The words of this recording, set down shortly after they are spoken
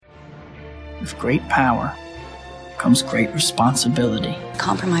With great power comes great responsibility.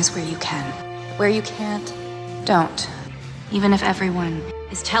 Compromise where you can. Where you can't, don't. Even if everyone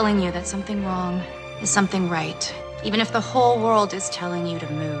is telling you that something wrong is something right. Even if the whole world is telling you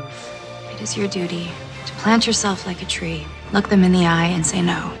to move. It is your duty to plant yourself like a tree, look them in the eye and say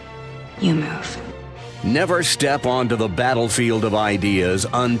no. You move. Never step onto the battlefield of ideas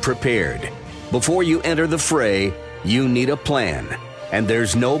unprepared. Before you enter the fray, you need a plan. And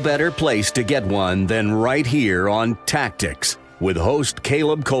there's no better place to get one than right here on Tactics with host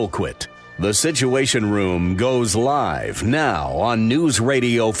Caleb Colquitt. The Situation Room goes live now on News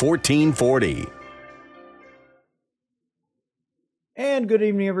Radio 1440. And good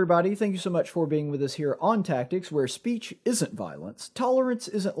evening, everybody. Thank you so much for being with us here on Tactics, where speech isn't violence, tolerance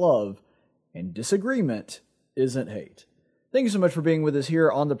isn't love, and disagreement isn't hate. Thank you so much for being with us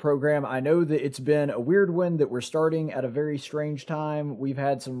here on the program. I know that it's been a weird one, that we're starting at a very strange time. We've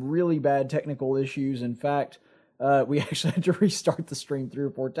had some really bad technical issues. In fact, we actually had to restart the stream 3 or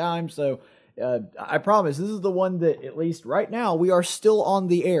 4 times. So I promise this is the one that, at least right now, we are still on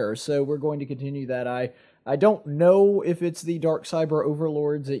the air. So we're going to continue that. I don't know if it's the dark cyber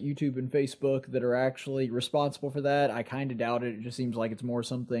overlords at YouTube and Facebook that are actually responsible for that. I kind of doubt it. It just seems like it's more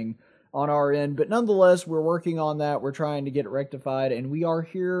something on our end, but nonetheless, we're working on that. We're trying to get it rectified, and we are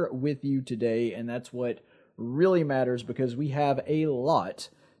here with you today, and that's what really matters because we have a lot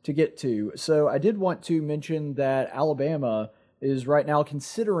to get to. So I did want to mention that Alabama is right now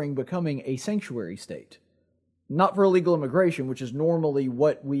considering becoming a sanctuary state. Not for illegal immigration, which is normally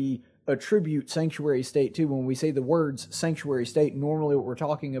what we attribute sanctuary state to. When we say the words sanctuary state, normally what we're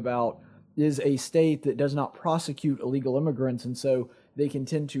talking about is a state that does not prosecute illegal immigrants, and so they can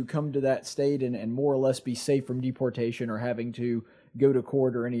tend to come to that state and more or less be safe from deportation or having to go to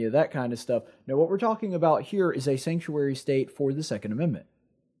court or any of that kind of stuff. Now, what we're talking about here is a sanctuary state for the Second Amendment,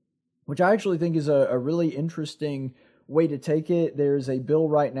 which I actually think is a really interesting way to take it. There's a bill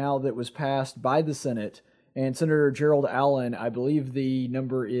right now that was passed by the Senate, and Senator Gerald Allen, I believe the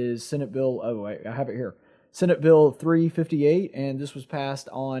number is Senate Bill, I have it here, Senate Bill 358, and this was passed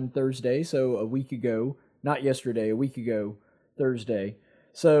on Thursday, so a week ago, not yesterday, a week ago, Thursday.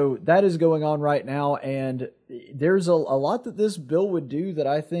 So that is going on right now, and there's a lot that this bill would do that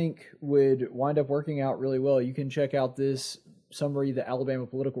I think would wind up working out really well. You can check out this summary that Alabama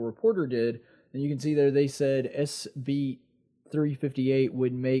Political Reporter did, and you can see there they said SB 358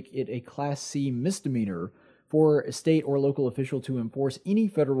 would make it a Class C misdemeanor for a state or local official to enforce any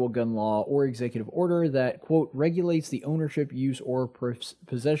federal gun law or executive order that, quote, regulates the ownership, use, or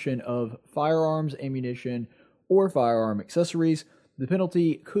possession of firearms, ammunition, or firearm accessories. The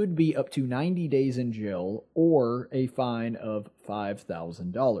penalty could be up to 90 days in jail or a fine of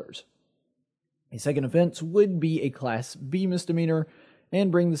 $5,000. A second offense would be a Class B misdemeanor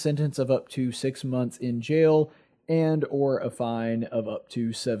and bring the sentence of up to 6 months in jail and or a fine of up to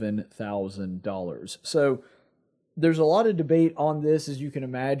 $7,000. So there's a lot of debate on this, as you can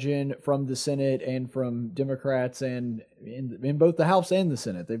imagine, from the Senate and from Democrats and in both the House and the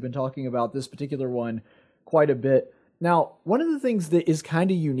Senate. They've been talking about this particular one quite a bit. Now, one of the things that is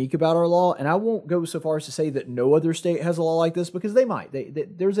kind of unique about our law, and I won't go so far as to say that no other state has a law like this, because they might.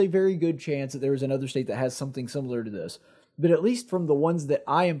 There's a very good chance that there is another state that has something similar to this. But at least from the ones that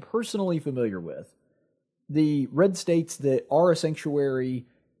I am personally familiar with, the red states that are a sanctuary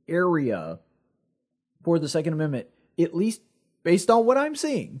area for the Second Amendment, at least based on what I'm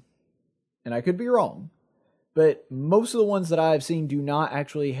seeing, and I could be wrong, but most of the ones that I've seen do not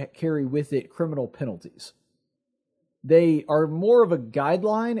actually carry with it criminal penalties. They are more of a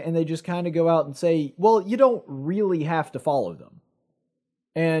guideline, and they just kind of go out and say, well, you don't really have to follow them.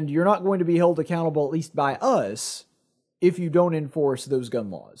 And you're not going to be held accountable, at least by us, if you don't enforce those gun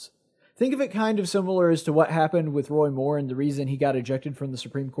laws. Think of it kind of similar as to what happened with Roy Moore and the reason he got ejected from the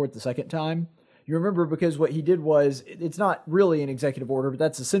Supreme Court the second time. You remember, because what he did was, it's not really an executive order, but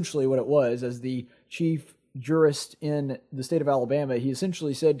that's essentially what it was. As the chief jurist in the state of Alabama, he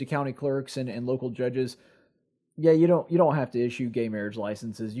essentially said to county clerks and local judges, yeah, you don't have to issue gay marriage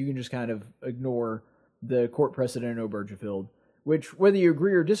licenses. You can just kind of ignore the court precedent in Obergefell, which, whether you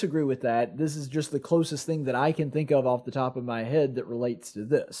agree or disagree with that, this is just the closest thing that I can think of off the top of my head that relates to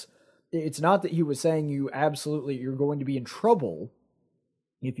this. It's not that he was saying you're going to be in trouble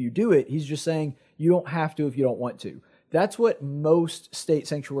if you do it. He's just saying you don't have to if you don't want to. That's what most state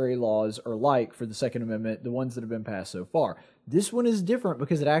sanctuary laws are like for the Second Amendment, the ones that have been passed so far. This one is different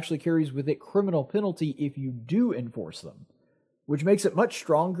because it actually carries with it criminal penalty if you do enforce them, which makes it much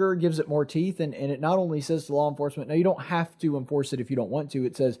stronger, gives it more teeth, and it not only says to law enforcement, no, you don't have to enforce it if you don't want to.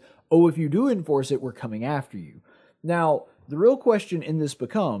 It says, oh, if you do enforce it, we're coming after you. Now, the real question in this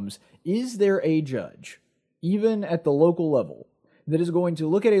becomes, is there a judge, even at the local level, that is going to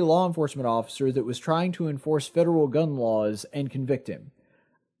look at a law enforcement officer that was trying to enforce federal gun laws and convict him?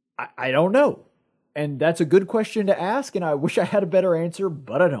 I don't know. And that's a good question to ask, and I wish I had a better answer,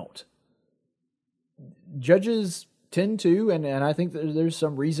 but I don't. Judges tend to, and I think that there's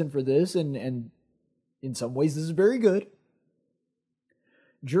some reason for this, and in some ways this is very good.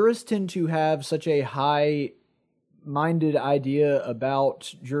 Jurists tend to have such a high-minded idea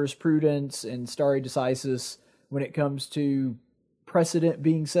about jurisprudence and stare decisis when it comes to precedent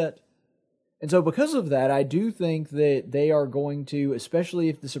being set. And so because of that, I do think that they are going to, especially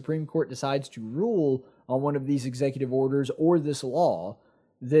if the Supreme Court decides to rule on one of these executive orders or this law,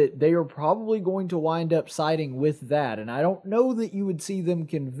 that they are probably going to wind up siding with that. And I don't know that you would see them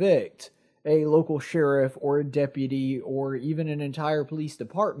convict a local sheriff or a deputy or even an entire police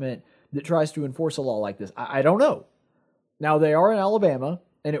department that tries to enforce a law like this. I don't know. Now, they are in Alabama,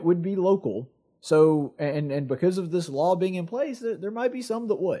 and it would be local. So, and because of this law being in place, there might be some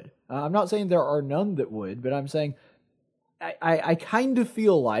that would. I'm not saying there are none that would, but I'm saying I kind of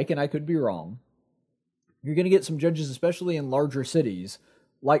feel like, and I could be wrong, you're going to get some judges, especially in larger cities,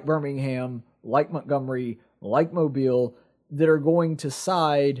 like Birmingham, like Montgomery, like Mobile, that are going to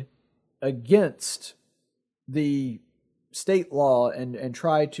side against the state law and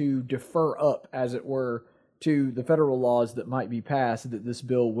try to defer up, as it were, to the federal laws that might be passed that this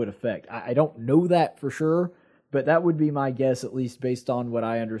bill would affect. I don't know that for sure, but that would be my guess, at least based on what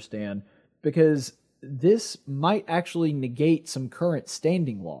I understand, because this might actually negate some current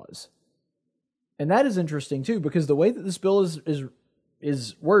standing laws. And that is interesting too, because the way that this bill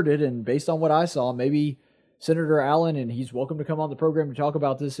is worded, and based on what I saw, maybe Senator Allen, and he's welcome to come on the program to talk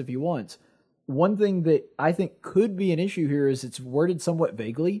about this if he wants. One thing that I think could be an issue here is it's worded somewhat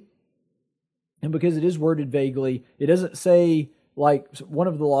vaguely. And because it is worded vaguely, it doesn't say, like one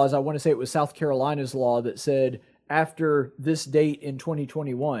of the laws, I want to say it was South Carolina's law that said after this date in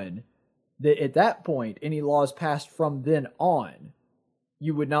 2021, that at that point, any laws passed from then on,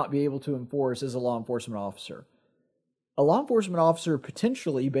 you would not be able to enforce as a law enforcement officer. A law enforcement officer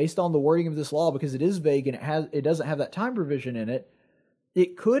potentially, based on the wording of this law, because it is vague and it doesn't have that time provision in it,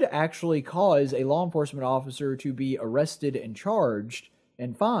 it could actually cause a law enforcement officer to be arrested and charged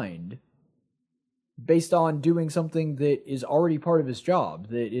and fined based on doing something that is already part of his job,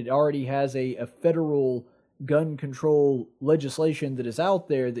 that it already has a federal gun control legislation that is out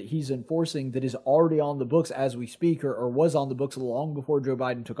there that he's enforcing that is already on the books as we speak, or was on the books long before Joe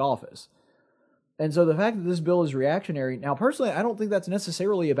Biden took office. And so the fact that this bill is reactionary, now personally, I don't think that's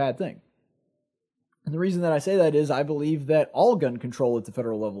necessarily a bad thing. And the reason that I say that is I believe that all gun control at the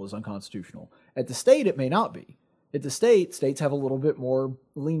federal level is unconstitutional. At the state, it may not be. At the states have a little bit more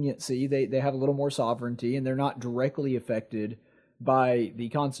leniency, they have a little more sovereignty, and they're not directly affected by the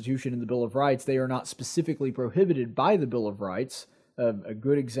Constitution and the Bill of Rights. They are not specifically prohibited by the Bill of Rights. A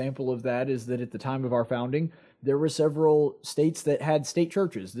good example of that is that at the time of our founding, there were several states that had state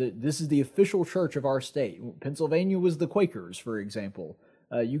churches. This is the official church of our state. Pennsylvania was the Quakers, for example.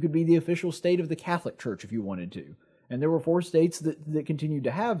 You could be the official state of the Catholic Church if you wanted to. And there were 4 states that continued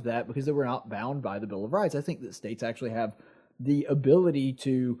to have that because they were not bound by the Bill of Rights. I think that states actually have the ability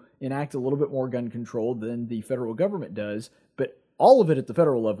to enact a little bit more gun control than the federal government does, but all of it at the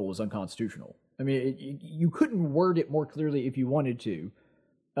federal level is unconstitutional. I mean, you couldn't word it more clearly if you wanted to.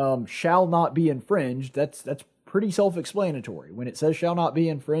 Shall not be infringed, that's pretty self-explanatory. When it says shall not be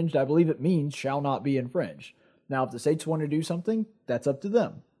infringed, I believe it means shall not be infringed. Now, if the states want to do something, that's up to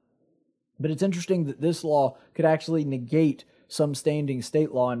them. But it's interesting that this law could actually negate some standing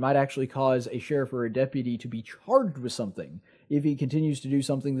state law and might actually cause a sheriff or a deputy to be charged with something if he continues to do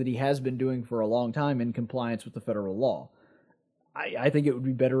something that he has been doing for a long time in compliance with the federal law. I think it would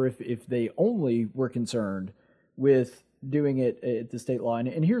be better if they only were concerned with doing it at the state law.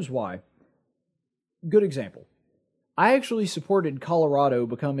 And here's why. Good example. I actually supported Colorado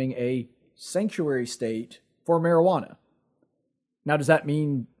becoming a sanctuary state for marijuana. Now, does that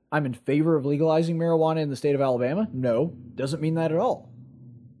mean I'm in favor of legalizing marijuana in the state of Alabama? No, doesn't mean that at all.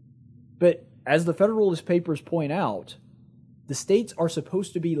 But as the Federalist Papers point out, the states are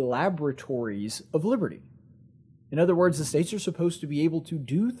supposed to be laboratories of liberty. In other words, the states are supposed to be able to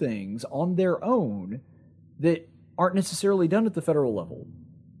do things on their own that aren't necessarily done at the federal level,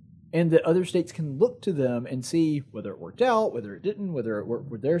 and that other states can look to them and see whether it worked out, whether it didn't, whether it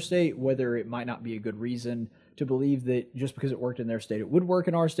worked with their state, whether it might not be a good reason to believe that just because it worked in their state, it would work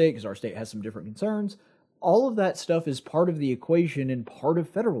in our state, because our state has some different concerns. All of that stuff is part of the equation and part of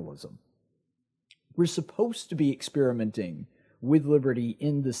federalism. We're supposed to be experimenting with liberty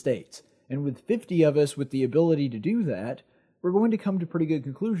in the states. And with 50 of us with the ability to do that, we're going to come to pretty good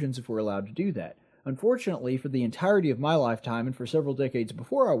conclusions if we're allowed to do that. Unfortunately, for the entirety of my lifetime and for several decades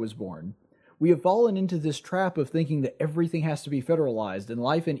before I was born, we have fallen into this trap of thinking that everything has to be federalized and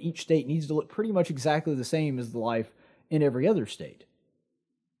life in each state needs to look pretty much exactly the same as the life in every other state.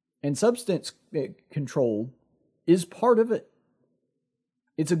 And substance control is part of it.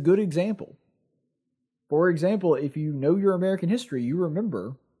 It's a good example. For example, if you know your American history, you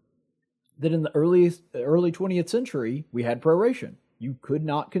remember that in the early 20th century, we had prohibition. You could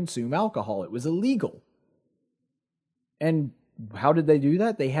not consume alcohol. It was illegal. And how did they do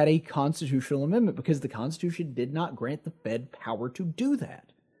that? They had a constitutional amendment because the Constitution did not grant the Fed power to do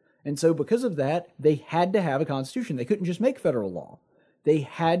that. And so because of that, they had to have a constitution. They couldn't just make federal law. They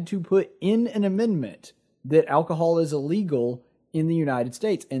had to put in an amendment that alcohol is illegal in the United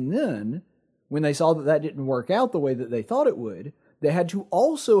States. And then, when they saw that that didn't work out the way that they thought it would, they had to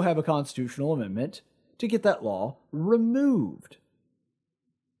also have a constitutional amendment to get that law removed.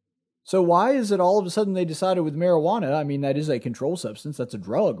 So why is it all of a sudden they decided with marijuana, I mean, that is a controlled substance, that's a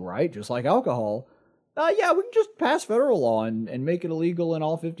drug, right? Just like alcohol. Yeah, we can just pass federal law and make it illegal in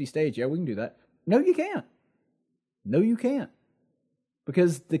all 50 states. Yeah, we can do that. No, you can't. No, you can't.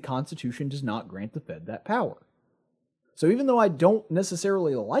 Because the Constitution does not grant the Fed that power. So even though I don't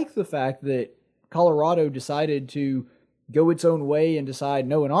necessarily like the fact that Colorado decided to go its own way and decide,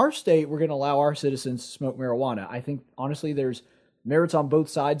 no, in our state, we're going to allow our citizens to smoke marijuana, I think, honestly, there's merits on both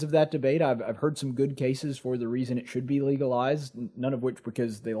sides of that debate. I've heard some good cases for the reason it should be legalized, none of which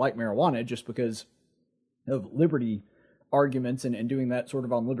because they like marijuana, just because of liberty arguments and doing that sort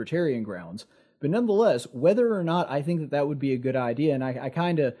of on libertarian grounds. But nonetheless, whether or not I think that that would be a good idea, and I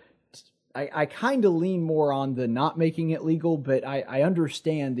kind of lean more on the not making it legal, but I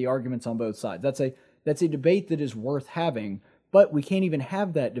understand the arguments on both sides. That's a debate that is worth having, but we can't even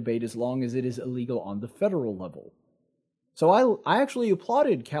have that debate as long as it is illegal on the federal level. So I actually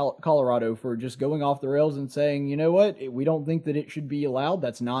applauded Colorado for just going off the rails and saying, you know what, we don't think that it should be allowed.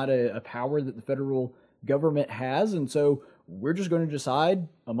 That's not a power that the federal government has, and so we're just going to decide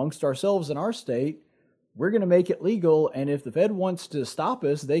amongst ourselves in our state, we're going to make it legal, and if the Fed wants to stop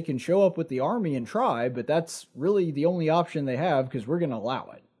us, they can show up with the army and try, but that's really the only option they have because we're going to allow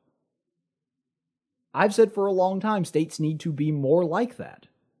it. I've said for a long time, states need to be more like that.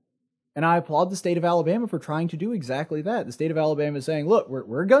 And I applaud the state of Alabama for trying to do exactly that. The state of Alabama is saying, look,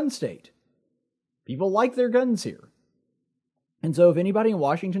 we're a gun state. People like their guns here. And so if anybody in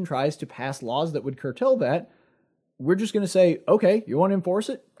Washington tries to pass laws that would curtail that, we're just going to say, okay, you want to enforce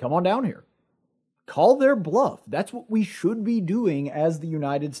it? Come on down here. Call their bluff. That's what we should be doing as the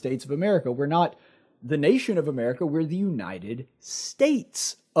United States of America. We're not the nation of America. We're the United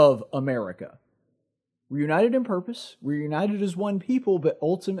States of America. We're united in purpose. We're united as one people, but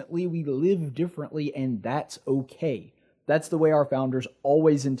ultimately we live differently, and that's okay. That's the way our founders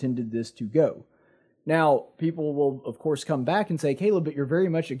always intended this to go. Now, people will, of course, come back and say, Caleb, but you're very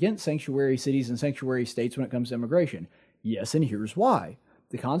much against sanctuary cities and sanctuary states when it comes to immigration. Yes, and here's why.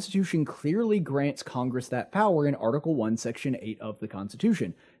 The Constitution clearly grants Congress that power in Article 1, Section 8 of the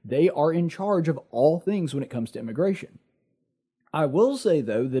Constitution. They are in charge of all things when it comes to immigration. I will say,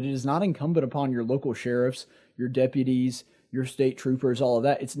 though, that it is not incumbent upon your local sheriffs, your deputies, your state troopers, all of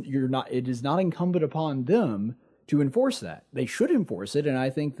that. It is not incumbent upon them to enforce that. They should enforce it, and I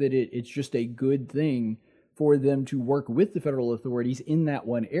think that it's just a good thing for them to work with the federal authorities in that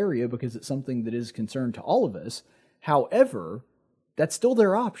one area because it's something that is concerned to all of us. However, that's still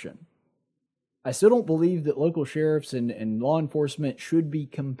their option. I still don't believe that local sheriffs and law enforcement should be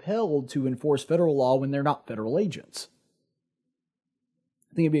compelled to enforce federal law when they're not federal agents.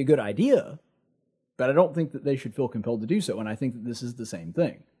 I think it'd be a good idea, but I don't think that they should feel compelled to do so, and I think that this is the same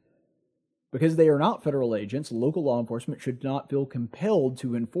thing. Because they are not federal agents, local law enforcement should not feel compelled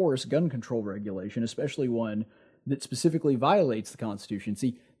to enforce gun control regulation, especially one that specifically violates the Constitution.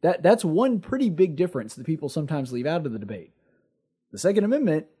 See, that's one pretty big difference that people sometimes leave out of the debate. The Second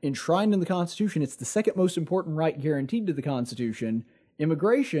Amendment, enshrined in the Constitution, it's the second most important right guaranteed to the Constitution.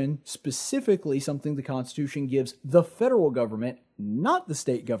 Immigration, specifically something the Constitution gives the federal government, not the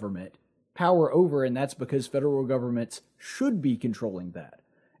state government, power over, and that's because federal governments should be controlling that.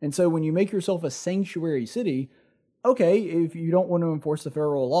 And so when you make yourself a sanctuary city, okay, if you don't want to enforce the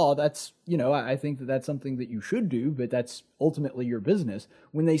federal law, that's, I think that that's something that you should do, but that's ultimately your business.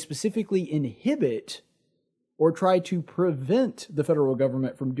 When they specifically inhibit or try to prevent the federal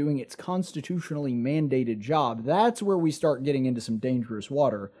government from doing its constitutionally mandated job, that's where we start getting into some dangerous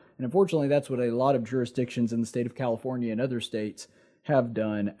water. And unfortunately, that's what a lot of jurisdictions in the state of California and other states have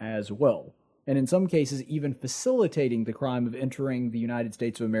done as well. And in some cases, even facilitating the crime of entering the United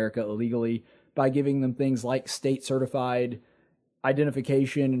States of America illegally by giving them things like state-certified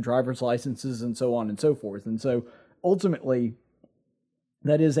identification and driver's licenses and so on and so forth. And so ultimately,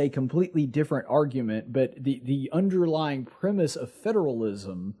 that is a completely different argument, but the underlying premise of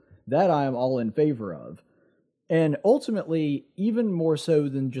federalism, that I am all in favor of. And ultimately, even more so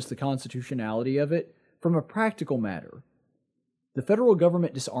than just the constitutionality of it, from a practical matter, the federal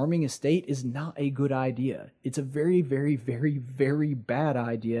government disarming a state is not a good idea. It's a very, very, very, very bad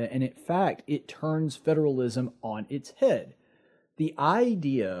idea, and in fact, it turns federalism on its head. The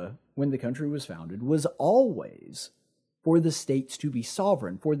idea, when the country was founded, was always for the states to be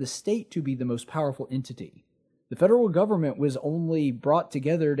sovereign, for the state to be the most powerful entity. The federal government was only brought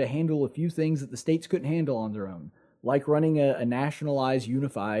together to handle a few things that the states couldn't handle on their own, like running a nationalized,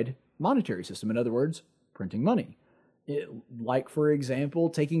 unified monetary system. In other words, printing money. Like, for example,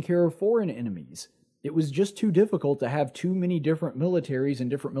 taking care of foreign enemies. It was just too difficult to have too many different militaries and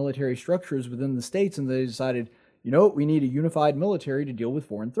different military structures within the states, and they decided, you know what, we need a unified military to deal with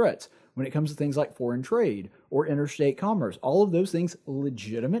foreign threats. When it comes to things like foreign trade or interstate commerce, all of those things,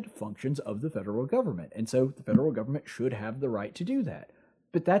 legitimate functions of the federal government. And so the federal government should have the right to do that.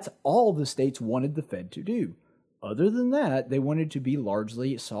 But that's all the states wanted the Fed to do. Other than that, they wanted to be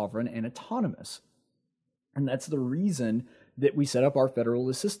largely sovereign and autonomous. And that's the reason that we set up our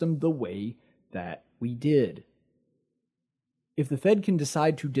federalist system the way that we did. If the Fed can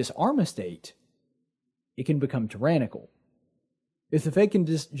decide to disarm a state, it can become tyrannical. If the Fed can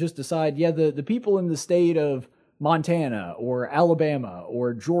just decide, yeah, the people in the state of Montana or Alabama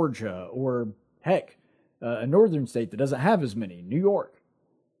or Georgia or, heck, a northern state that doesn't have as many, New York,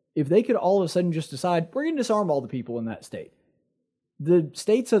 if they could all of a sudden just decide, we're going to disarm all the people in that state. The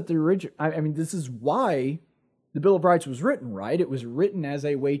states at the origin, I mean, this is why the Bill of Rights was written, right? It was written as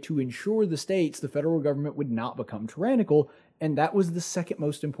a way to ensure the states, the federal government, would not become tyrannical, and that was the second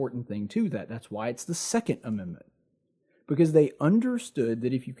most important thing to that. That's why it's the Second Amendment. Because they understood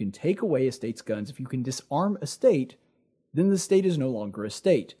that if you can take away a state's guns, if you can disarm a state, then the state is no longer a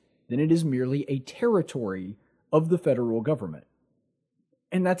state. Then it is merely a territory of the federal government.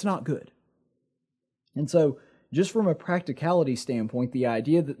 And that's not good. And so, just from a practicality standpoint, the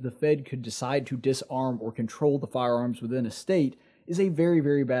idea that the Fed could decide to disarm or control the firearms within a state is a very,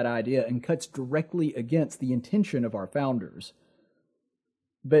 very bad idea and cuts directly against the intention of our founders.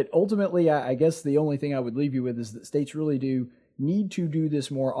 But ultimately, I guess the only thing I would leave you with is that states really do need to do this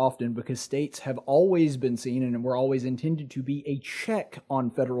more often, because states have always been seen and were always intended to be a check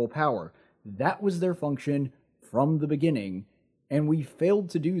on federal power. That was their function from the beginning, and we failed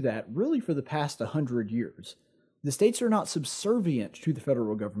to do that really for the past 100 years. The states are not subservient to the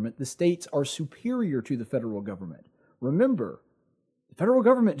federal government. The states are superior to the federal government. Remember, the federal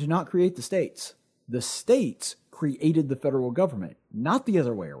government did not create the states. The states created the federal government, not the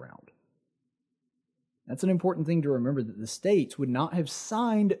other way around. That's an important thing to remember, that the states would not have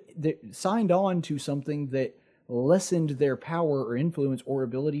signed on to something that lessened their power or influence or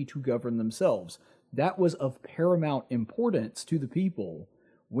ability to govern themselves. That was of paramount importance to the people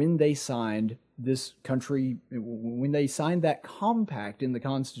when they signed this country, when they signed that compact in the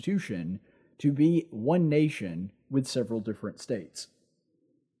Constitution to be one nation with several different states.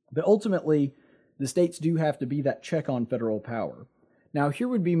 But ultimately, the states do have to be that check on federal power. Now, here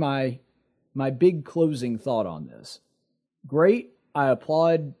would be my big closing thought on this. Great, I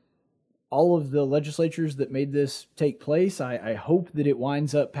applaud all of the legislatures that made this take place. I hope that it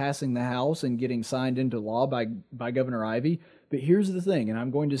winds up passing the House and getting signed into law by Governor Ivey. But here's the thing, and I'm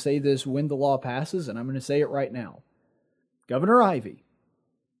going to say this when the law passes, and I'm going to say it right now. Governor Ivey,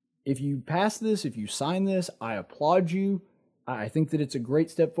 if you pass this, if you sign this, I applaud you. I think that it's a great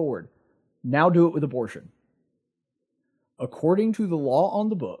step forward. Now do it with abortion. According to the law on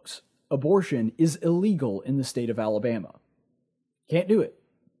the books, abortion is illegal in the state of Alabama. Can't do it.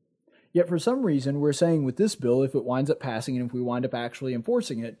 Yet for some reason, we're saying with this bill, if it winds up passing and if we wind up actually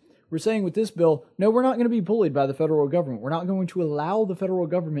enforcing it, we're saying with this bill, no, we're not going to be bullied by the federal government. We're not going to allow the federal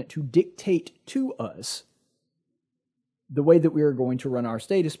government to dictate to us the way that we are going to run our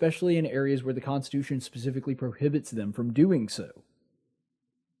state, especially in areas where the Constitution specifically prohibits them from doing so.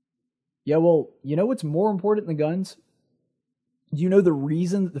 Yeah, well, you know what's more important than guns? Do you know the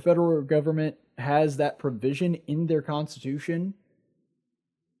reason that the federal government has that provision in their Constitution?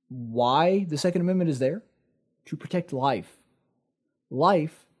 Why the Second Amendment is there? To protect life.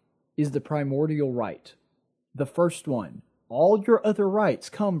 Life is the primordial right. The first one. All your other rights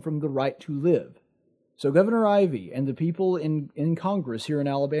come from the right to live. So Governor Ivey and the people in Congress here in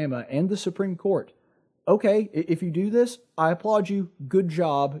Alabama and the Supreme Court, okay, if you do this, I applaud you. Good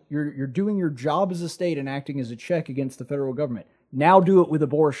job. You're doing your job as a state and acting as a check against the federal government. Now do it with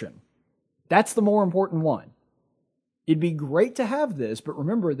abortion. That's the more important one. It'd be great to have this, but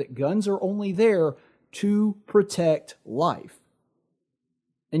remember that guns are only there to protect life.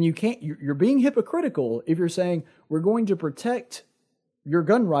 And you're being hypocritical if you're saying we're going to protect your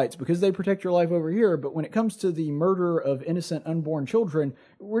gun rights because they protect your life over here, but when it comes to the murder of innocent unborn children,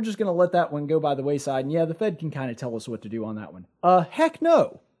 we're just going to let that one go by the wayside, and yeah, the Fed can kind of tell us what to do on that one. Heck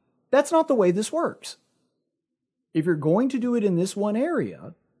no. That's not the way this works. If you're going to do it in this one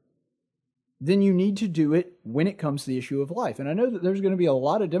area, then you need to do it when it comes to the issue of life. And I know that there's going to be a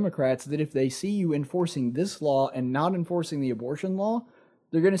lot of Democrats that if they see you enforcing this law and not enforcing the abortion law,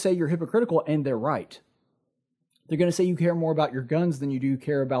 they're going to say you're hypocritical, and they're right. They're going to say you care more about your guns than you do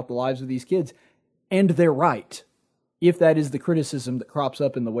care about the lives of these kids. And they're right, if that is the criticism that crops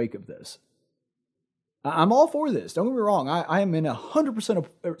up in the wake of this. I'm all for this. Don't get me wrong. I am in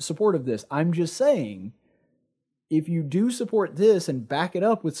 100% support of this. I'm just saying, if you do support this and back it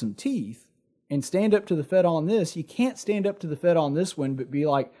up with some teeth and stand up to the Fed on this, you can't stand up to the Fed on this one but be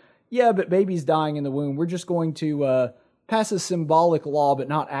like, yeah, but baby's dying in the womb. We're just going to pass a symbolic law but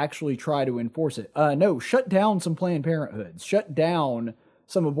not actually try to enforce it. No, shut down some Planned Parenthoods. Shut down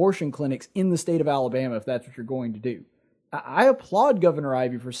some abortion clinics in the state of Alabama if that's what you're going to do. I applaud Governor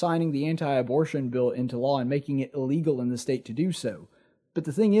Ivey for signing the anti-abortion bill into law and making it illegal in the state to do so. But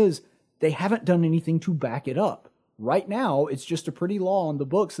the thing is, they haven't done anything to back it up. Right now, it's just a pretty law on the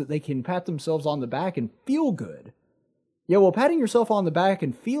books that they can pat themselves on the back and feel good. Yeah, well, patting yourself on the back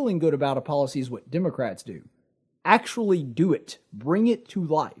and feeling good about a policy is what Democrats do. Actually do it. Bring it to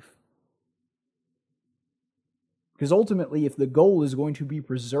life. Because ultimately, if the goal is going to be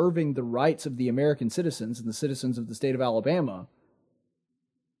preserving the rights of the American citizens and the citizens of the state of Alabama,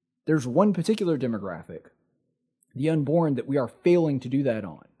 there's one particular demographic, the unborn, that we are failing to do that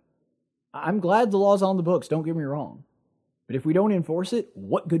on. I'm glad the law's on the books, don't get me wrong. But if we don't enforce it,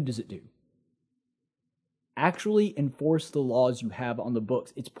 what good does it do? Actually enforce the laws you have on the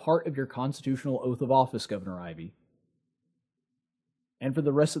books. It's part of your constitutional oath of office, Governor Ivey. And for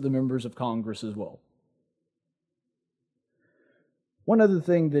the rest of the members of Congress as well. One other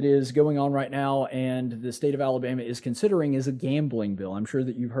thing that is going on right now and the state of Alabama is considering is a gambling bill. I'm sure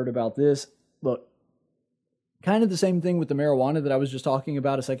that you've heard about this. Look, kind of the same thing with the marijuana that I was just talking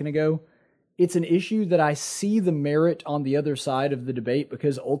about a second ago. It's an issue that I see the merit on the other side of the debate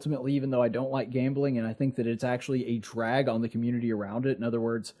because ultimately, even though I don't like gambling and I think that it's actually a drag on the community around it, in other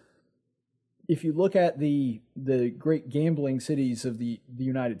words, if you look at the great gambling cities of the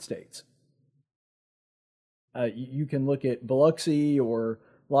United States, you can look at Biloxi or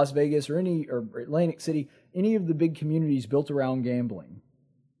Las Vegas or Atlantic City, any of the big communities built around gambling.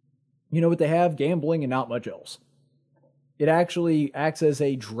 You know what they have? Gambling and not much else. It actually acts as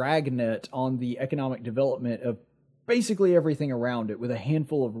a dragnet on the economic development of basically everything around it, with a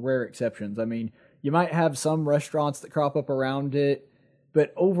handful of rare exceptions. I mean, you might have some restaurants that crop up around it,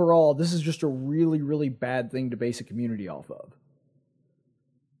 but overall, this is just a really, really bad thing to base a community off of.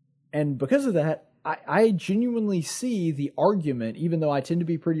 And because of that, I genuinely see the argument, even though I tend to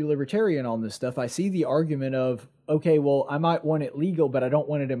be pretty libertarian on this stuff, I see the argument of, okay, well, I might want it legal, but I don't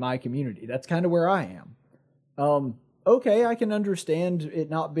want it in my community. That's kind of where I am. Okay, I can understand it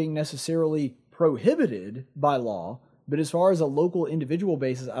not being necessarily prohibited by law, but as far as a local individual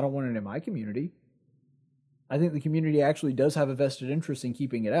basis, I don't want it in my community. I think the community actually does have a vested interest in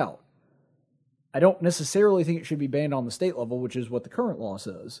keeping it out. I don't necessarily think it should be banned on the state level, which is what the current law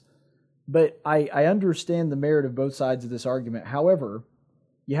says. But I understand the merit of both sides of this argument. However,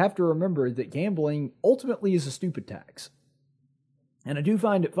 you have to remember that gambling ultimately is a stupid tax. And I do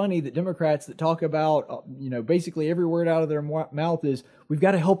find it funny that Democrats that talk about, basically every word out of their mouth is, we've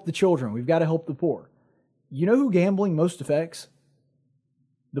got to help the children, we've got to help the poor. You know who gambling most affects?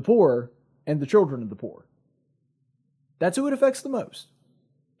 The poor and the children of the poor. That's who it affects the most.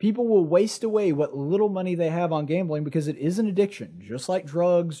 People will waste away what little money they have on gambling because it is an addiction, just like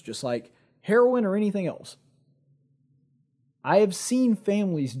drugs, just like heroin or anything else. I have seen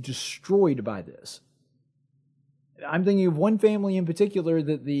families destroyed by this. I'm thinking of one family in particular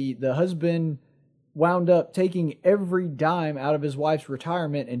that the husband wound up taking every dime out of his wife's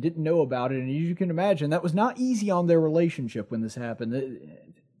retirement and didn't know about it. And as you can imagine, that was not easy on their relationship when this happened.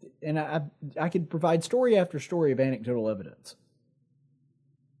 And I could provide story after story of anecdotal evidence.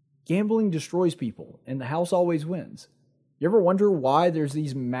 Gambling destroys people, and the house always wins. You ever wonder why there's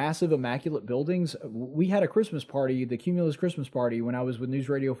these massive, immaculate buildings? We had a Christmas party, the Cumulus Christmas party, when I was with News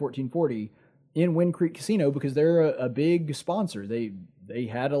Radio 1440 in Wind Creek Casino because they're a big sponsor. They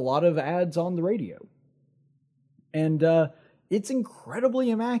had a lot of ads on the radio. And it's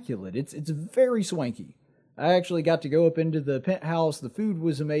incredibly immaculate. It's very swanky. I actually got to go up into the penthouse. The food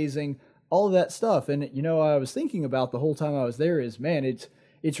was amazing. all of that stuff. And, I was thinking about the whole time I was there is, man,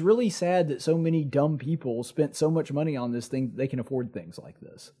 it's really sad that so many dumb people spent so much money on this thing that they can afford things like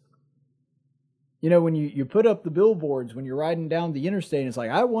this. When you put up the billboards, when you're riding down the interstate, and it's like,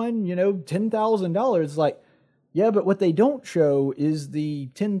 I won, $10,000. It's like, yeah, but what they don't show is the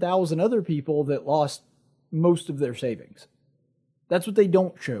 10,000 other people that lost most of their savings. That's what they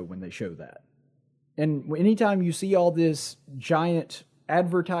don't show when they show that. And anytime you see all this giant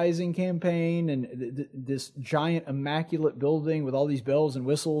advertising campaign and this giant immaculate building with all these bells and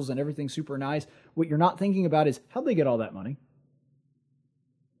whistles and everything super nice, what you're not thinking about is how'd they get all that money?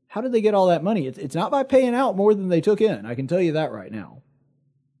 How did they get all that money? It's not by paying out more than they took in. I can tell you that right now.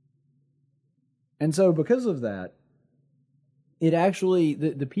 And so because of that, it actually,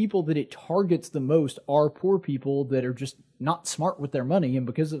 the people that it targets the most are poor people that are just not smart with their money. And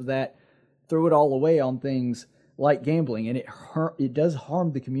because of that, throw it all away on things like gambling. And it does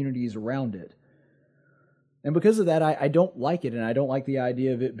harm the communities around it. And because of that, I don't like it. And I don't like the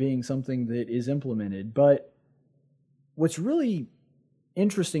idea of it being something that is implemented. But what's really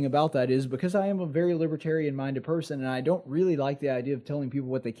interesting about that is because I am a very libertarian-minded person, and I don't really like the idea of telling people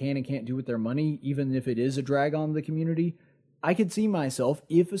what they can and can't do with their money, even if it is a drag on the community. I could see myself,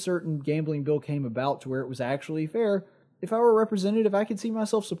 if a certain gambling bill came about to where it was actually fair, if I were a representative, I could see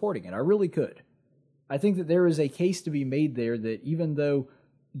myself supporting it. I really could. I think that there is a case to be made there that even though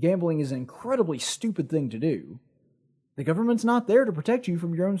gambling is an incredibly stupid thing to do, the government's not there to protect you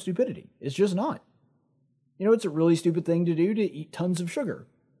from your own stupidity. It's just not. It's a really stupid thing to do to eat tons of sugar.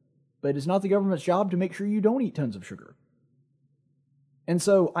 But it's not the government's job to make sure you don't eat tons of sugar. And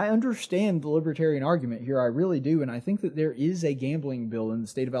so I understand the libertarian argument here, I really do, and I think that there is a gambling bill in the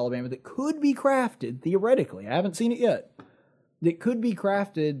state of Alabama that could be crafted, theoretically, I haven't seen it yet, that could be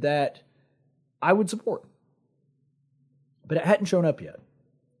crafted that I would support. But it hadn't shown up yet.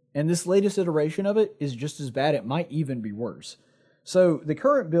 And this latest iteration of it is just as bad, it might even be worse. So the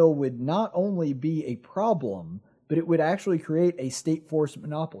current bill would not only be a problem, but it would actually create a state-forced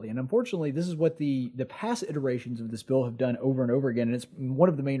monopoly. And unfortunately, this is what the past iterations of this bill have done over and over again, and it's one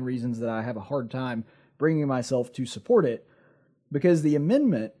of the main reasons that I have a hard time bringing myself to support it, because the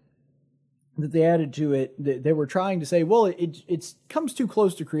amendment that they added to it, they were trying to say, well, it comes too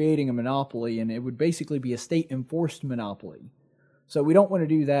close to creating a monopoly, and it would basically be a state-enforced monopoly. So we don't want to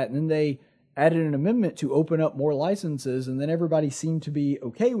do that, and then they added an amendment to open up more licenses, and then everybody seemed to be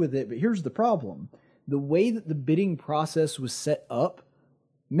okay with it. But here's the problem. The way that the bidding process was set up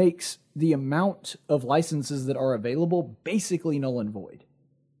makes the amount of licenses that are available basically null and void.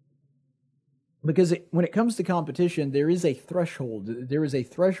 Because when it comes to competition, there is a threshold. There is a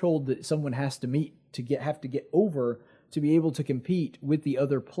threshold that someone has to meet to have to get over to be able to compete with the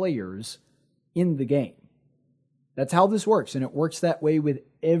other players in the game. That's how this works, and it works that way with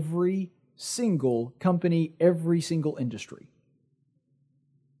every single company, every single industry.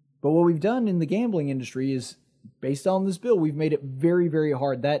 But what we've done in the gambling industry is, based on this bill, we've made it very, very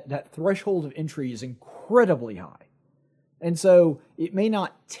hard. That threshold of entry is incredibly high. And so it may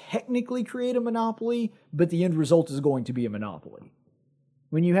not technically create a monopoly, but the end result is going to be a monopoly.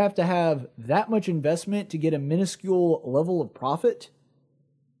 When you have to have that much investment to get a minuscule level of profit,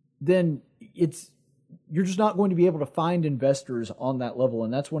 then you're just not going to be able to find investors on that level.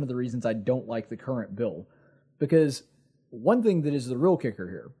 And that's one of the reasons I don't like the current bill. Because one thing that is the real kicker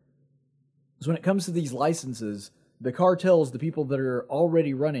here is when it comes to these licenses, the cartels, the people that are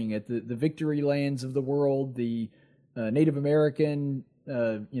already running it, the Victory Lands of the world, the Native American,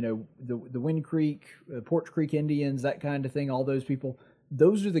 the Wind Creek, Porch Creek Indians, that kind of thing, all those people,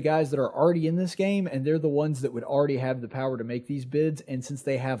 those are the guys that are already in this game, and they're the ones that would already have the power to make these bids. And since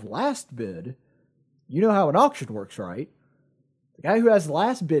they have last bid, you know how an auction works, right? The guy who has the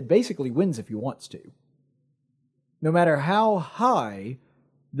last bid basically wins if he wants to. No matter how high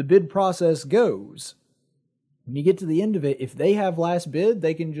the bid process goes, when you get to the end of it, if they have last bid,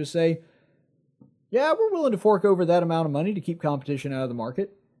 they can just say, yeah, we're willing to fork over that amount of money to keep competition out of the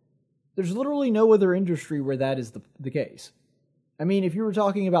market. There's literally no other industry where that is the case. I mean, if you were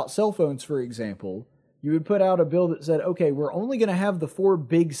talking about cell phones, for example, you would put out a bill that said, okay, we're only going to have the 4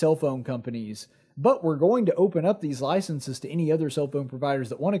 big cell phone companies, but we're going to open up these licenses to any other cell phone providers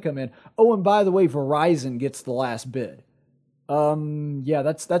that want to come in. Oh, and by the way, Verizon gets the last bid. Yeah,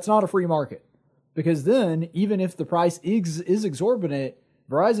 that's not a free market. Because then, even if the price is exorbitant,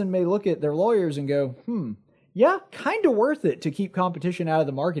 Verizon may look at their lawyers and go, yeah, kind of worth it to keep competition out of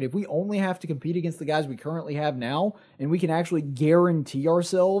the market. If we only have to compete against the guys we currently have now, and we can actually guarantee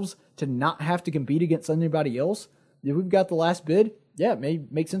ourselves to not have to compete against anybody else, if we've got the last bid, yeah, it may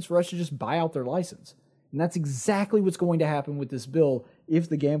make sense for us to just buy out their license. And that's exactly what's going to happen with this bill if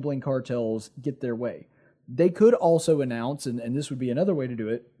the gambling cartels get their way. They could also announce, and this would be another way to do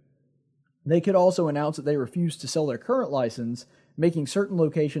it, they could also announce that they refuse to sell their current license, making certain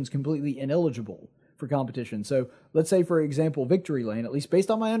locations completely ineligible for competition. So let's say, for example, Victory Lane, at least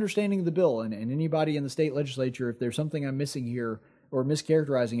based on my understanding of the bill, and anybody in the state legislature, if there's something I'm missing here or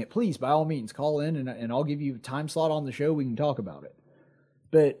mischaracterizing it, please, by all means, call in and I'll give you a time slot on the show. We can talk about it.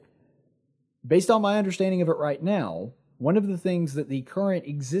 But based on my understanding of it right now, one of the things that the current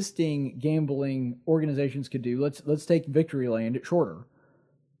existing gambling organizations could do, let's take Victory Lane at Shorter.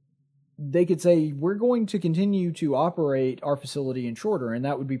 They could say, we're going to continue to operate our facility in Shorter, and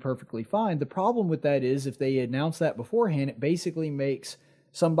that would be perfectly fine. The problem with that is if they announce that beforehand, it basically makes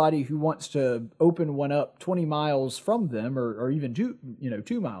somebody who wants to open one up 20 miles from them, or even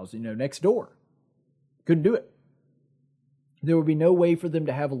 2 miles, next door, couldn't do it. There would be no way for them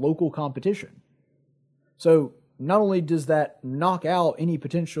to have local competition. So not only does that knock out any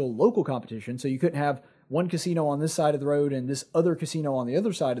potential local competition, so you couldn't have one casino on this side of the road and this other casino on the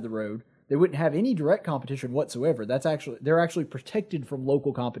other side of the road, they wouldn't have any direct competition whatsoever. They're actually protected from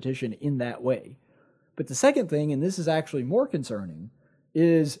local competition in that way. But the second thing, and this is actually more concerning,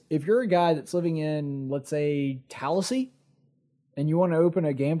 is if you're a guy that's living in, let's say, Tallahassee, and you want to open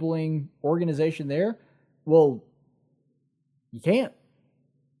a gambling organization there, well, you can't.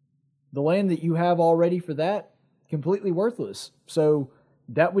 The land that you have already for that, completely worthless. So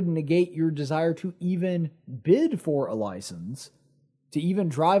that would negate your desire to even bid for a license, to even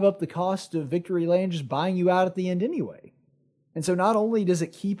drive up the cost of Victory Lane just buying you out at the end anyway. And so not only does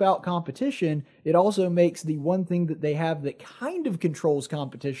it keep out competition, it also makes the one thing that they have that kind of controls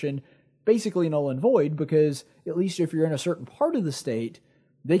competition basically null and void, because at least if you're in a certain part of the state,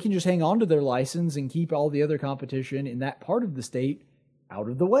 they can just hang on to their license and keep all the other competition in that part of the state out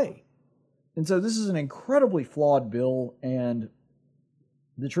of the way. And so this is an incredibly flawed bill, and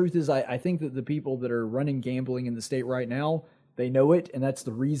the truth is I think that the people that are running gambling in the state right now, they know it, and that's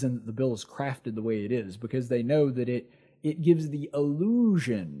the reason that the bill is crafted the way it is, because they know that it gives the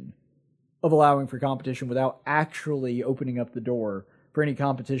illusion of allowing for competition without actually opening up the door for any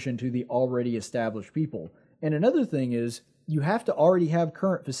competition to the already established people. And another thing is, you have to already have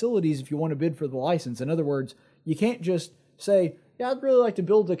current facilities if you want to bid for the license. In other words, you can't just say, yeah, I'd really like to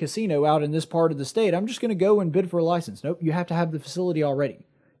build a casino out in this part of the state. I'm just going to go and bid for a license. Nope, you have to have the facility already.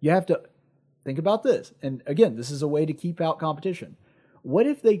 You have to think about this. And again, this is a way to keep out competition. What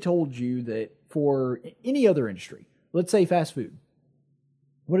if they told you that for any other industry, let's say fast food,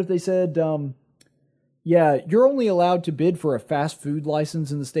 what if they said, yeah, you're only allowed to bid for a fast food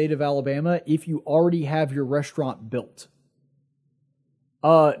license in the state of Alabama if you already have your restaurant built?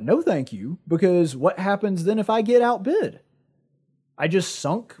 No thank you, because what happens then if I get outbid? I just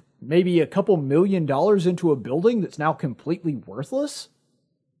sunk maybe a couple $1 million into a building that's now completely worthless?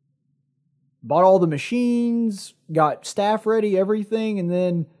 Bought all the machines, got staff ready, everything, and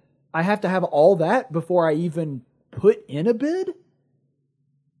then I have to have all that before I even put in a bid?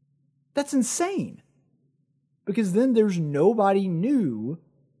 That's insane. Because then there's nobody new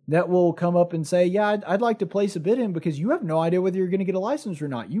that will come up and say, yeah, I'd like to place a bid in, because you have no idea whether you're going to get a license or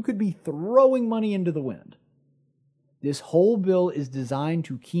not. You could be throwing money into the wind. This whole bill is designed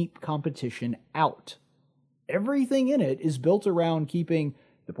to keep competition out. Everything in it is built around keeping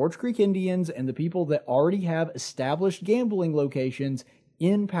the Poarch Creek Indians and the people that already have established gambling locations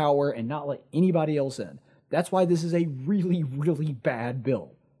in power and not let anybody else in. That's why this is a really, really bad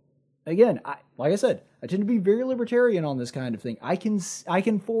bill. Again, like I said, I tend to be very libertarian on this kind of thing. I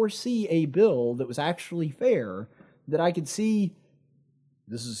can foresee a bill that was actually fair, that I could see,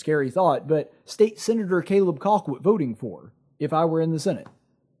 this is a scary thought, but State Senator Caleb Colquitt voting for if I were in the Senate.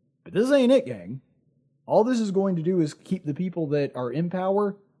 But this ain't it, gang. All this is going to do is keep the people that are in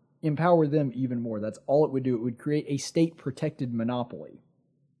power, empower them even more. That's all it would do. It would create a state-protected monopoly.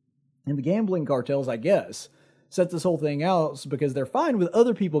 And the gambling cartels, I guess, set this whole thing out because they're fine with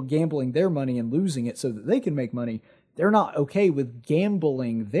other people gambling their money and losing it so that they can make money. They're not okay with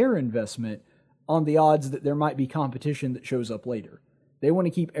gambling their investment on the odds that there might be competition that shows up later. They want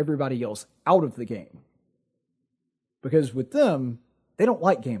to keep everybody else out of the game. Because with them, they don't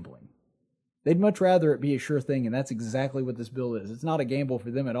like gambling. They'd much rather it be a sure thing, and that's exactly what this bill is. It's not a gamble for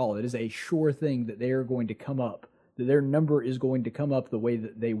them at all. It is a sure thing that they are going to come up, that their number is going to come up the way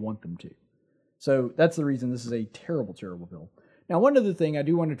that they want them to. So that's the reason this is a terrible, terrible bill. Now, one other thing, I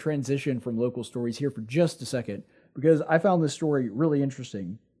do want to transition from local stories here for just a second, because I found this story really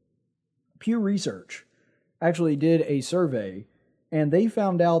interesting. Pew Research actually did a survey, and they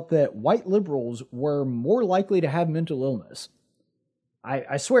found out that white liberals were more likely to have mental illness.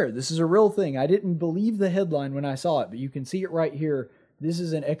 I swear, this is a real thing. I didn't believe the headline when I saw it, but you can see it right here. This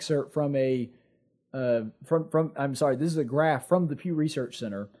is an excerpt from this is a graph from the Pew Research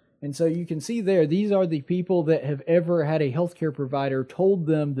Center. And so you can see there, these are the people that have ever had a healthcare provider told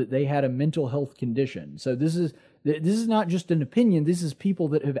them that they had a mental health condition. So this is not just an opinion, this is people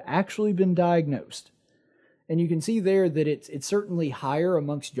that have actually been diagnosed. And you can see there that it's certainly higher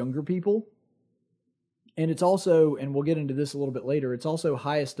amongst younger people. And it's also, and we'll get into this a little bit later, it's also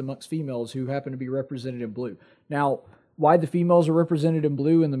highest amongst females who happen to be represented in blue. Now, why the females are represented in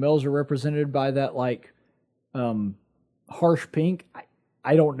blue and the males are represented by that harsh pink,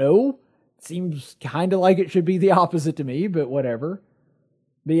 I don't know. It seems kind of like it should be the opposite to me, but whatever.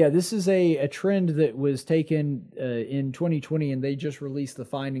 But yeah, this is a trend that was taken in 2020, and they just released the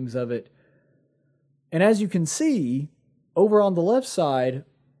findings of it. And as you can see, over on the left side,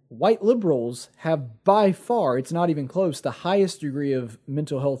 white liberals have by far, it's not even close, the highest degree of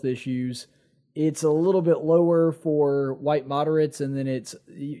mental health issues. It's a little bit lower for white moderates, and then it's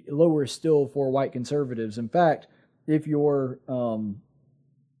lower still for white conservatives. In fact, if you're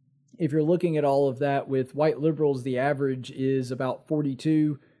looking at all of that, with white liberals, the average is about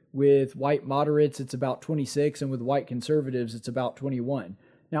 42. With white moderates, it's about 26. And with white conservatives, it's about 21.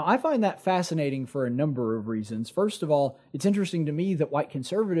 Now, I find that fascinating for a number of reasons. First of all, it's interesting to me that white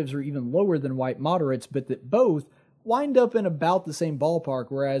conservatives are even lower than white moderates, but that both wind up in about the same ballpark,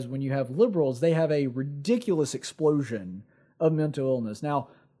 whereas when you have liberals, they have a ridiculous explosion of mental illness. Now,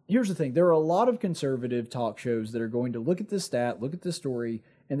 here's the thing. There are a lot of conservative talk shows that are going to look at this stat, look at this story,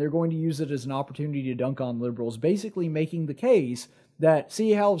 and they're going to use it as an opportunity to dunk on liberals, basically making the case that,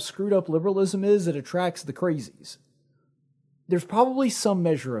 see how screwed up liberalism is? It attracts the crazies. There's probably some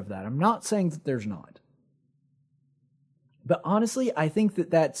measure of that. I'm not saying that there's not. But honestly, I think that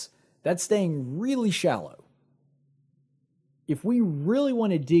that's staying really shallow. If we really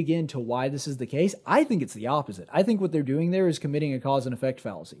want to dig into why this is the case, I think it's the opposite. I think what they're doing there is committing a cause and effect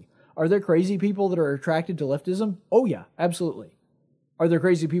fallacy. Are there crazy people that are attracted to leftism? Oh yeah, absolutely. Are there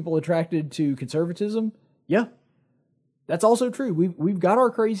crazy people attracted to conservatism? Yeah. That's also true. We've got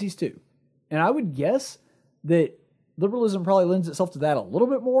our crazies too. And I would guess that liberalism probably lends itself to that a little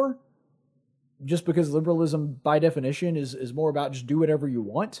bit more, just because liberalism, by definition, is more about just do whatever you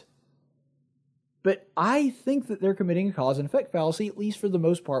want. But I think that they're committing a cause and effect fallacy, at least for the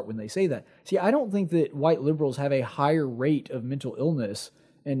most part, when they say that. See, I don't think that white liberals have a higher rate of mental illness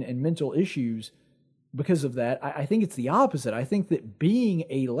and mental issues because of that. I think it's the opposite. I think that being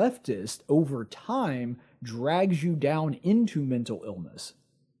a leftist over time drags you down into mental illness.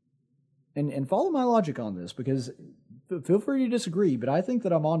 And follow my logic on this, because feel free to disagree, but I think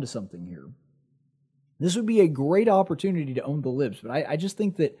that I'm onto something here. This would be a great opportunity to own the libs, but I just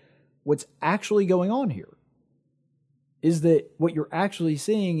think that what's actually going on here is that what you're actually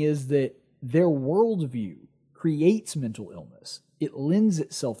seeing is that their worldview creates mental illness. It lends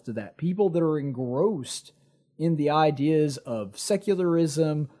itself to that. People that are engrossed in the ideas of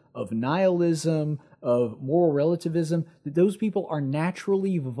secularism, of nihilism, of moral relativism, that those people are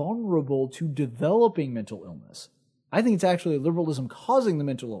naturally vulnerable to developing mental illness. I think it's actually liberalism causing the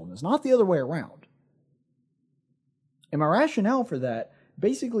mental illness, not the other way around. And my rationale for that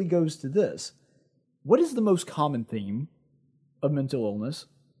basically goes to this. What is the most common theme of mental illness?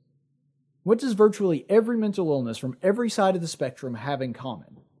 What does virtually every mental illness from every side of the spectrum have in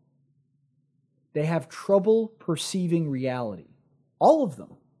common? They have trouble perceiving reality. All of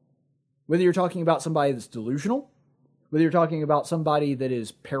them. Whether you're talking about somebody that's delusional, whether you're talking about somebody that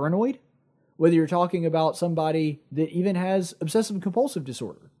is paranoid, whether you're talking about somebody that even has obsessive compulsive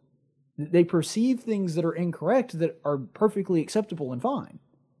disorder. They perceive things that are incorrect that are perfectly acceptable and fine.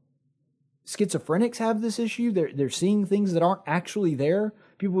 Schizophrenics have this issue. They're seeing things that aren't actually there.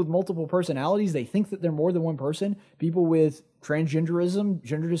 People with multiple personalities, they think that they're more than one person. People with transgenderism,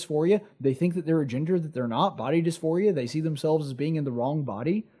 gender dysphoria, they think that they're a gender that they're not. Body dysphoria, they see themselves as being in the wrong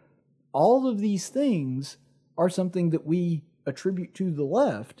body. All of these things are something that we attribute to the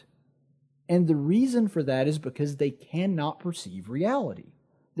left, and the reason for that is because they cannot perceive reality.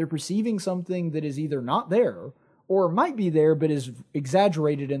 They're perceiving something that is either not there, or might be there but is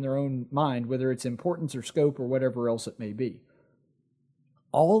exaggerated in their own mind, whether it's importance or scope or whatever else it may be.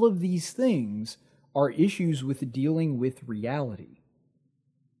 All of these things are issues with dealing with reality.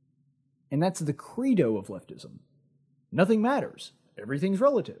 And that's the credo of leftism. Nothing matters. Everything's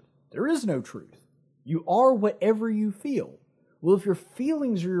relative. There is no truth. You are whatever you feel. Well, if your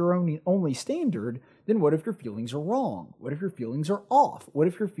feelings are your only standard, then what if your feelings are wrong? What if your feelings are off? What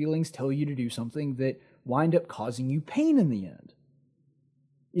if your feelings tell you to do something that wind up causing you pain in the end?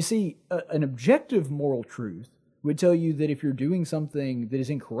 You see, an objective moral truth would tell you that if you're doing something that is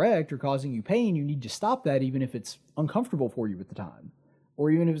incorrect or causing you pain, you need to stop that even if it's uncomfortable for you at the time. or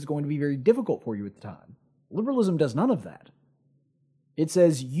even if it's going to be very difficult for you at the time. Liberalism does none of that. It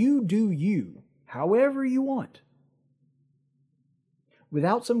says you do you, however you want.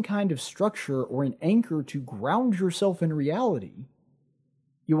 Without some kind of structure or an anchor to ground yourself in reality,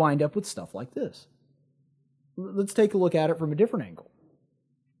 you wind up with stuff like this. Let's take a look at it from a different angle.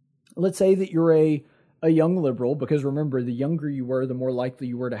 Let's say that you're a young liberal, because remember, the younger you were, the more likely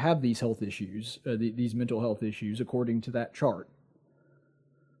you were to have these health issues, these mental health issues, according to that chart.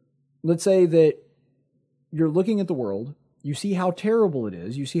 Let's say that you're looking at the world, you see how terrible it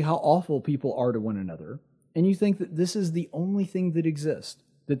is, you see how awful people are to one another, and you think that this is the only thing that exists,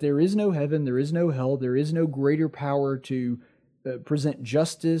 that there is no heaven, there is no hell, there is no greater power to present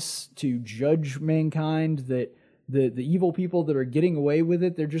justice, to judge mankind, that the evil people that are getting away with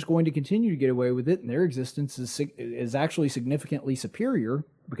it, they're just going to continue to get away with it, and their existence is actually significantly superior,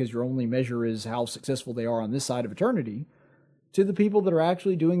 because your only measure is how successful they are on this side of eternity, to the people that are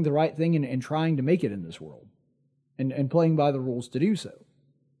actually doing the right thing and trying to make it in this world, and playing by the rules to do so.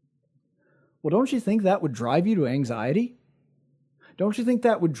 Well, don't you think that would drive you to anxiety? Don't you think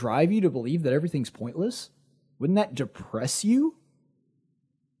that would drive you to believe that everything's pointless? Wouldn't that depress you?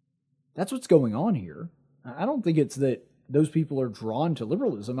 That's what's going on here. I don't think it's that those people are drawn to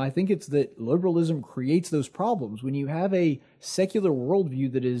liberalism. I think it's that liberalism creates those problems. When you have a secular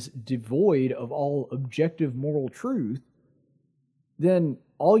worldview that is devoid of all objective moral truth, then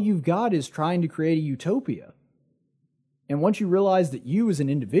all you've got is trying to create a utopia. And once you realize that you as an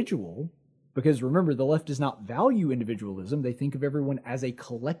individual, because remember, the left does not value individualism, they think of everyone as a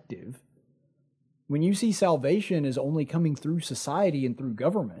collective. When you see salvation as only coming through society and through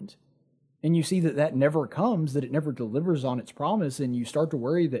government, and you see that that never comes, that it never delivers on its promise, and you start to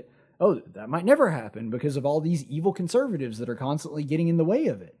worry that, oh, that might never happen because of all these evil conservatives that are constantly getting in the way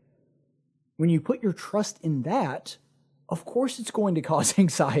of it. When you put your trust in that, of course it's going to cause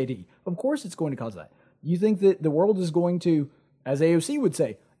anxiety. Of course it's going to cause that. You think that the world is going to, as AOC would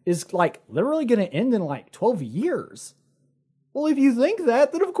say, is like literally going to end in like 12 years. Well, if you think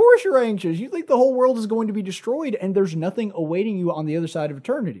that, then of course you're anxious. You think the whole world is going to be destroyed and there's nothing awaiting you on the other side of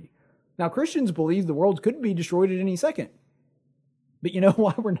eternity. Now, Christians believe the world could be destroyed at any second. But you know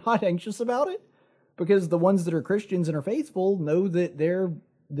why we're not anxious about it? Because the ones that are Christians and are faithful know that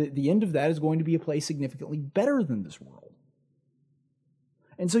the end of that is going to be a place significantly better than this world.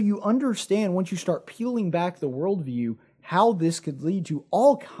 And so you understand, once you start peeling back the worldview, how this could lead to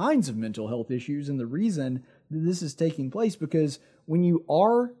all kinds of mental health issues, and the reason that this is taking place, because when you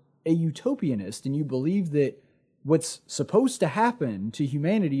are a utopianist and you believe that what's supposed to happen to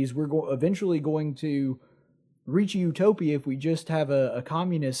humanity is we're eventually going to reach a utopia if we just have a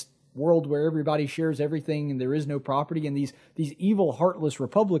communist world where everybody shares everything and there is no property, and these evil, heartless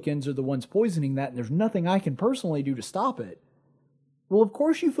Republicans are the ones poisoning that, and there's nothing I can personally do to stop it. Well, of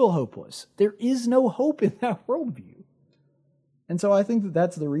course you feel hopeless. There is no hope in that worldview. And so I think that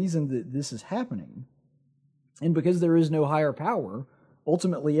that's the reason that this is happening. And because there is no higher power,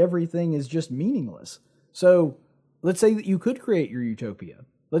 ultimately everything is just meaningless. So let's say that you could create your utopia.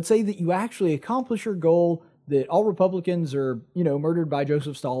 Let's say that you actually accomplish your goal, that all Republicans are, murdered by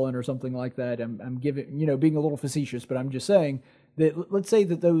Joseph Stalin or something like that. I'm giving, being a little facetious, but I'm just saying that let's say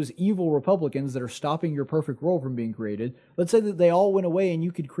that those evil Republicans that are stopping your perfect world from being created, let's say that they all went away and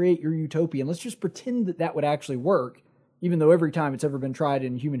you could create your utopia. And let's just pretend that that would actually work, even though every time it's ever been tried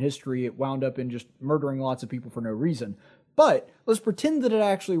in human history, it wound up in just murdering lots of people for no reason. But let's pretend that it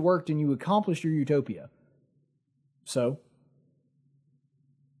actually worked and you accomplished your utopia. So,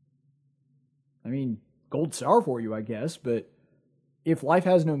 I mean, gold star for you, I guess, but if life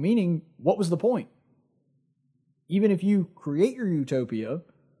has no meaning, what was the point? Even if you create your utopia,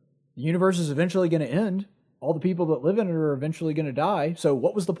 the universe is eventually going to end. All the people that live in it are eventually going to die. So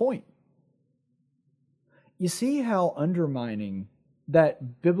what was the point? You see how undermining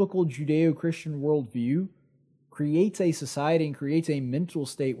that biblical Judeo-Christian worldview creates a society and creates a mental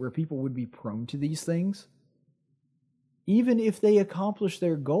state where people would be prone to these things? Even if they accomplish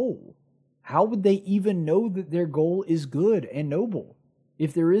their goal, how would they even know that their goal is good and noble?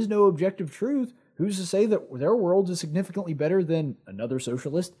 If there is no objective truth, who's to say that their world is significantly better than another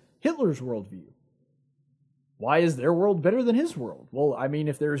socialist, Hitler's worldview? Why is their world better than his world? Well, I mean,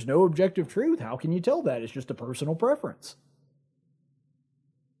 if there's no objective truth, how can you tell that? It's just a personal preference.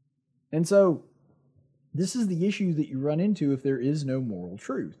 And so, this is the issue that you run into if there is no moral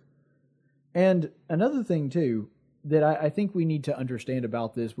truth. And another thing, too, that I think we need to understand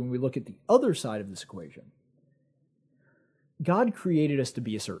about this when we look at the other side of this equation. God created us to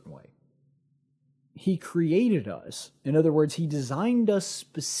be a certain way. He created us. In other words, He designed us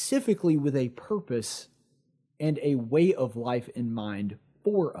specifically with a purpose and a way of life in mind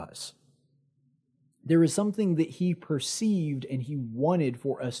for us. There is something that he perceived and he wanted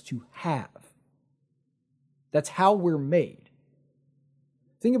for us to have. That's how we're made.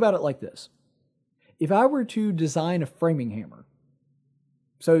 Think about it like this. If I were to design a framing hammer,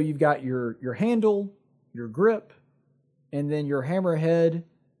 so you've got your handle, your grip, and then your hammer head,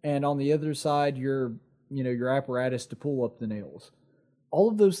 and on the other side, your apparatus to pull up the nails. All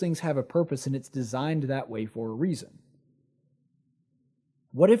of those things have a purpose, and it's designed that way for a reason.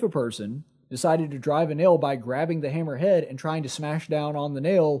 What if a person decided to drive a nail by grabbing the hammer head and trying to smash down on the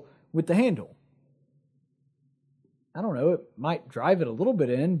nail with the handle? I don't know, it might drive it a little bit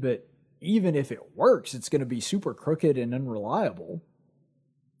in, but even if it works, it's going to be super crooked and unreliable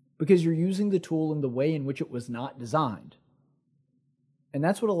because you're using the tool in the way in which it was not designed. And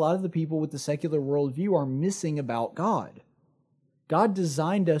that's what a lot of the people with the secular worldview are missing about God. God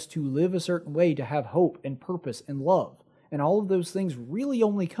designed us to live a certain way, to have hope and purpose and love. And all of those things really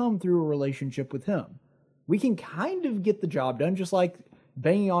only come through a relationship with Him. We can kind of get the job done, just like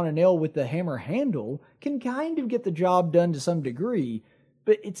banging on a nail with the hammer handle can kind of get the job done to some degree,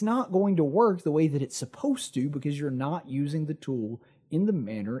 but it's not going to work the way that it's supposed to because you're not using the tool in the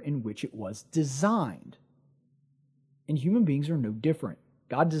manner in which it was designed. And human beings are no different.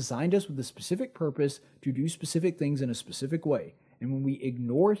 God designed us with a specific purpose to do specific things in a specific way. And when we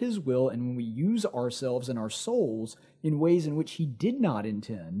ignore His will and when we use ourselves and our souls in ways in which He did not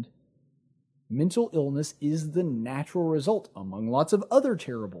intend, mental illness is the natural result among lots of other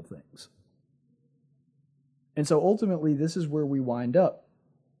terrible things. And so ultimately, this is where we wind up.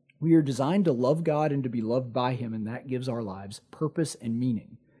 We are designed to love God and to be loved by Him, and that gives our lives purpose and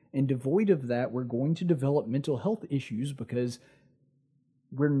meaning. And devoid of that, we're going to develop mental health issues because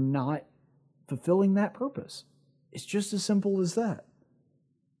we're not fulfilling that purpose. It's just as simple as that.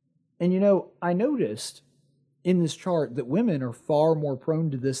 And I noticed in this chart that women are far more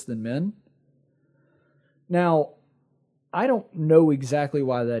prone to this than men. Now, I don't know exactly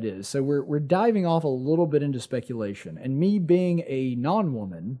why that is. So we're diving off a little bit into speculation. And me being a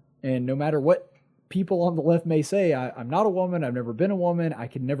non-woman, and no matter what people on the left may say, I'm not a woman, I've never been a woman, I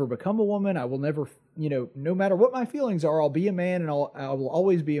can never become a woman, I will never, no matter what my feelings are, I'll be a man, and I will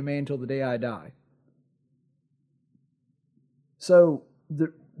always be a man till the day I die. So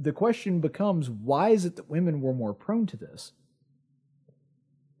the question becomes, why is it that women were more prone to this?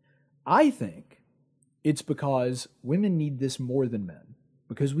 I think it's because women need this more than men,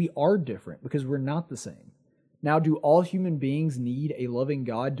 because we are different, because we're not the same. Now, do all human beings need a loving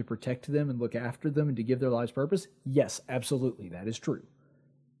God to protect them and look after them and to give their lives purpose? Yes, absolutely, that is true.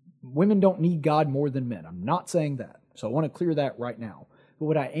 Women don't need God more than men. I'm not saying that, so I want to clear that right now. But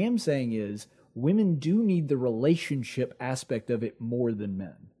what I am saying is, women do need the relationship aspect of it more than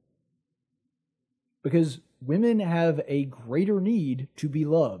men. Because women have a greater need to be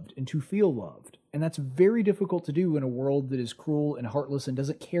loved and to feel loved. And that's very difficult to do in a world that is cruel and heartless and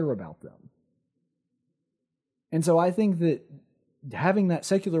doesn't care about them. And so I think that having that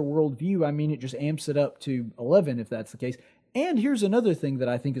secular worldview, it just amps it up to 11 if that's the case. And here's another thing that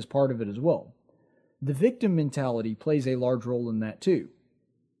I think is part of it as well. The victim mentality plays a large role in that too.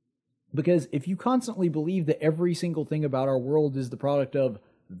 Because if you constantly believe that every single thing about our world is the product of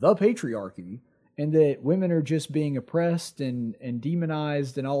the patriarchy, and that women are just being oppressed and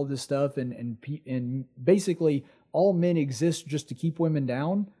demonized and all of this stuff, and basically all men exist just to keep women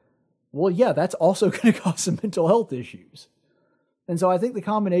down, well, yeah, that's also going to cause some mental health issues. And so I think the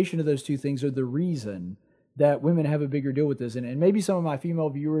combination of those two things are the reason that women have a bigger deal with this. And maybe some of my female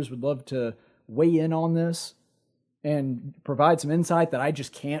viewers would love to weigh in on this and provide some insight that I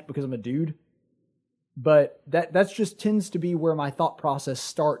just can't because I'm a dude. But that's just tends to be where my thought process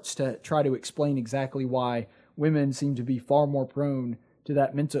starts to try to explain exactly why women seem to be far more prone to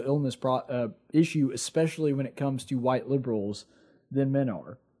that mental illness issue, especially when it comes to white liberals, than men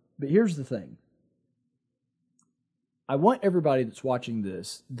are. But here's the thing. I want everybody that's watching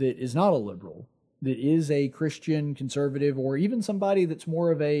this that is not a liberal, that is a Christian conservative, or even somebody that's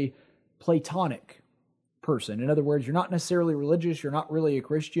more of a Platonic person. In other words, you're not necessarily religious, you're not really a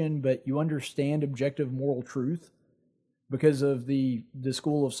Christian, but you understand objective moral truth because of the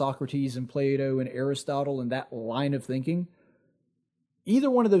school of Socrates and Plato and Aristotle and that line of thinking. Either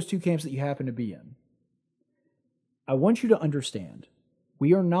one of those two camps that you happen to be in, I want you to understand,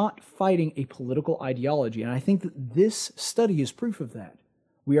 we are not fighting a political ideology, and I think that this study is proof of that.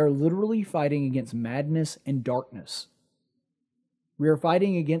 We are literally fighting against madness and darkness. We are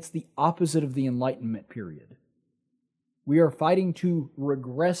fighting against the opposite of the Enlightenment period. We are fighting to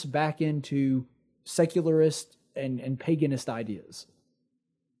regress back into secularist and paganist ideas.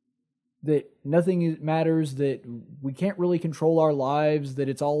 that nothing matters, that we can't really control our lives, that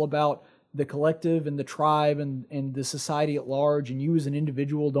it's all about the collective and the tribe and the society at large, and you as an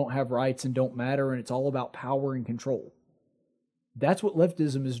individual don't have rights and don't matter, and it's all about power and control. That's what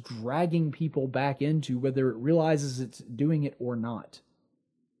leftism is dragging people back into, whether it realizes it's doing it or not.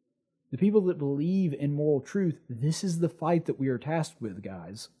 The people that believe in moral truth, this is the fight that we are tasked with,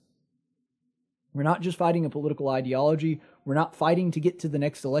 guys. We're not just fighting a political ideology. We're not fighting to get to the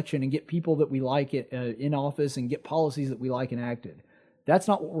next election and get people that we like in office and get policies that we like enacted. That's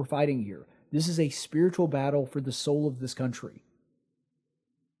not what we're fighting here. This is a spiritual battle for the soul of this country.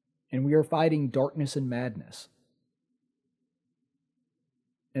 And we are fighting darkness and madness.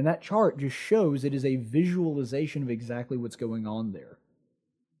 And that chart just shows it is a visualization of exactly what's going on there.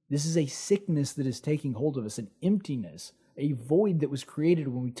 This is a sickness that is taking hold of us, an emptiness, a void that was created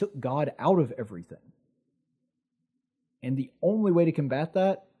when we took God out of everything. And the only way to combat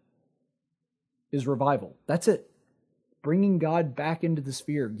that is revival. That's it. Bringing God back into the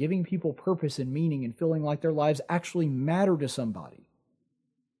sphere, giving people purpose and meaning and feeling like their lives actually matter to somebody.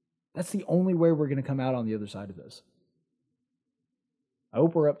 That's the only way we're going to come out on the other side of this. I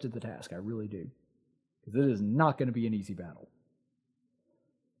hope we're up to the task. I really do. Because it is not going to be an easy battle.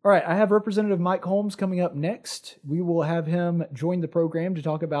 All right, I have Representative Mike Holmes coming up next. We will have him join the program to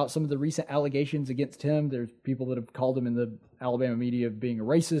talk about some of the recent allegations against him. There's people that have called him in the Alabama media of being a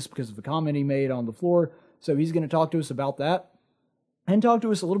racist because of a comment he made on the floor. So he's going to talk to us about that and talk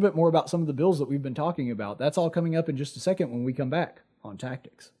to us a little bit more about some of the bills that we've been talking about. That's all coming up in just a second when we come back on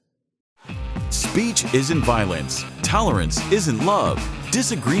Tactics. Speech isn't violence. Tolerance isn't love.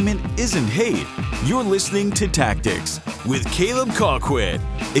 Disagreement isn't hate. You're listening to Tactics with Caleb Colquitt.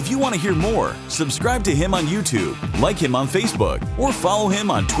 If you want to hear more, subscribe to him on YouTube, like him on Facebook, or follow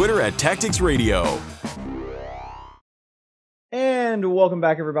him on Twitter at Tactics Radio. And welcome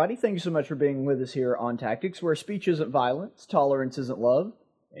back, everybody. Thank you so much for being with us here on Tactics, where speech isn't violence, tolerance isn't love,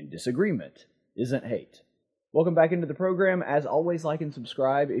 and disagreement isn't hate. Welcome back into the program. As always, like and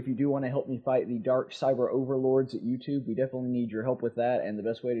subscribe. If you do want to help me fight the dark cyber overlords at YouTube, we definitely need your help with that, and the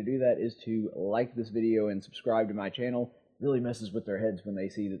best way to do that is to like this video and subscribe to my channel. It really messes with their heads when they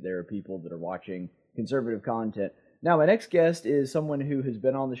see that there are people that are watching conservative content. Now, my next guest is someone who has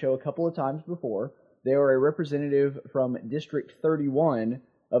been on the show a couple of times before. They are a representative from District 31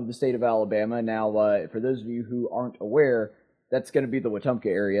 of the state of Alabama. Now, for those of you who aren't aware, that's going to be the Wetumpka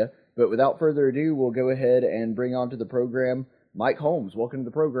area. But without further ado, we'll go ahead and bring on to the program Mike Holmes. Welcome to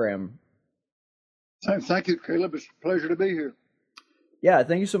the program. Thank you, Caleb. It's a pleasure to be here. Yeah,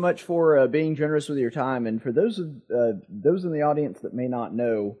 thank you so much for being generous with your time. And for those in the audience that may not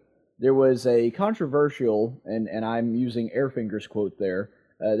know, there was a controversial, and I'm using air fingers quote there,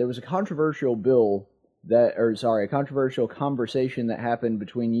 there was a controversial a controversial conversation that happened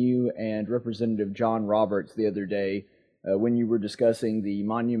between you and Representative John Roberts the other day when you were discussing the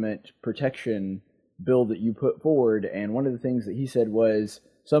monument protection bill that you put forward. And one of the things that he said was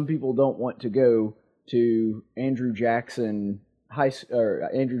some people don't want to go to Andrew Jackson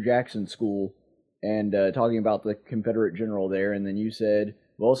School, and talking about the Confederate general there. And then you said,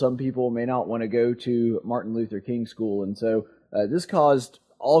 well, some people may not want to go to Martin Luther King School. And so this caused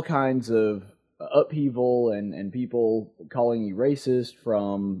all kinds of upheaval and people calling you racist,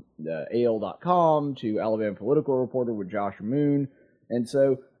 from AL.com to Alabama Political Reporter with Josh Moon. And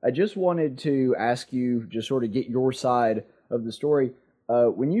so I just wanted to ask you, just sort of get your side of the story.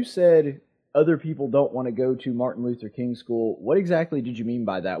 When you said other people don't want to go to Martin Luther King School, what exactly did you mean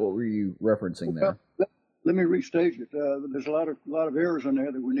by that? What were you referencing there? Let me restage it. There's a lot of errors in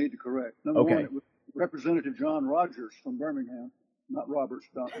there that we need to correct. Number one, it was Representative John Rogers from Birmingham. Not Roberts.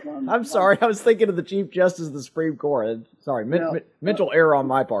 John, I'm sorry, I was thinking of the Chief Justice of the Supreme Court. Sorry, mental error on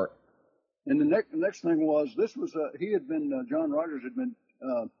my part. And the next thing was, this was John Rogers had been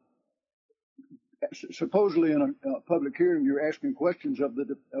supposedly in a public hearing. You're asking questions of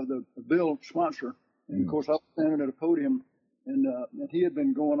the bill sponsor, and of course I was standing at a podium, and he had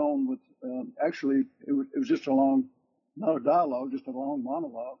been going on with actually it was just a long, not a dialogue, just a long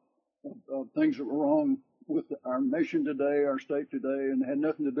monologue of things that were wrong with our nation today, our state today, and it had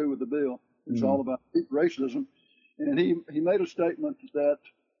nothing to do with the bill. It's all about racism. And he made a statement that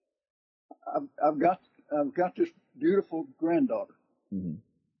I've got this beautiful granddaughter. Mm-hmm.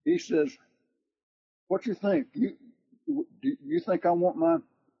 He says, "What you think? You think I want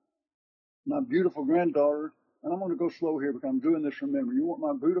my beautiful granddaughter?" And I'm going to go slow here because I'm doing this from memory. You want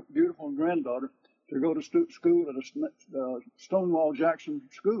my beautiful granddaughter to go to school at a Stonewall Jackson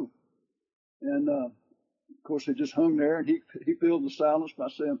School? And of course, he just hung there, and he filled the silence by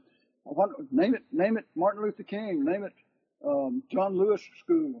saying, "Name it Martin Luther King, name it John Lewis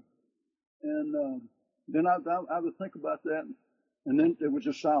School." And then I would think about that, and then it was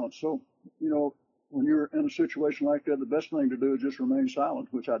just silence. So, when you're in a situation like that, the best thing to do is just remain silent,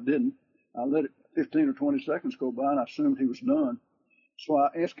 which I didn't. I let it 15 or 20 seconds go by, and I assumed he was done. So I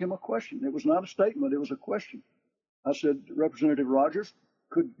asked him a question. It was not a statement; it was a question. I said, Representative Rogers,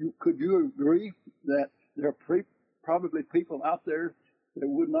 could you agree that there are probably people out there that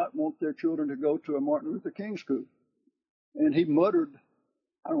would not want their children to go to a Martin Luther King school? And he muttered,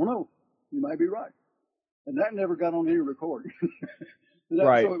 I don't know. You might be right. And that never got on any recording.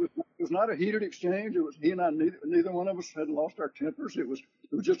 Right. So it was not a heated exchange. It was he and I, neither one of us had lost our tempers. It was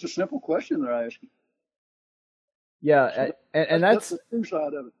just a simple question that I asked him. Yeah, So and that's the true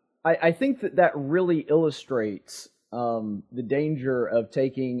side of it. I think that really illustrates the danger of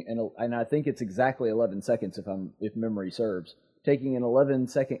taking and I think it's exactly 11 seconds if memory serves, taking an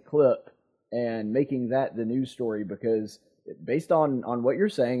 11-second clip and making that the news story, because based on what you're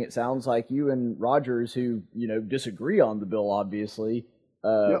saying, it sounds like you and Rogers, who disagree on the bill, obviously,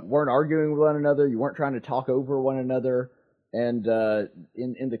 weren't arguing with one another. You weren't trying to talk over one another, and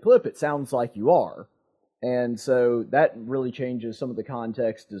in the clip, it sounds like you are. And so that really changes some of the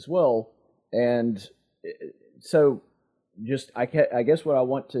context as well. And so just, I guess what I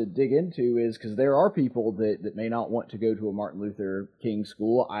want to dig into is, because there are people that may not want to go to a Martin Luther King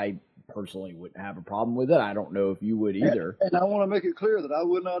school. I personally wouldn't have a problem with it. I don't know if you would either. And I want to make it clear that I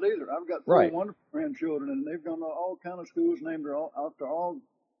would not either. I've got four wonderful grandchildren, and they've gone to all kind of schools named after all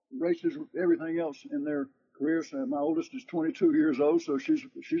races, everything else in their careers. My oldest is 22 years old, so she's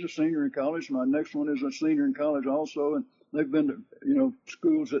a senior in college. My next one is a senior in college also, and they've been to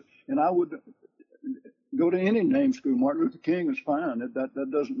schools and I would go to any name school. Martin Luther King is fine. That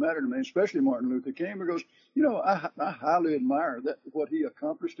doesn't matter to me, especially Martin Luther King, because I highly admire that what he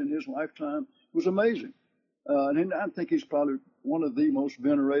accomplished in his lifetime was amazing, and I think he's probably one of the most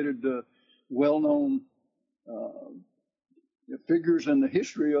venerated, well-known figures in the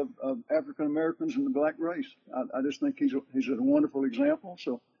history of African Americans and the black race. I just think he's a wonderful example.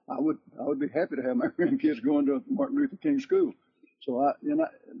 So I would be happy to have my grandkids going to Martin Luther King school. So I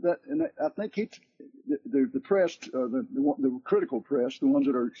think the press, the critical press, the ones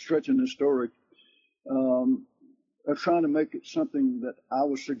that are stretching this story, are trying to make it something that I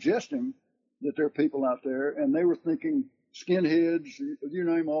was suggesting, that there are people out there, and they were thinking skinheads, you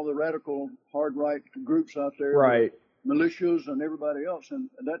name all the radical hard right groups out there, right? Militias and everybody else, and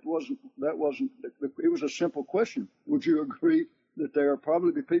that wasn't. It was a simple question. Would you agree that there are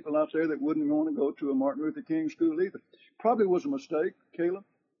probably people out there that wouldn't want to go to a Martin Luther King school either? Probably was a mistake, Caleb.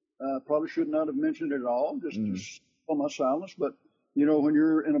 Probably should not have mentioned it at all. Just on my silence. But when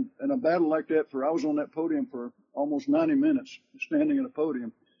you're in a battle like that, I was on that podium for almost 90 minutes, standing at a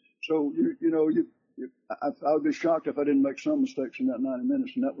podium. So I would be shocked if I didn't make some mistakes in that 90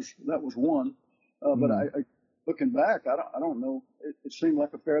 minutes, and that was one. But I looking back, I don't know. It seemed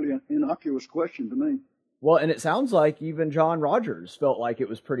like a fairly innocuous question to me. Well, and it sounds like even John Rogers felt like it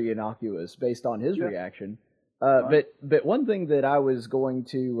was pretty innocuous based on his reaction. Right. But one thing that I was going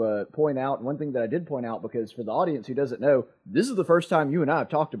to point out, and one thing that I did point out, because for the audience who doesn't know, this is the first time you and I have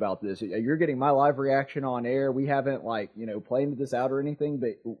talked about this. You're getting my live reaction on air. We haven't planned this out or anything.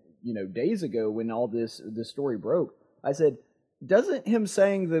 But days ago when all this story broke, I said, doesn't him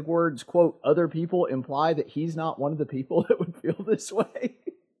saying the words, quote, other people, imply that he's not one of the people that would feel this way?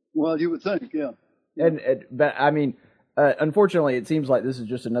 Well, you would think, yeah. But I mean, unfortunately, it seems like this is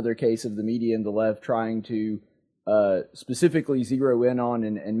just another case of the media and the left trying to specifically zero in on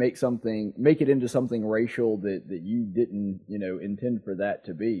and make it into something racial that you didn't, intend for that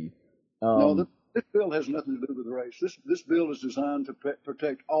to be. No, this bill has nothing to do with race. This bill is designed to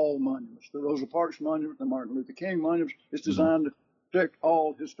protect all monuments. The Rosa Parks Monument, the Martin Luther King monuments, it's designed to protect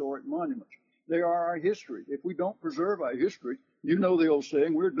all historic monuments. They are our history. If we don't preserve our history, the old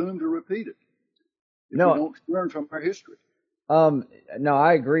saying, we're doomed to repeat it. If we don't learn from our history. No,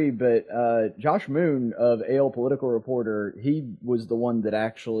 I agree, but Josh Moon of AL Political Reporter, he was the one that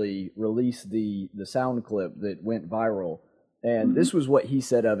actually released the sound clip that went viral. And this was what he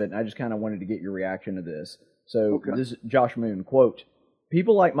said of it, and I just kind of wanted to get your reaction to this. So This is Josh Moon, quote,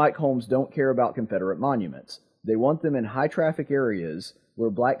 "People like Mike Holmes don't care about Confederate monuments. They want them in high-traffic areas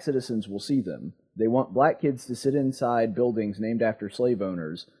where black citizens will see them. They want black kids to sit inside buildings named after slave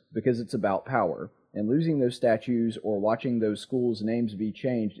owners because it's about power. And losing those statues or watching those schools' names be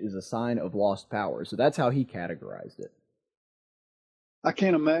changed is a sign of lost power." So that's how he categorized it. I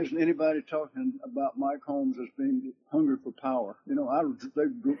can't imagine anybody talking about Mike Holmes as being hungry for power.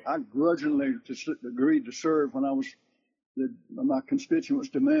 I grudgingly agreed to serve when my constituents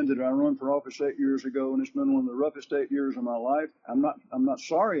demanded I run for office 8 years ago, and it's been one of the roughest 8 years of my life. I'm not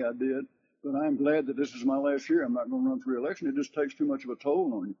sorry I did, but I'm glad that this is my last year. I'm not going to run for re-election. It just takes too much of a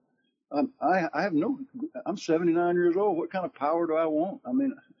toll on you. I'm 79 years old. What kind of power do I want? I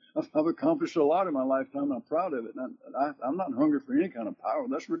mean, I've accomplished a lot in my lifetime. I'm proud of it. And I'm not hungry for any kind of power.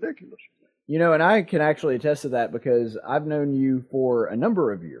 That's ridiculous. You know, and I can actually attest to that because I've known you for a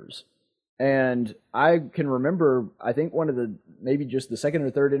number of years. And I can remember, I think one of the, maybe just the second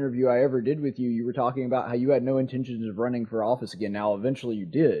or third interview I ever did with you, you were talking about how you had no intentions of running for office again. Now, eventually you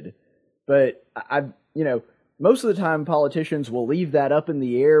did. But most of the time politicians will leave that up in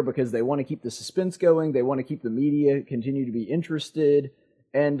the air because they want to keep the suspense going. They want to keep the media continue to be interested.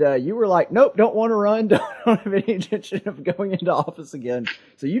 And you were like, nope, don't want to run. Don't have any intention of going into office again.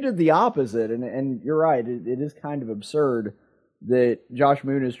 So you did the opposite. And you're right. It is kind of absurd that Josh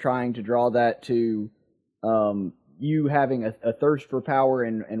Moon is trying to draw that to you having a thirst for power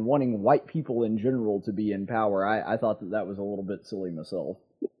and wanting white people in general to be in power. I thought that was a little bit silly myself.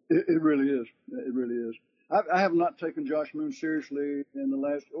 It really is. It really is. I have not taken Josh Moon seriously in the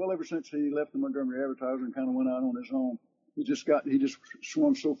last, ever since he left the Montgomery Advertiser and kind of went out on his own. He just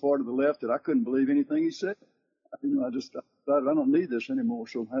swung so far to the left that I couldn't believe anything he said. I just thought I don't need this anymore,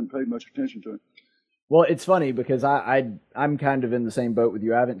 so I haven't paid much attention to him. Well, it's funny because I'm kind of in the same boat with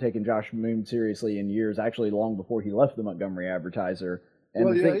you. I haven't taken Josh Moon seriously in years, actually long before he left the Montgomery Advertiser.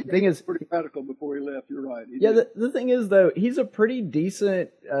 And the thing is, pretty radical before he left. You're right. The thing is, though, he's a pretty decent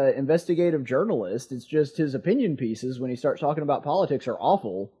investigative journalist. It's just his opinion pieces when he starts talking about politics are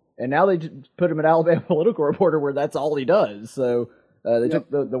awful. And now they put him at Alabama Political Reporter, where that's all he does. So they took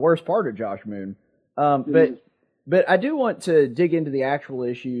the worst part of Josh Moon. But I do want to dig into the actual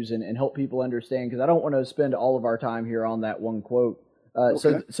issues and help people understand, because I don't want to spend all of our time here on that one quote.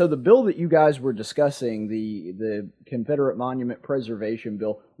 Okay. So the bill that you guys were discussing, the Confederate Monument Preservation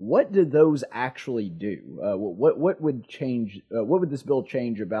Bill, what did those actually do? What would change? What would this bill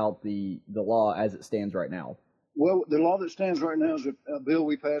change about the law as it stands right now? Well, the law that stands right now is a bill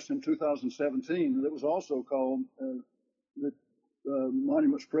we passed in 2017 that was also called the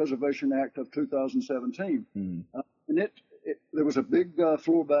Monuments Preservation Act of 2017. Mm-hmm. And there was a big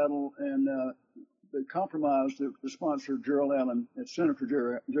floor battle, and they compromised. The sponsor, Gerald Allen,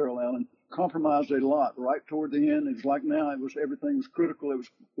 Senator Gerald Allen, compromised a lot right toward the end. It's like now everything was critical. It was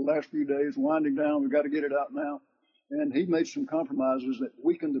the last few days winding down. We've got to get it out now. And he made some compromises that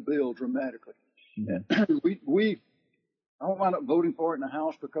weakened the bill dramatically. Mm-hmm. And I wound up voting for it in the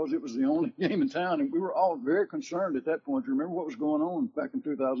House because it was the only game in town, and we were all very concerned at that point. Do you remember what was going on back in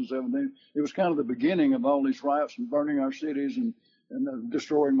 2017? It was kind of the beginning of all these riots and burning our cities and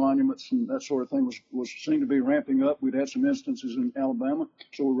destroying monuments and that sort of thing was seemed to be ramping up. We'd had some instances in Alabama,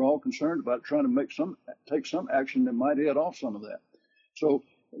 so we were all concerned about trying to take some action that might head off some of that. So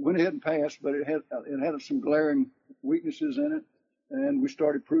it went ahead and passed, but it had some glaring weaknesses in it. And we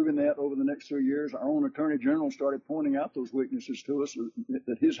started proving that over the next 3 years. Our own Attorney General started pointing out those weaknesses to us,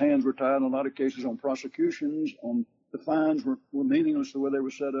 that his hands were tied in a lot of cases on prosecutions, on the fines were meaningless the way they were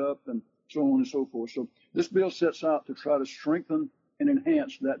set up, and so on and so forth. So this bill sets out to try to strengthen and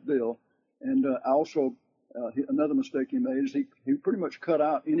enhance that bill. And another mistake he made is he pretty much cut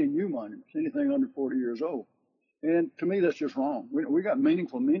out any new monuments, anything under 40 years old. And to me, that's just wrong. We got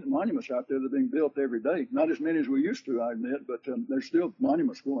meaningful monuments out there that are being built every day. Not as many as we used to, I admit, but there's still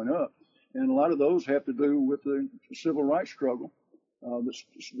monuments going up. And a lot of those have to do with the civil rights struggle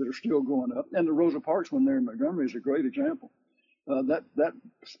that are still going up. And the Rosa Parks one there in Montgomery is a great example. That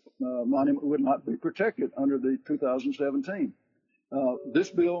monument would not be protected under the 2017. This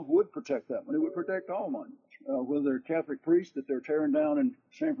bill would protect that one. It would protect all monuments, whether they're Catholic priests that they're tearing down in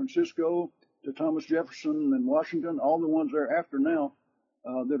San Francisco, to Thomas Jefferson and Washington, all the ones they're after now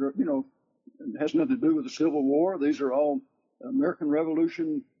that are, has nothing to do with the Civil War. These are all American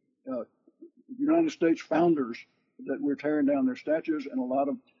Revolution, United States founders that we're tearing down their statues, and a lot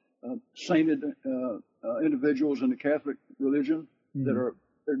of sainted individuals in the Catholic religion that are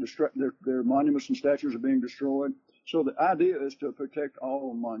their monuments and statues are being destroyed. So the idea is to protect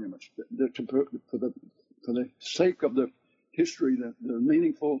all monuments, for the sake of the history, the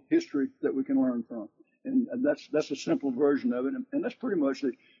meaningful history that we can learn from. And that's a simple version of it. And that's pretty much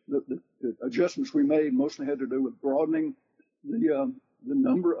the adjustments we made mostly had to do with broadening the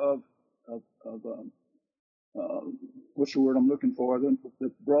number of what's the word I'm looking for?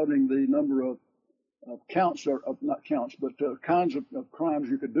 Broadening the number of counts, or not counts, but kinds of crimes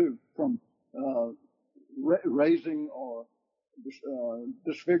you could do, from raising or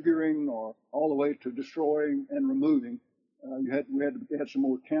disfiguring, or all the way to destroying and removing. We had some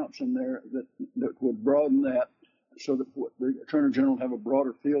more counts in there that would broaden that, so that the Attorney General would have a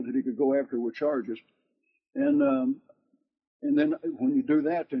broader field that he could go after with charges. And And then when you do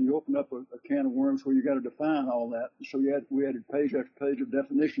that, then you open up a can of worms where you got to define all that. So we added page after page of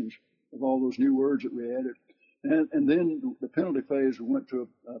definitions of all those new words that we added. And then the penalty phase, we went to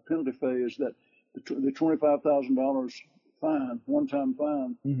a penalty phase that the $25,000 fine, one-time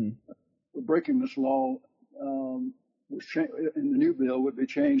fine, for breaking this law was in the new bill would be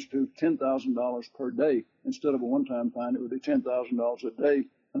changed to $10,000 per day instead of a one-time fine. It would be $10,000 a day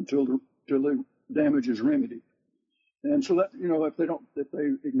until the damage is remedied. And so that, if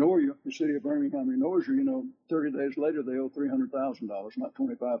they ignore you, the city of Birmingham ignores you, 30 days later they owe $300,000, not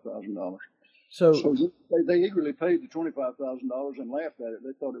 $25,000. So they eagerly paid the $25,000 and laughed at it.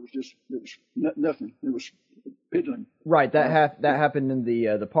 They thought it was nothing. It was piddling. Right. That happened in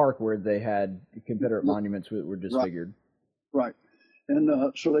the park where they had Confederate monuments that were disfigured. Right.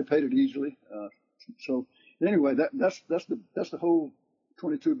 And so they paid it easily. So anyway, that's the whole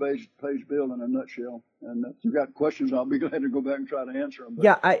 22-page bill in a nutshell. And if you got questions, I'll be glad to go back and try to answer them. But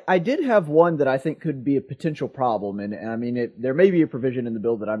yeah, I did have one that I think could be a potential problem. And I mean, there may be a provision in the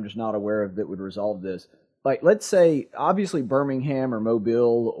bill that I'm just not aware of that would resolve this. Like, let's say, obviously Birmingham or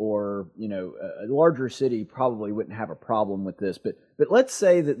Mobile or, a larger city probably wouldn't have a problem with this. But let's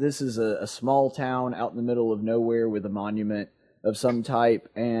say that this is a small town out in the middle of nowhere with a monument of some type,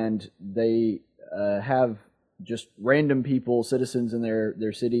 and they have just random people, citizens in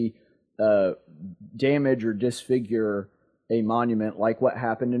their city, damage or disfigure a monument like what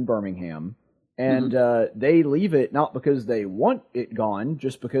happened in Birmingham. And they leave it not because they want it gone,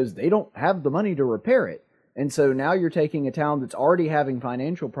 just because they don't have the money to repair it. And so now you're taking a town that's already having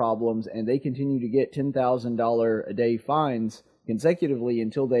financial problems, and they continue to get $10,000 a day fines consecutively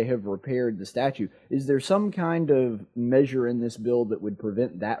until they have repaired the statue. Is there some kind of measure in this bill that would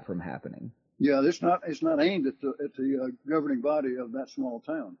prevent that from happening? Yeah, it's not aimed at the governing body of that small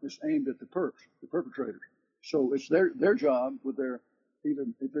town. It's aimed at the perpetrators. So it's their job with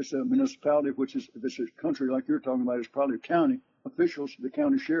even if it's a municipality, if it's a country like you're talking about, it's probably county officials, the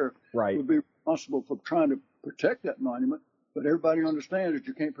county sheriff, would be responsible for trying to protect that monument. But everybody understands that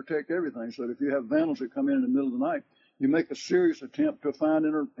you can't protect everything. So if you have vandals that come in the middle of the night, you make a serious attempt to find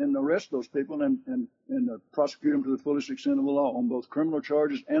and arrest those people and prosecute them to the fullest extent of the law on both criminal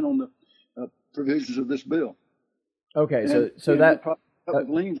charges and on the provisions of this bill. Okay, so that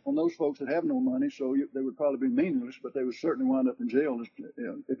liens on those folks that have no money, so they would probably be meaningless, but they would certainly wind up in jail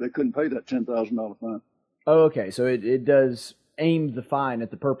if they couldn't pay that $10,000 fine. Oh, okay, so it does aim the fine at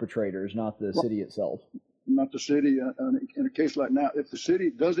the perpetrators, not the city itself. Not the city. In a case like now, if the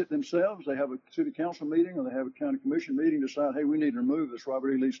city does it themselves, they have a city council meeting or they have a county commission meeting, decide, hey, we need to remove this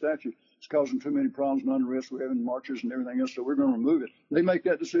Robert E. Lee statue. It's causing too many problems and unrest. We're having marches and everything else, so we're going to remove it. They make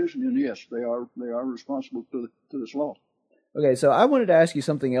that decision, and yes, they are responsible to this law. Okay, so I wanted to ask you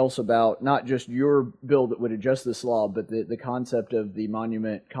something else about not just your bill that would adjust this law, but the concept of the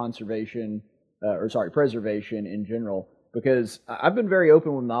monument preservation in general. Because I've been very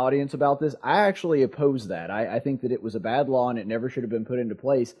open with my audience about this. I actually oppose that. I think that it was a bad law and it never should have been put into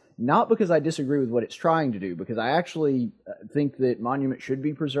place. Not because I disagree with what it's trying to do, because I actually think that monuments should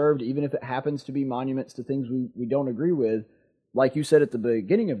be preserved, even if it happens to be monuments to things we don't agree with. Like you said at the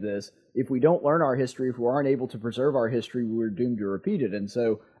beginning of this, if we don't learn our history, if we aren't able to preserve our history, we're doomed to repeat it. And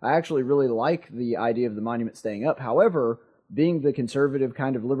so I actually really like the idea of the monument staying up. However, being the conservative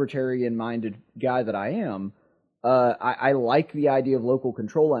kind of libertarian-minded guy that I am, I like the idea of local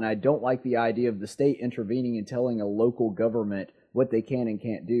control, and I don't like the idea of the state intervening and telling a local government what they can and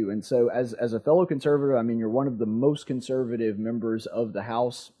can't do. And so as a fellow conservative, I mean, you're one of the most conservative members of the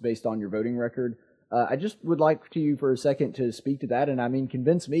House based on your voting record. I just would like you for a second to speak to that, and I mean,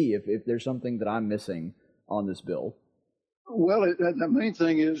 convince me if there's something that I'm missing on this bill. Well, the main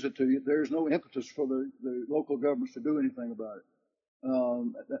thing is that there's no impetus for the local governments to do anything about it.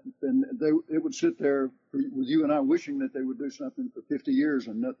 And it would sit there with you and I wishing that they would do something for 50 years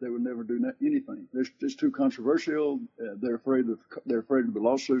and that they would never do anything. It's too controversial. They're afraid of the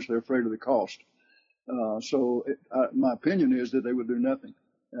lawsuits. They're afraid of the cost. So my opinion is that they would do nothing.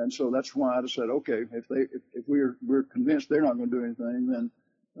 And so that's why I just said, okay, if we're convinced they're not going to do anything, then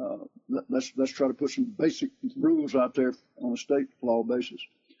let's try to put some basic rules out there on a state law basis.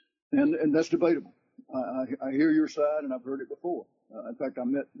 And that's debatable. I hear your side, and I've heard it before. In fact, I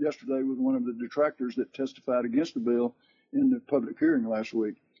met yesterday with one of the detractors that testified against the bill in the public hearing last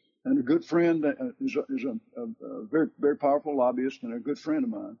week. And a good friend is a very, very powerful lobbyist and a good friend of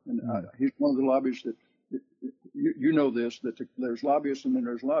mine. And he's one of the lobbyists that, you know this, that there's lobbyists and then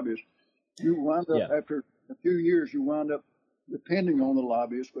there's lobbyists. You wind up, after a few years, you wind up depending on the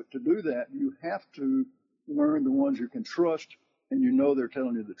lobbyists. But to do that, you have to learn the ones you can trust, and you know they're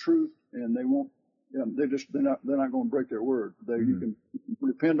telling you the truth, and they won't they're not going to break their word. You can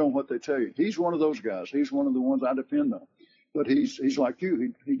depend on what they tell you. He's one of those guys. He's one of the ones I depend on. But he's like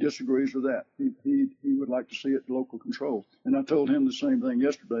you. He disagrees with that. He would like to see it local control. And I told him the same thing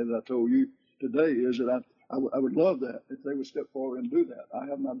yesterday that I told you today, is that I would love that if they would step forward and do that. I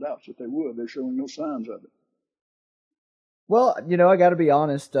have my doubts that they would. They're showing no signs of it. Well, I got to be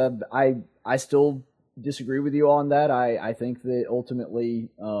honest. I still disagree with you on that. I think that ultimately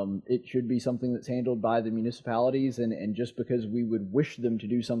it should be something that's handled by the municipalities, and just because we would wish them to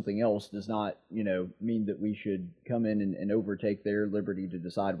do something else does not, mean that we should come in and overtake their liberty to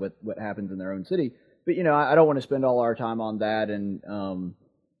decide what happens in their own city. But, I don't want to spend all our time on that, and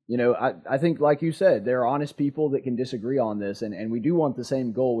I think, like you said, there are honest people that can disagree on this, and we do want the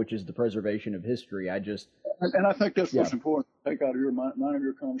same goal, which is the preservation of history. And I think that's what's important to take out of your mind of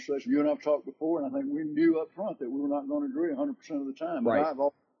your conversation. You and I have talked before, and I think we knew up front that we were not going to agree 100% of the time. But I've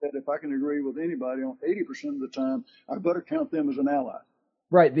always said if I can agree with anybody on 80% of the time, I better count them as an ally.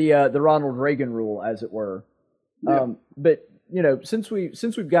 Right, the Ronald Reagan rule, as it were. Yeah. But since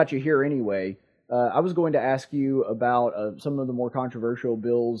we've got you here anyway, I was going to ask you about some of the more controversial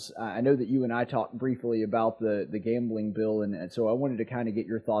bills. I know that you and I talked briefly about the gambling bill, and so I wanted to kind of get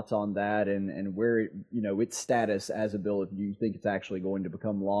your thoughts on that and where its status as a bill, if you think it's actually going to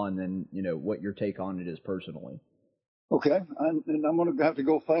become law, and then what your take on it is personally. Okay, and I'm going to have to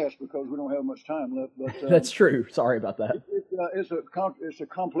go fast because we don't have much time left. But that's true. Sorry about that. It's a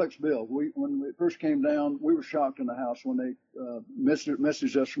complex bill. When it first came down, we were shocked in the House when they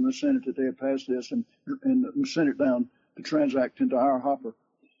messaged us from the Senate that they had passed this and sent it down to transact into our hopper.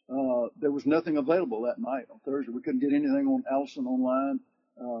 There was nothing available that night on Thursday. We couldn't get anything on Allison online.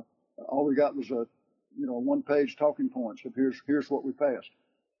 All we got was a one-page talking points of here's what we passed.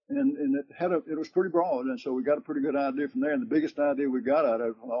 And it was pretty broad, and so we got a pretty good idea from there. And the biggest idea we got out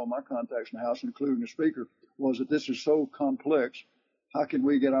of all my contacts in the House, including the Speaker, was that this is so complex. How can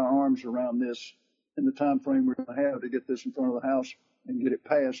we get our arms around this in the time frame we're going to have to get this in front of the House and get it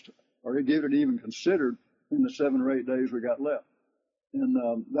passed, or to get it even considered in the 7 or 8 days we got left? And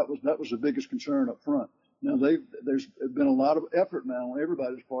that was the biggest concern up front. Now there's been a lot of effort now on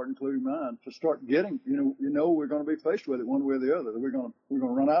everybody's part, including mine, to start getting. We're going to be faced with it one way or the other. We're going to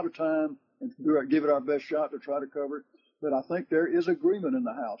run out of time and give it our best shot to try to cover it. But I think there is agreement in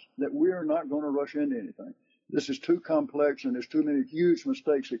the House that we are not going to rush into anything. This is too complex, and there's too many huge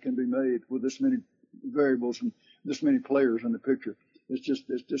mistakes that can be made with this many variables and this many players in the picture.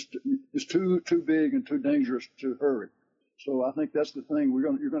 It's too big and too dangerous to hurry. So I think that's the thing.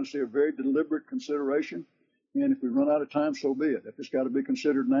 You're going to see a very deliberate consideration, and if we run out of time, so be it. If it's got to be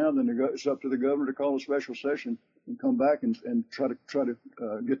considered now, then it's up to the governor to call a special session and come back and try to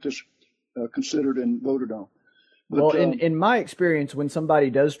get this considered and voted on. But, well, in my experience, when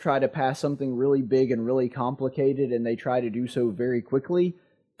somebody does try to pass something really big and really complicated, and they try to do so very quickly,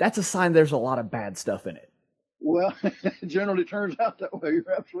 that's a sign there's a lot of bad stuff in it. Well, it generally turns out that way.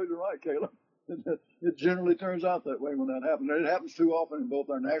 You're absolutely right, Caleb. It generally turns out that way when that happens. And it happens too often in both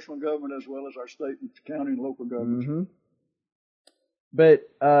our national government as well as our state and county and local governments. Mm-hmm. But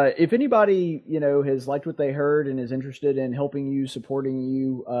if anybody, has liked what they heard and is interested in helping you, supporting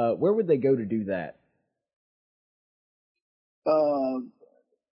you, where would they go to do that?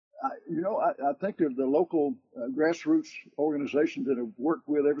 I think they're the local grassroots organizations that have worked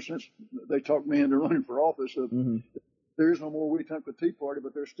with ever since they talked me into running for office. Mm-hmm. There is no more We Think with Tea Party,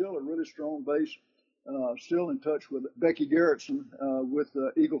 but there's still a really strong base, still in touch with Becky Garrettson with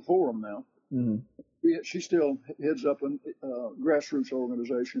Eagle Forum now. Mm-hmm. She still heads up a grassroots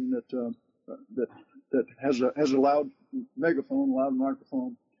organization that has a loud megaphone, loud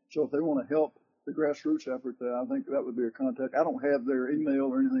microphone. So if they want to help the grassroots effort, I think that would be a contact. I don't have their email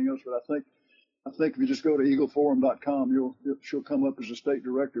or anything else, but I think if you just go to eagleforum.com, she'll come up as a state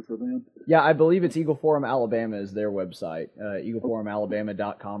director for them. Yeah, I believe it's Eagle Forum Alabama is their website.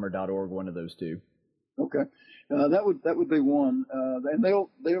 eagleforumalabama.com or .org, one of those two. Okay, that would be one. And they'll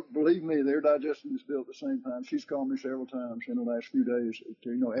believe me, they're digesting this bill at the same time. She's called me several times in the last few days,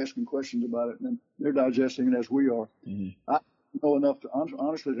 asking questions about it, and they're digesting it as we are. Mm-hmm. I know enough to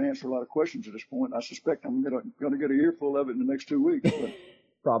honestly to answer a lot of questions at this point. I suspect I'm going to get an earful of it in the next 2 weeks. But,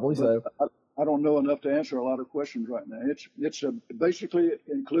 Probably so. I don't know enough to answer a lot of questions right now. Basically it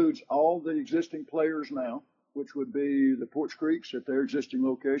includes all the existing players now, which would be the Porch Creeks at their existing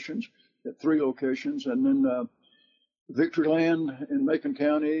locations, at 3 locations, and then Victoryland in Macon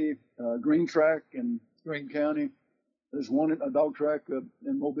County, Green Track in Green County. There's one a dog track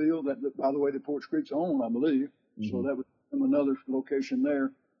in Mobile that, by the way, the Porch Creeks own, I believe. Mm-hmm. So that would become another location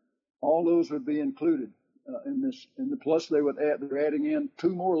there. All those would be included. plus they're adding in 2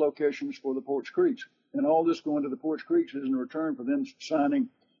 more locations for the Poarch Creeks, and all this going to the Poarch Creeks is in return for them signing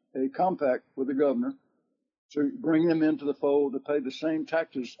a compact with the governor to bring them into the fold to pay the same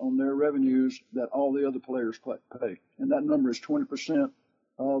taxes on their revenues that all the other players pay, and that number is 20%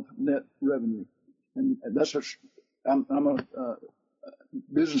 of net revenue. And I'm a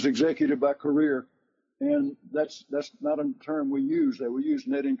business executive by career, and that's not a term we use. That we use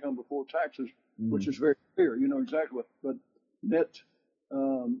net income before taxes, which is very clear. You know exactly what. But net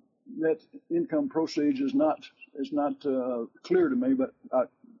income proceeds is not clear to me. But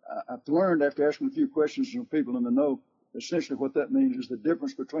I've learned after asking a few questions from people in the know, essentially what that means is the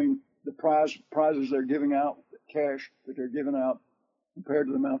difference between the prizes they're giving out, the cash that they're giving out, compared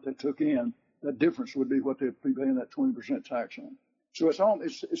to the amount they took in. That difference would be what they'd be paying that 20% tax on. So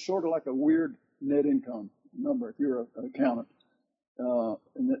it's sort of like a weird net income number if you're an accountant,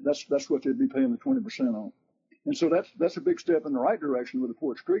 and that's what they'd be paying the 20% on. And so that's a big step in the right direction with the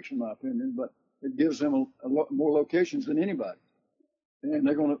Poarch Creeks, in my opinion. But it gives them a lot more locations than anybody, and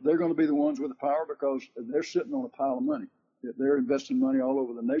they're going to be the ones with the power because they're sitting on a pile of money. They're investing money all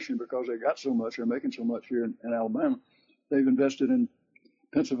over the nation because they got so much. They're making so much here in Alabama. They've invested in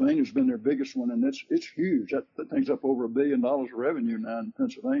Pennsylvania's been their biggest one, and it's huge. That thing's up over $1 billion of revenue now in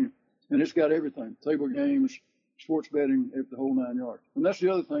Pennsylvania, and it's got everything: table games, sports betting, the whole 9 yards. And that's the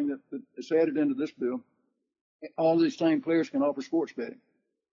other thing that is added into this bill. All these same players can offer sports betting.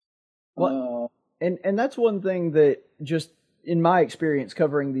 Well, and that's one thing that just in my experience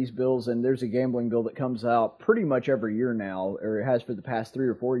covering these bills, and there's a gambling bill that comes out pretty much every year now, or it has for the past 3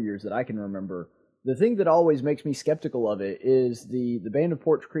 or 4 years that I can remember. The thing that always makes me skeptical of it is the Band of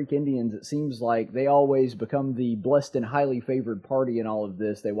Poarch Creek Indians. It seems like they always become the blessed and highly favored party in all of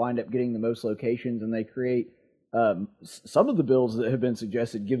this. They wind up getting the most locations, and they create some of the bills that have been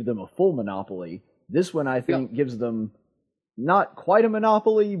suggested give them a full monopoly. This one, I think, gives them not quite a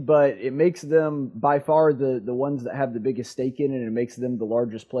monopoly, but it makes them by far the ones that have the biggest stake in it, and it makes them the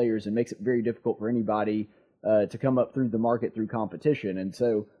largest players, and makes it very difficult for anybody to come up through the market through competition. And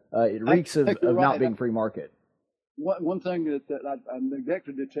so it reeks of not being free market. One thing that I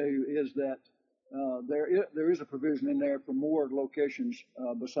neglected to tell you is that there is a provision in there for more locations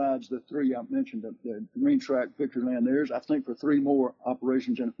besides the 3 I mentioned, the Green Track, Victoryland. There's, I think, for 3 more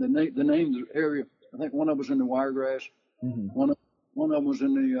operations. And the name of the area, I think one of them was in the Wiregrass, one of them was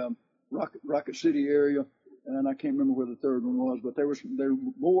in the Rocket City area, and I can't remember where the third one was. But there were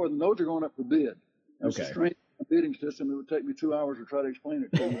more, and those are going up for bid. It's a strange bidding system. It would take me 2 hours to try to explain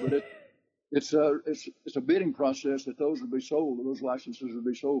it to you, but it's a bidding process that those licenses would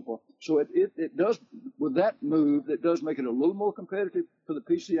be sold for. So it does, with that move, it does make it a little more competitive for the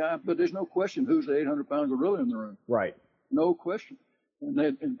PCI, but there's no question who's the 800-pound gorilla in the room. Right. No question. And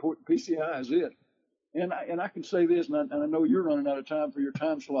PCI is it. And I can say this, and I know you're running out of time for your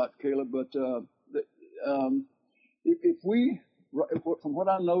time slot, Caleb, but if we, from what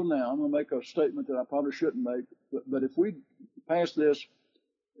I know now, I'm going to make a statement that I probably shouldn't make, but if we pass this,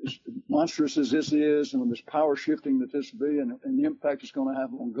 as monstrous as this is, and with this power shifting that this will be, and the impact it's going to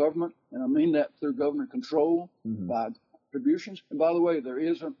have on government, and I mean that through government control by contributions. And by the way, there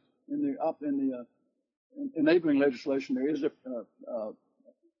is in the enabling legislation, there is a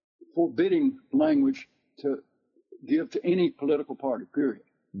forbidding language to give to any political party. Period.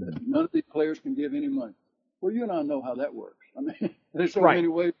 None of these players can give any money. Well, you and I know how that works. I mean, there's so many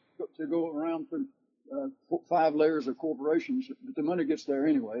ways to go around through 5 layers of corporations, but the money gets there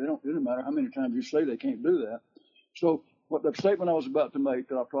anyway. It doesn't matter how many times you say they can't do that. So what the statement I was about to make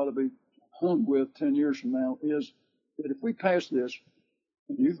that I'll probably be hung with 10 years from now is that if we pass this,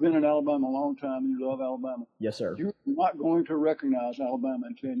 and you've been in Alabama a long time and you love Alabama. Yes, sir. You're not going to recognize Alabama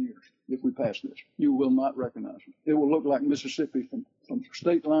in 10 years if we pass this. You will not recognize it. It will look like Mississippi from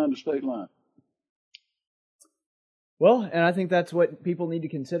state line to state line. Well, and I think that's what people need to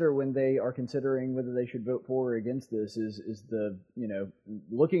consider when they are considering whether they should vote for or against this is the,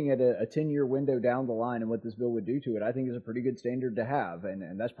 looking at a 10-year window down the line and what this bill would do to it, I think is a pretty good standard to have.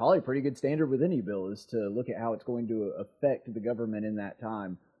 And that's probably a pretty good standard with any bill, is to look at how it's going to affect the government in that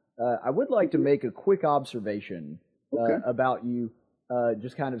time. I would like to make a quick observation about you,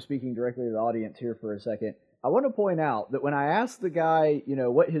 just kind of speaking directly to the audience here for a second. I want to point out that when I asked the guy,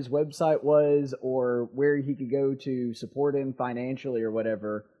 what his website was or where he could go to support him financially or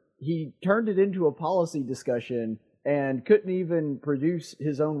whatever, he turned it into a policy discussion and couldn't even produce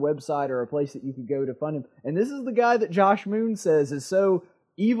his own website or a place that you could go to fund him. And this is the guy that Josh Moon says is so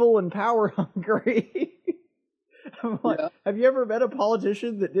evil and power hungry. I'm like, have you ever met a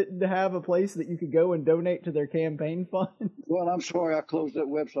politician that didn't have a place that you could go and donate to their campaign fund? Well, I'm sorry I closed that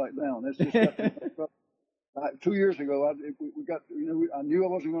website down. That's just 2 years ago, we got, I knew I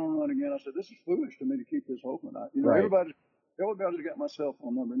wasn't going to run again. I said, this is foolish to me to keep this open. Right. Everybody's got my cell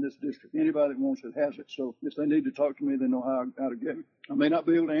phone number in this district. Anybody that wants it has it. So if they need to talk to me, they know how to get it. I may not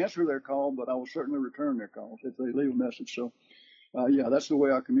be able to answer their call, but I will certainly return their calls if they leave a message. So, that's the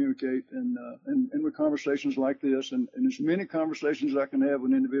way I communicate, and with conversations like this, and as many conversations as I can have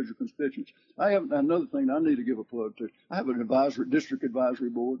with individual constituents. I have another thing I need to give a plug to. I have an district advisory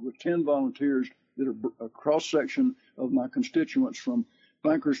board with 10 volunteers that are a cross section of my constituents, from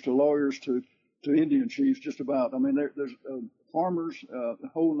bankers to lawyers to Indian chiefs, just about. I mean, there's farmers, the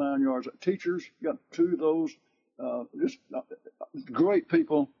whole 9 yards. Teachers, got 2 of those. Just great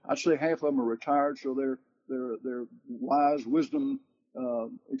people. I'd say half of them are retired, so they're wise, wisdom,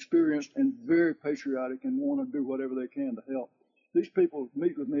 experienced, and very patriotic, and want to do whatever they can to help. These people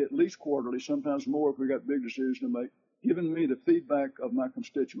meet with me at least quarterly, sometimes more if we got big decisions to make, giving me the feedback of my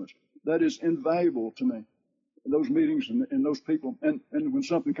constituents. That is invaluable to me. Those meetings and those people, and when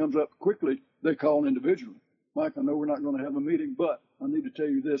something comes up quickly, they call individually. Mike, I know we're not going to have a meeting, but I need to tell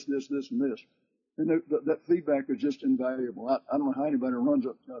you this, and this. And that feedback is just invaluable. I don't know how anybody runs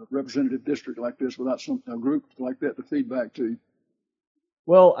a representative district like this without a group like that to feedback to you.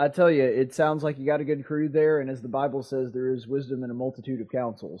 Well, I tell you, it sounds like you got a good crew there, and as the Bible says, there is wisdom in a multitude of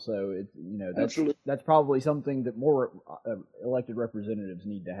counsel. So that's probably something that more elected representatives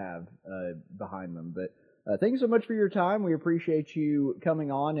need to have behind them. But thank you so much for your time. We appreciate you coming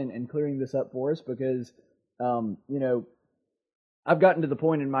on and clearing this up for us, because I've gotten to the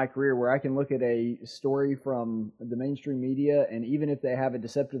point in my career where I can look at a story from the mainstream media, and even if they have a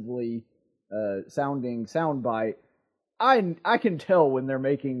deceptively sounding soundbite, I can tell when they're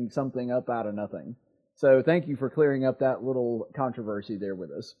making something up out of nothing. So thank you for clearing up that little controversy there with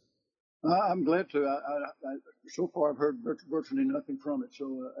us. I'm glad to. So far, I've heard virtually nothing from it.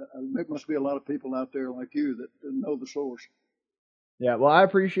 So there must be a lot of people out there like you that know the source. Yeah, well, I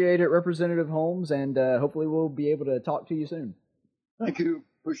appreciate it, Representative Holmes, and hopefully we'll be able to talk to you soon. Thank you.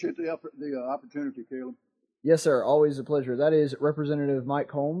 Appreciate the opportunity, Caleb. Yes, sir. Always a pleasure. That is Representative Mike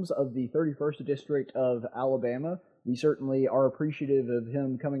Holmes of the 31st District of Alabama. We certainly are appreciative of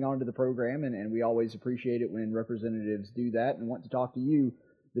him coming onto the program, and we always appreciate it when representatives do that and want to talk to you,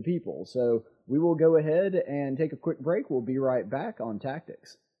 the people. So we will go ahead and take a quick break. We'll be right back on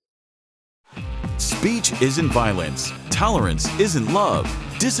Tactics. Speech isn't violence. Tolerance isn't love.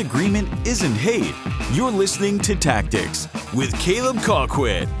 Disagreement isn't hate. You're listening to Tactics with Caleb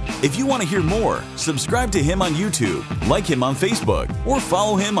Colquitt. If you want to hear more, subscribe to him on YouTube, like him on Facebook, or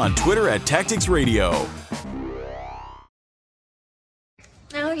follow him on Twitter at Tactics Radio.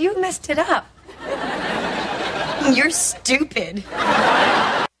 No, you messed it up. You're stupid.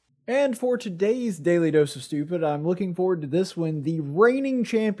 And for today's Daily Dose of Stupid, I'm looking forward to this one. The reigning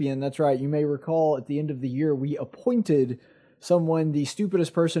champion, that's right, you may recall at the end of the year, we appointed someone the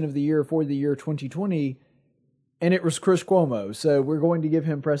stupidest person of the year for the year 2020, and it was Chris Cuomo. So we're going to give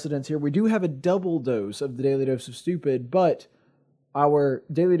him precedence here. We do have a double dose of the Daily Dose of Stupid, but our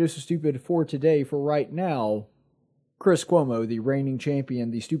Daily Dose of Stupid for today, for right now, Chris Cuomo, the reigning champion,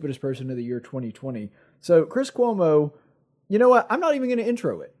 the stupidest person of the year 2020. So Chris Cuomo, you know what? I'm not even going to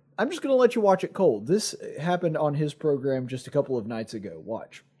intro it. I'm just going to let you watch it cold. This happened on his program just a couple of nights ago.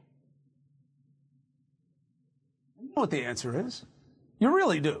 Watch. You know what the answer is. You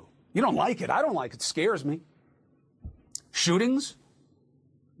really do. You don't like it. I don't like it. It scares me. Shootings,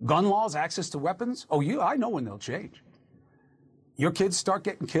 gun laws, access to weapons. I know when they'll change. Your kids start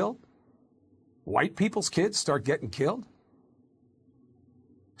getting killed. White people's kids start getting killed.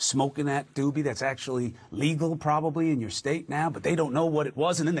 Smoking that doobie that's actually legal probably in your state now, but they don't know what it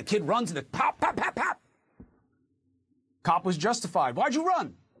was, and then the kid runs and it pop, pop, pop, pop. Cop was justified. Why'd you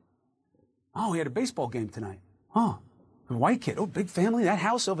run? Oh, he had a baseball game tonight. A white kid. Oh, big family, that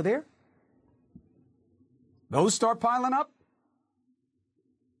house over there. Those start piling up.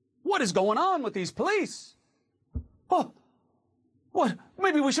 What is going on with these police? Oh, what?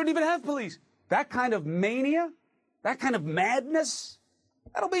 Maybe we shouldn't even have police. That kind of mania, that kind of madness,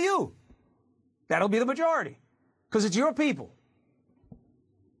 that'll be you. That'll be the majority. Because it's your people.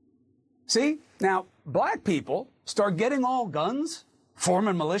 See? Now, black people start getting all guns,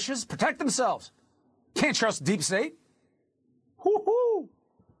 forming militias, protect themselves. Can't trust the deep state. Woo-hoo!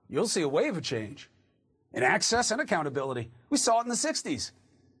 You'll see a wave of change in access and accountability. We saw it in the 60s.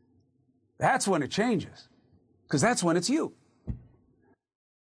 That's when it changes. Because that's when it's you.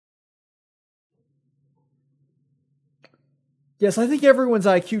 Yes, I think everyone's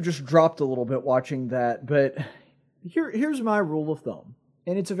IQ just dropped a little bit watching that, but here's my rule of thumb,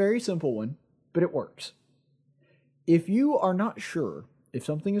 and it's a very simple one, but it works. If you are not sure if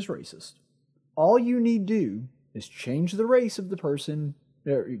something is racist, all you need do is change the race of the person,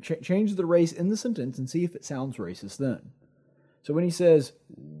 change the race in the sentence and see if it sounds racist then. So when he says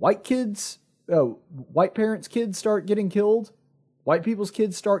white parents' kids start getting killed, white people's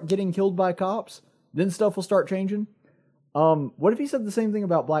kids start getting killed by cops, then stuff will start changing. What if he said the same thing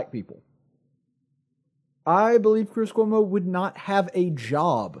about black people? I believe Chris Cuomo would not have a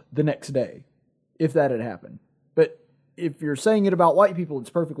job the next day if that had happened. But if you're saying it about white people, it's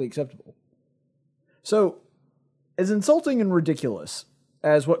perfectly acceptable. So, as insulting and ridiculous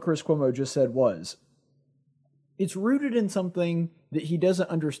as what Chris Cuomo just said was, it's rooted in something that he doesn't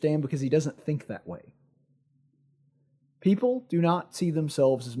understand because he doesn't think that way. People do not see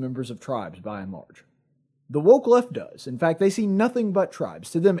themselves as members of tribes by and large. The woke left does. In fact, they see nothing but tribes.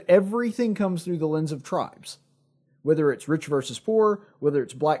 To them, everything comes through the lens of tribes. Whether it's rich versus poor, whether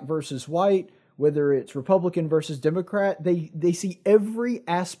it's black versus white, whether it's Republican versus Democrat, they see every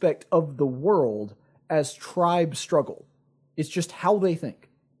aspect of the world as tribe struggle. It's just how they think.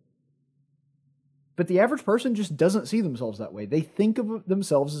 But the average person just doesn't see themselves that way. They think of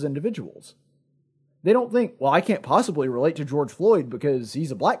themselves as individuals. They don't think, well, I can't possibly relate to George Floyd because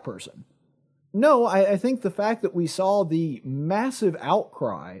he's a black person. No, I think the fact that we saw the massive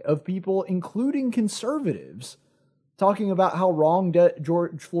outcry of people, including conservatives, talking about how wrong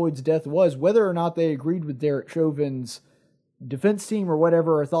George Floyd's death was, whether or not they agreed with Derek Chauvin's defense team or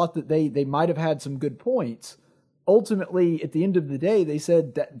whatever, or thought that they might have had some good points, ultimately, at the end of the day, they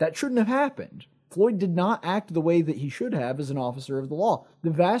said that shouldn't have happened. Floyd did not act the way that he should have as an officer of the law. The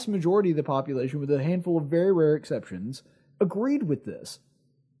vast majority of the population, with a handful of very rare exceptions, agreed with this.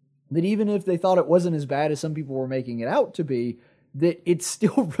 That even if they thought it wasn't as bad as some people were making it out to be, that it's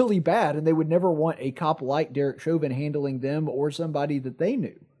still really bad, and they would never want a cop like Derek Chauvin handling them or somebody that they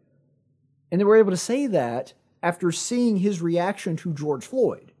knew. And they were able to say that after seeing his reaction to George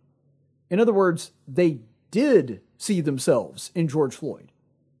Floyd. In other words, they did see themselves in George Floyd.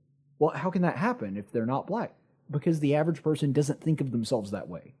 Well, how can that happen if they're not black? Because the average person doesn't think of themselves that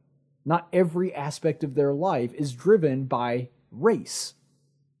way. Not every aspect of their life is driven by race.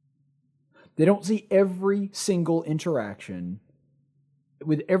 They don't see every single interaction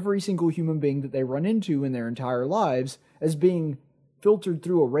with every single human being that they run into in their entire lives as being filtered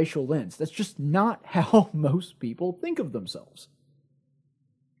through a racial lens. That's just not how most people think of themselves.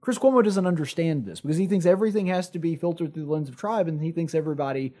 Chris Cuomo doesn't understand this because he thinks everything has to be filtered through the lens of tribe, and he thinks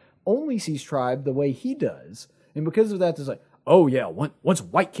everybody only sees tribe the way he does. And because of that, it's like, oh yeah, once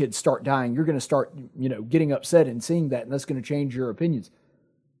white kids start dying, you're going to start, getting upset and seeing that, and that's going to change your opinions.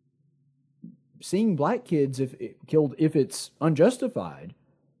 Seeing black kids killed if it's unjustified,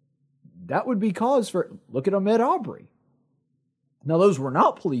 that would be cause for, look at Ahmaud Arbery. Now, those were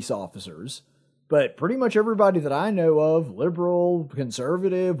not police officers, but pretty much everybody that I know of, liberal,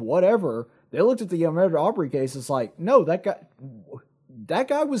 conservative, whatever, they looked at the Ahmaud Arbery case, it's like, no, that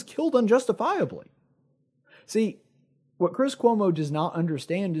guy was killed unjustifiably. See, what Chris Cuomo does not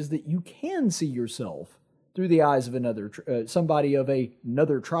understand is that you can see yourself through the eyes of somebody of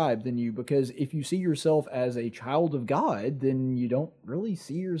another tribe than you, because if you see yourself as a child of God, then you don't really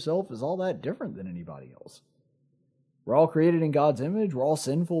see yourself as all that different than anybody else. We're all created in God's image. We're all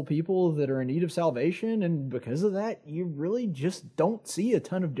sinful people that are in need of salvation, and because of that, you really just don't see a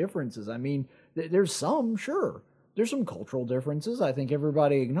ton of differences. I mean, there's some, sure. There's some cultural differences. I think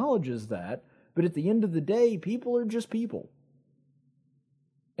everybody acknowledges that. But at the end of the day, people are just people.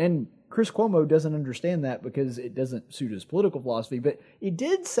 And Chris Cuomo doesn't understand that because it doesn't suit his political philosophy, but it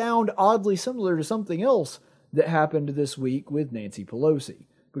did sound oddly similar to something else that happened this week with Nancy Pelosi.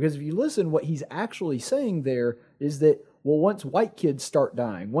 Because if you listen, what he's actually saying there is that, well, once white kids start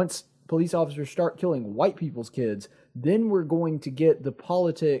dying, once police officers start killing white people's kids, then we're going to get the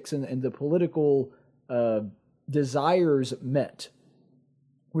politics and the political desires met.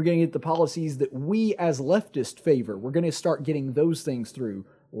 We're going to get the policies that we as leftists favor. We're going to start getting those things through,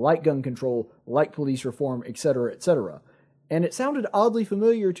 like gun control, like police reform, etc., etc. And it sounded oddly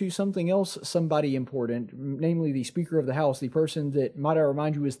familiar to something else, somebody important, namely the Speaker of the House, the person that, might I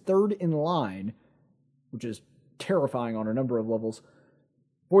remind you, is third in line, which is terrifying on a number of levels,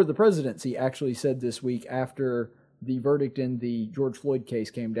 for the presidency, actually said this week after the verdict in the George Floyd case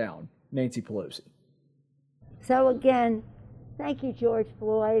came down, Nancy Pelosi. So again, thank you, George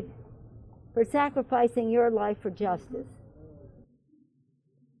Floyd, for sacrificing your life for justice.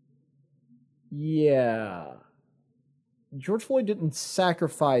 Yeah. George Floyd didn't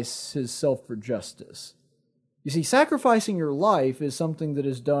sacrifice himself for justice. You see, sacrificing your life is something that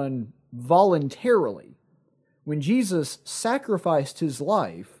is done voluntarily. When Jesus sacrificed his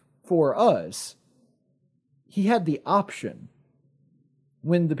life for us, he had the option.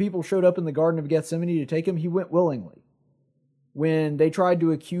 When the people showed up in the Garden of Gethsemane to take him, he went willingly. When they tried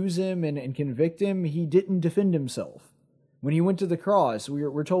to accuse him and convict him, he didn't defend himself. When he went to the cross,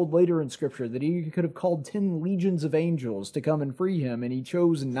 we're told later in Scripture that he could have called 10 legions of angels to come and free him, and he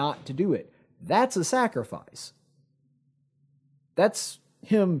chose not to do it. That's a sacrifice. That's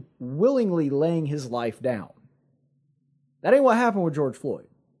him willingly laying his life down. That ain't what happened with George Floyd.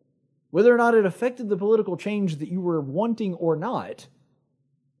 Whether or not it affected the political change that you were wanting or not,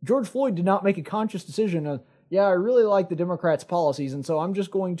 George Floyd did not make a conscious decision of, yeah, I really like the Democrats' policies, and so I'm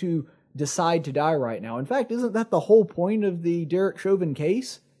just going to decide to die right now. In fact, isn't that the whole point of the Derek Chauvin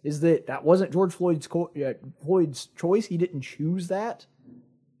case? Is that wasn't George Floyd's choice? He didn't choose that.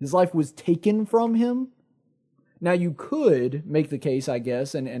 His life was taken from him. Now, you could make the case, I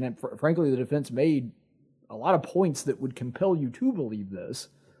guess, and frankly, the defense made a lot of points that would compel you to believe this,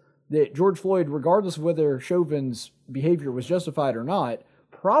 that George Floyd, regardless of whether Chauvin's behavior was justified or not,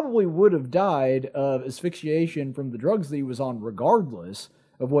 probably would have died of asphyxiation from the drugs that he was on regardless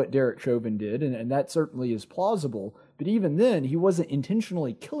of what Derek Chauvin did, and that certainly is plausible. But even then, he wasn't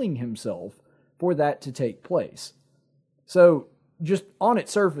intentionally killing himself for that to take place. So, just on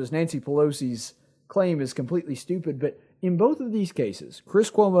its surface, Nancy Pelosi's claim is completely stupid, but in both of these cases, Chris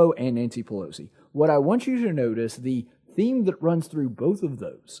Cuomo and Nancy Pelosi, what I want you to notice, the theme that runs through both of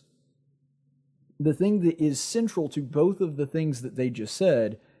those, the thing that is central to both of the things that they just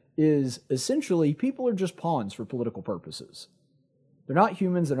said, is essentially people are just pawns for political purposes. They're not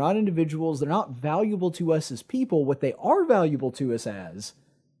humans, they're not individuals, they're not valuable to us as people. What they are valuable to us as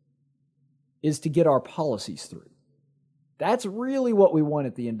is to get our policies through. That's really what we want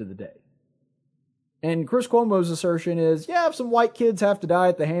at the end of the day. And Chris Cuomo's assertion is, yeah, if some white kids have to die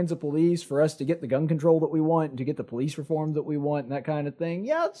at the hands of police for us to get the gun control that we want and to get the police reform that we want and that kind of thing,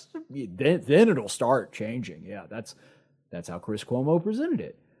 yeah, then it'll start changing. Yeah, that's how Chris Cuomo presented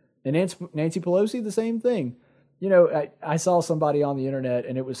it. And Nancy Pelosi, the same thing. You know, I saw somebody on the internet,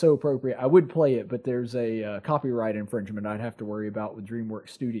 and it was so appropriate. I would play it, but there's a copyright infringement I'd have to worry about with DreamWorks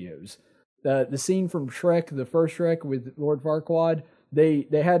Studios. The scene from Shrek, the first Shrek with Lord Farquaad, they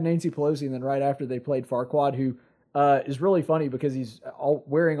had Nancy Pelosi, and then right after they played Farquaad, who is really funny because he's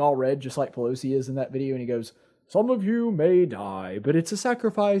wearing all red, just like Pelosi is in that video, and he goes, "Some of you may die, but it's a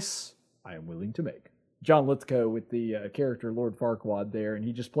sacrifice I am willing to make." John Lithgow with the character Lord Farquaad there, and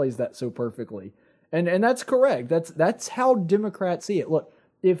he just plays that so perfectly. And that's correct. That's how Democrats see it. Look,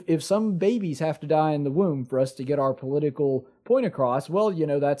 if some babies have to die in the womb for us to get our political point across, well, you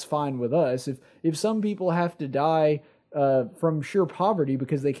know, that's fine with us. If some people have to die from sheer poverty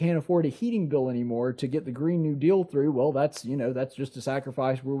because they can't afford a heating bill anymore to get the Green New Deal through, well, that's just a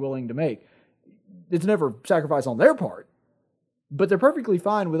sacrifice we're willing to make. It's never a sacrifice on their part, but they're perfectly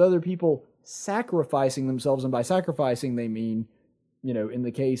fine with other people sacrificing themselves, and by sacrificing they mean, you know, in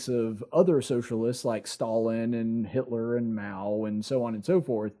the case of other socialists like Stalin and Hitler and Mao and so on and so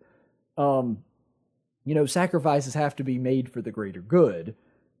forth, you know, sacrifices have to be made for the greater good,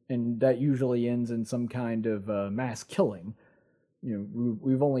 and that usually ends in some kind of mass killing. You know,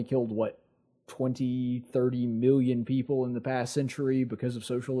 we've only killed, 20, 30 million people in the past century because of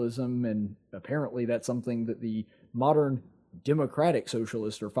socialism, and apparently that's something that the modern democratic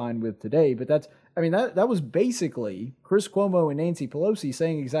socialists are fine with today. But that was basically Chris Cuomo and Nancy Pelosi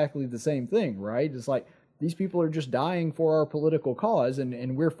saying exactly the same thing, right? It's like, these people are just dying for our political cause,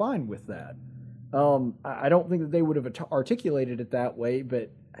 and we're fine with that. I don't think that they would have articulated it that way, but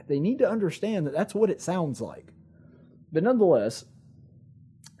they need to understand that that's what it sounds like. But nonetheless,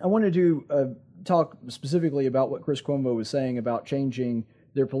 I wanted to talk specifically about what Chris Cuomo was saying about changing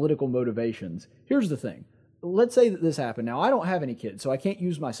their political motivations. Here's the thing. Let's say that this happened. Now, I don't have any kids, so I can't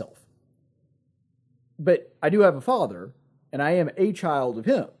use myself. But I do have a father, and I am a child of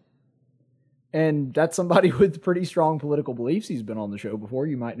him. And that's somebody with pretty strong political beliefs. He's been on the show before.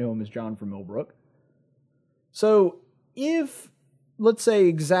 You might know him as John from Millbrook. So if, let's say,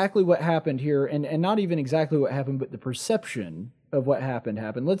 exactly what happened here, and not even exactly what happened, but the perception of what happened.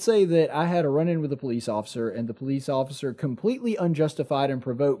 Let's say that I had a run-in with a police officer, and the police officer, completely unjustified and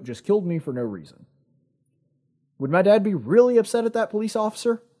provoked, just killed me for no reason. Would my dad be really upset at that police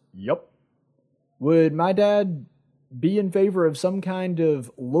officer? Yep. Would my dad be in favor of some kind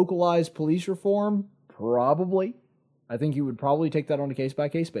of localized police reform? Probably. I think he would probably take that on a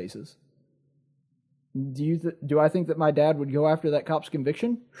case-by-case basis. Do I think that my dad would go after that cop's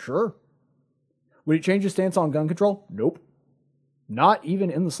conviction? Sure. Would it change his stance on gun control? Nope. Not even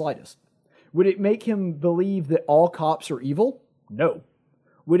in the slightest. Would it make him believe that all cops are evil? No.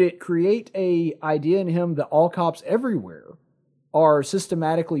 Would it create an idea in him that all cops everywhere are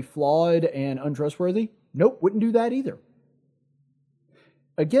systematically flawed and untrustworthy? Nope, wouldn't do that either.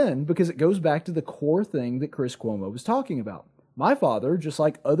 Again, because it goes back to the core thing that Chris Cuomo was talking about. My father, just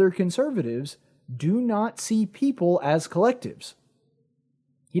like other conservatives, do not see people as collectives.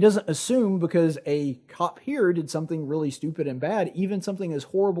 He doesn't assume because a cop here did something really stupid and bad, even something as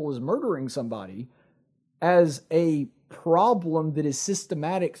horrible as murdering somebody, as a problem that is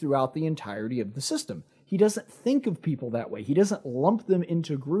systematic throughout the entirety of the system. He doesn't think of people that way. He doesn't lump them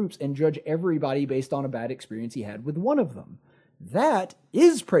into groups and judge everybody based on a bad experience he had with one of them. That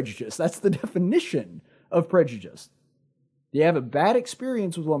is prejudice. That's the definition of prejudice. You have a bad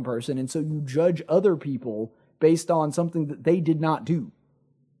experience with one person, and so you judge other people based on something that they did not do.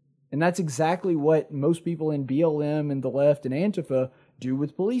 And that's exactly what most people in BLM and the left and Antifa do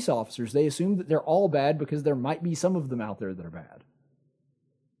with police officers. They assume that they're all bad because there might be some of them out there that are bad.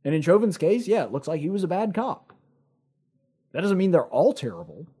 And in Chauvin's case, yeah, it looks like he was a bad cop. That doesn't mean they're all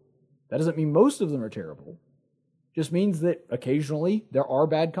terrible. That doesn't mean most of them are terrible. It just means that occasionally there are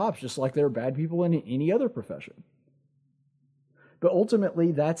bad cops, just like there are bad people in any other profession. But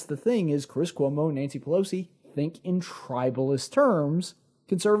ultimately, that's the thing, is Chris Cuomo and Nancy Pelosi think in tribalist terms.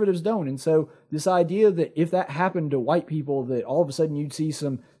 Conservatives don't. And so this idea that if that happened to white people, that all of a sudden you'd see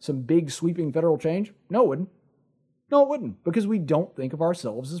some big sweeping federal change, no, it wouldn't. No, it wouldn't, because we don't think of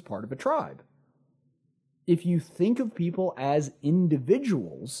ourselves as part of a tribe. If you think of people as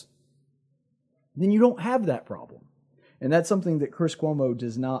individuals, then you don't have that problem. And that's something that Chris Cuomo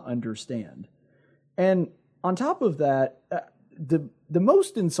does not understand. And on top of that, the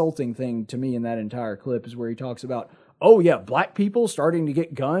most insulting thing to me in that entire clip is where he talks about, oh yeah, black people starting to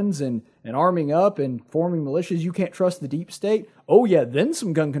get guns and arming up and forming militias. You can't trust the deep state. Oh yeah, then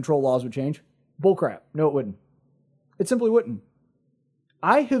some gun control laws would change. Bullcrap. No, it wouldn't. It simply wouldn't.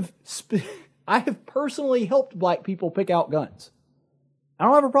 I have personally helped black people pick out guns. I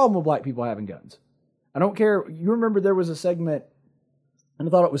don't have a problem with black people having guns. I don't care. You remember there was a segment, and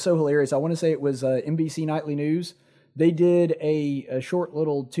I thought it was so hilarious. I want to say it was NBC Nightly News. They did a short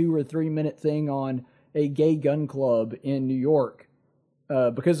little 2 or 3 minute thing on a gay gun club in New York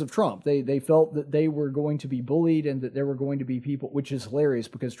because of Trump. They felt that they were going to be bullied and that there were going to be people, which is hilarious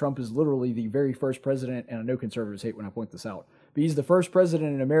because Trump is literally the very first president, and I know conservatives hate when I point this out, but he's the first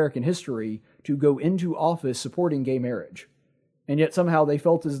president in American history to go into office supporting gay marriage. And yet somehow they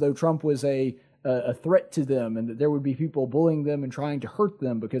felt as though Trump was a threat to them and that there would be people bullying them and trying to hurt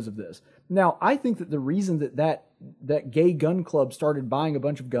them because of this. Now, I think that the reason that gay gun club started buying a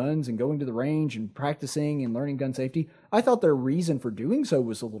bunch of guns and going to the range and practicing and learning gun safety, I thought their reason for doing so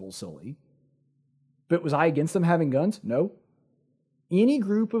was a little silly. But was I against them having guns? No. Any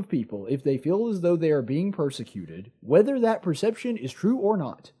group of people, if they feel as though they are being persecuted, whether that perception is true or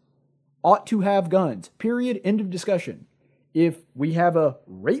not, ought to have guns. Period. End of discussion. If we have a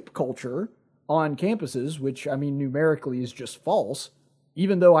rape culture on campuses, which, I mean, numerically is just false,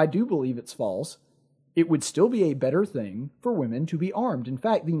 even though I do believe it's false, it would still be a better thing for women to be armed. In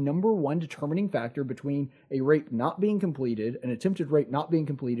fact, the number one determining factor between a rape not being completed, an attempted rape not being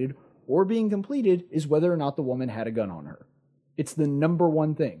completed, or being completed is whether or not the woman had a gun on her. It's the number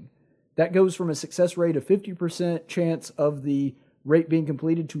one thing. That goes from a success rate of 50% chance of the rape being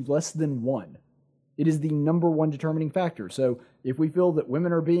completed to less than 1. It is the number one determining factor. So if we feel that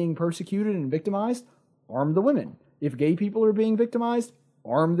women are being persecuted and victimized, arm the women. If gay people are being victimized,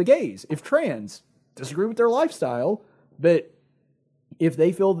 arm the gays. If trans, disagree with their lifestyle, but if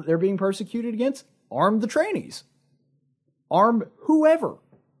they feel that they're being persecuted against, arm the trannies. Arm whoever.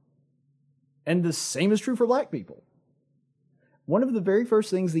 And the same is true for black people. One of the very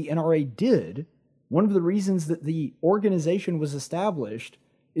first things the NRA did, one of the reasons that the organization was established,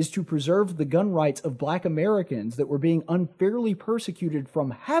 is to preserve the gun rights of black Americans that were being unfairly persecuted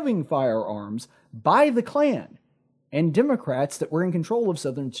from having firearms by the Klan and Democrats that were in control of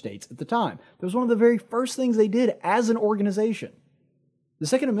southern states at the time. That was one of the very first things they did as an organization. The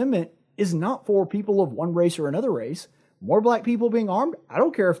Second Amendment is not for people of one race or another race. More black people being armed, I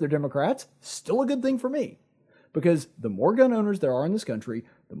don't care if they're Democrats, still a good thing for me. Because the more gun owners there are in this country,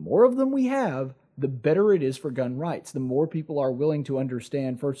 the more of them we have, the better it is for gun rights. The more people are willing to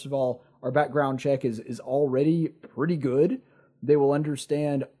understand, first of all, our background check is already pretty good. They will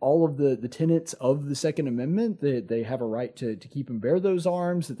understand all of the tenets of the Second Amendment, that they have a right to keep and bear those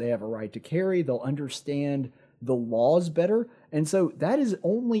arms, that they have a right to carry. They'll understand the laws better. And so that is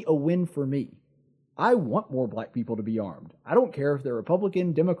only a win for me. I want more black people to be armed. I don't care if they're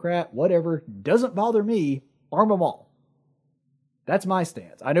Republican, Democrat, whatever. Doesn't bother me. Arm them all. That's my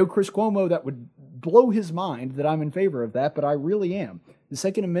stance. I know Chris Cuomo, that would blow his mind that I'm in favor of that, but I really am. The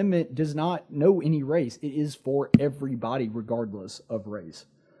Second Amendment does not know any race. It is for everybody, regardless of race.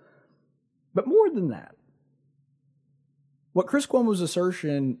 But more than that, What Chris Cuomo's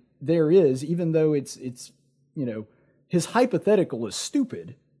assertion there is, even though it's his hypothetical is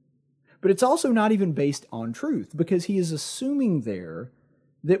stupid, but it's also not even based on truth, because he is assuming there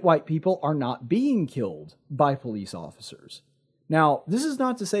that white people are not being killed by police officers. Now, this is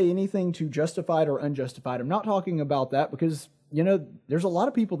not to say anything to justified or unjustified. I'm not talking about that because, there's a lot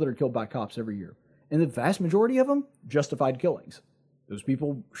of people that are killed by cops every year. And the vast majority of them, justified killings. Those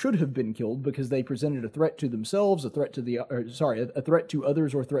people should have been killed because they presented a threat to themselves, a threat to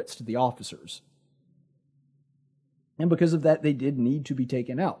others, or threats to the officers. And because of that, they did need to be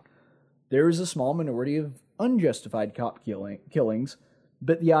taken out. There is a small minority of unjustified cop killings,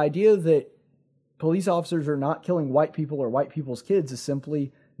 but the idea that police officers are not killing white people or white people's kids is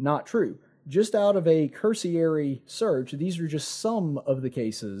simply not true. Just out of a cursory search, these are just some of the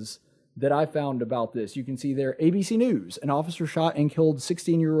cases that I found about this. You can see there, ABC News, an officer shot and killed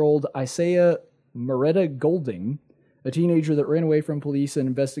 16-year-old Isaiah Moretta Golding, a teenager that ran away from police and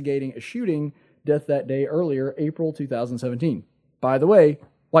investigating a shooting death that day earlier, April 2017. By the way,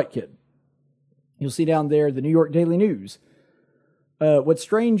 white kid. You'll see down there the New York Daily News. What's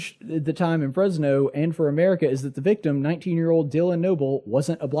strange at the time in Fresno and for America is that the victim, 19-year-old Dylan Noble,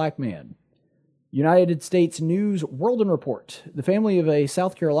 wasn't a black man. United States News World Report. The family of a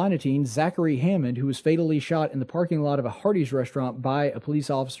South Carolina teen, Zachary Hammond, who was fatally shot in the parking lot of a Hardee's restaurant by a police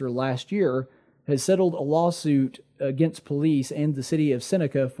officer last year, has settled a lawsuit against police and the city of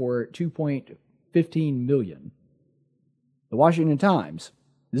Seneca for $2.15 million. The Washington Times.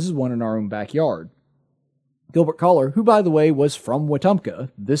 This is one in our own backyard. Gilbert Collar, who, by the way, was from Wetumpka,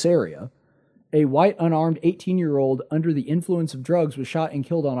 this area, a white unarmed 18-year-old under the influence of drugs, was shot and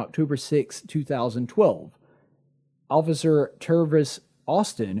killed on October 6, 2012. Officer Tervis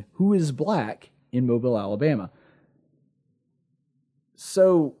Austin, who is black, in Mobile, Alabama.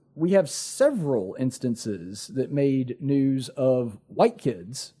 So we have several instances that made news of white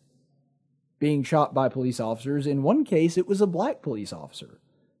kids being shot by police officers. In one case, it was a black police officer.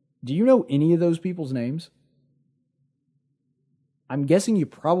 Do you know any of those people's names? I'm guessing you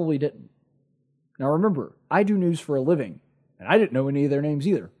probably didn't. Now remember, I do news for a living, and I didn't know any of their names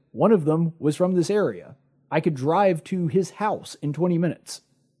either. One of them was from this area. I could drive to his house in 20 minutes.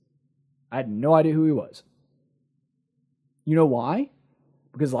 I had no idea who he was. You know why?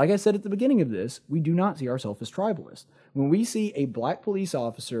 Because like I said at the beginning of this, we do not see ourselves as tribalists. When we see a black police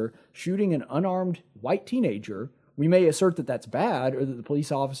officer shooting an unarmed white teenager, we may assert that that's bad or that the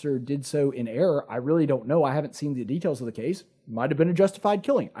police officer did so in error. I really don't know. I haven't seen the details of the case. Might have been a justified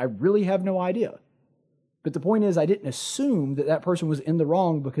killing. I really have no idea. But the point is, I didn't assume that that person was in the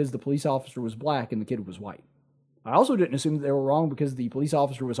wrong because the police officer was black and the kid was white. I also didn't assume that they were wrong because the police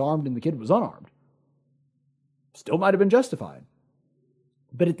officer was armed and the kid was unarmed. Still might have been justified.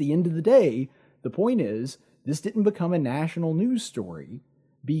 But at the end of the day, the point is, this didn't become a national news story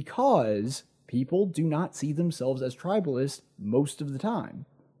because people do not see themselves as tribalists most of the time.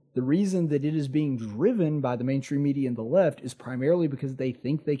 The reason that it is being driven by the mainstream media and the left is primarily because they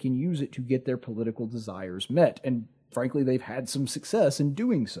think they can use it to get their political desires met. And frankly, they've had some success in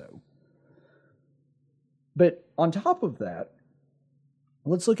doing so. But on top of that,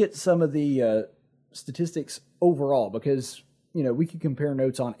 let's look at some of the statistics overall, because, we could compare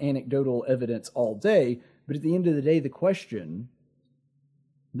notes on anecdotal evidence all day, but at the end of the day, the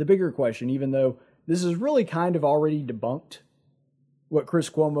bigger question, even though this is really kind of already debunked, what Chris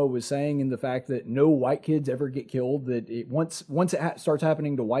Cuomo was saying in the fact that no white kids ever get killed, that once it starts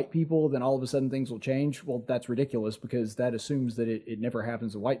happening to white people, then all of a sudden things will change. Well, that's ridiculous because that assumes that it never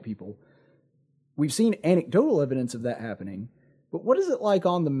happens to white people. We've seen anecdotal evidence of that happening, but what is it like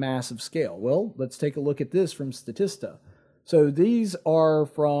on the massive scale? Well, let's take a look at this from Statista. So these are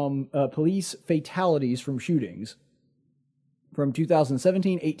from police fatalities from shootings from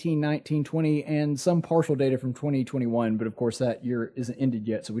 2017, 18, 19, 20, and some partial data from 2021, but of course that year isn't ended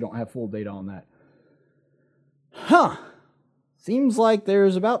yet, so we don't have full data on that. Seems like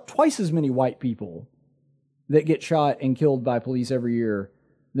there's about twice as many white people that get shot and killed by police every year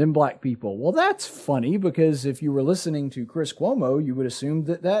than black people. Well, that's funny, because if you were listening to Chris Cuomo, you would assume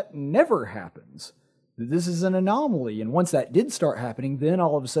that that never happens. That this is an anomaly, and once that did start happening, then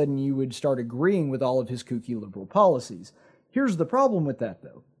all of a sudden you would start agreeing with all of his kooky liberal policies. Here's the problem with that,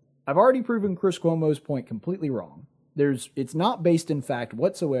 though. I've already proven Chris Cuomo's point completely wrong. It's not based in fact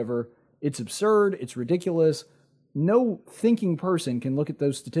whatsoever. It's absurd. It's ridiculous. No thinking person can look at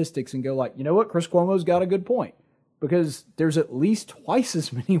those statistics and go like, you know what, Chris Cuomo's got a good point. Because there's at least twice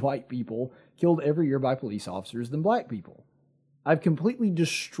as many white people killed every year by police officers than black people. I've completely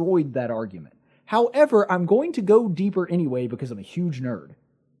destroyed that argument. However, I'm going to go deeper anyway because I'm a huge nerd.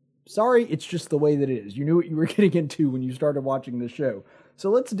 Sorry, it's just the way that it is. You knew what you were getting into when you started watching this show. So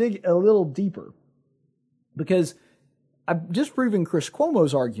let's dig a little deeper, because I've just proven Chris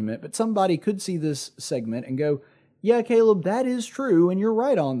Cuomo's argument, but somebody could see this segment and go, yeah, Caleb, that is true, and you're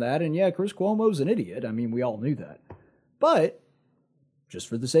right on that, and yeah, Chris Cuomo's an idiot. I mean, we all knew that. But, just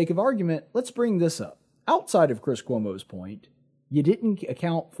for the sake of argument, let's bring this up. Outside of Chris Cuomo's point, you didn't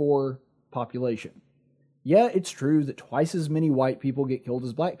account for population. Yeah, it's true that twice as many white people get killed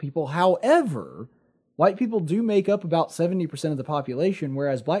as black people. However, white people do make up about 70% of the population,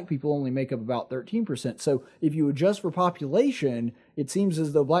 whereas black people only make up about 13%. So if you adjust for population, it seems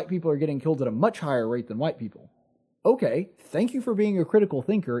as though black people are getting killed at a much higher rate than white people. Okay, thank you for being a critical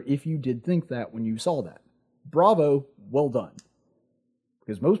thinker if you did think that when you saw that. Bravo, well done.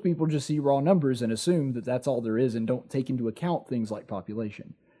 Because most people just see raw numbers and assume that that's all there is and don't take into account things like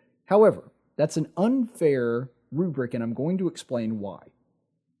population. However, that's an unfair rubric, and I'm going to explain why.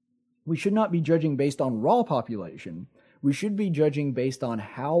 We should not be judging based on raw population. We should be judging based on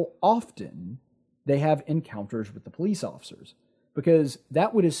how often they have encounters with the police officers. Because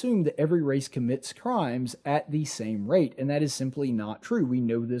that would assume that every race commits crimes at the same rate, and that is simply not true. We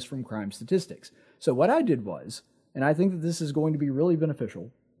know this from crime statistics. So what I did was, and I think that this is going to be really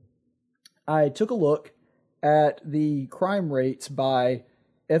beneficial, I took a look at the crime rates by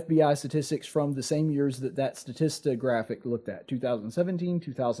FBI statistics from the same years that Statista graphic looked at, 2017,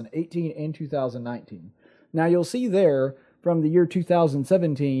 2018, and 2019. Now you'll see there, from the year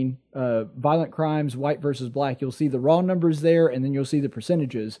 2017, violent crimes, white versus black, you'll see the raw numbers there, and then you'll see the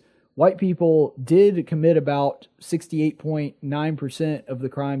percentages. White people did commit about 68.9% of the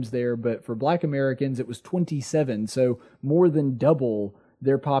crimes there, but for black Americans, it was 27%, so more than double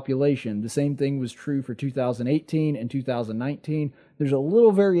their population. The same thing was true for 2018 and 2019. There's a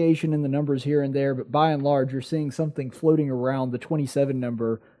little variation in the numbers here and there, but by and large, you're seeing something floating around the 27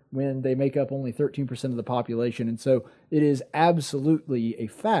 number when they make up only 13% of the population. And so it is absolutely a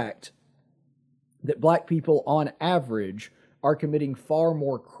fact that black people on average are committing far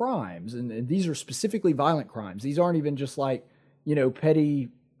more crimes. And these are specifically violent crimes. These aren't even just like, petty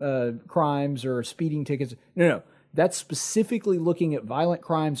crimes or speeding tickets. No. That's specifically looking at violent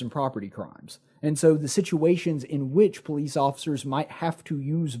crimes and property crimes. And so the situations in which police officers might have to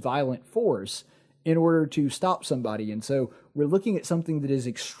use violent force in order to stop somebody. And so we're looking at something that is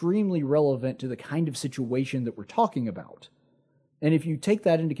extremely relevant to the kind of situation that we're talking about. And if you take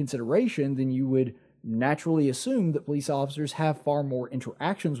that into consideration, then you would naturally assume that police officers have far more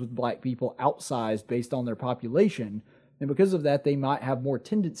interactions with black people outsized based on their population. And because of that, they might have more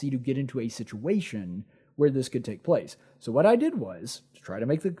tendency to get into a situation where this could take place. So what I did was, to try to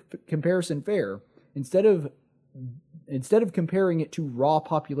make the comparison fair, instead of comparing it to raw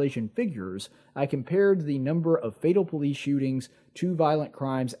population figures, I compared the number of fatal police shootings to violent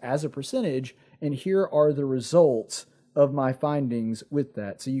crimes as a percentage, and here are the results of my findings with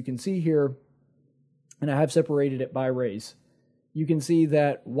that. So you can see here, and I have separated it by race, you can see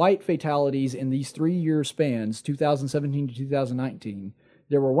that white fatalities in these 3-year spans, 2017 to 2019,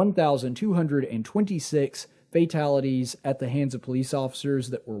 there were 1,226 fatalities at the hands of police officers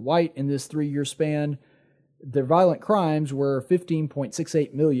that were white in this 3-year span. The violent crimes were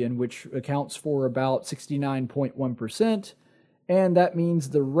 15.68 million, which accounts for about 69.1%. And that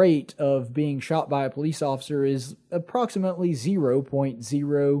means the rate of being shot by a police officer is approximately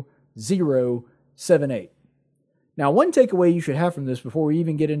 0.0078. Now, one takeaway you should have from this before we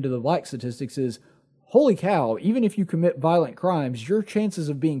even get into the black statistics is, holy cow, even if you commit violent crimes, your chances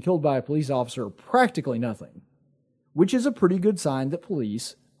of being killed by a police officer are practically nothing. Which is a pretty good sign that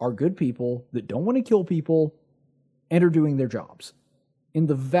police are good people that don't want to kill people and are doing their jobs. In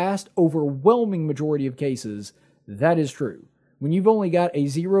the vast, overwhelming majority of cases, that is true. When you've only got a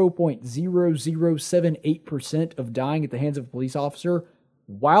 0.0078% of dying at the hands of a police officer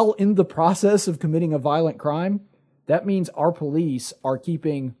while in the process of committing a violent crime, that means our police are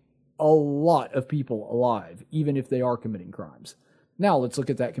keeping a lot of people alive, even if they are committing crimes. Now let's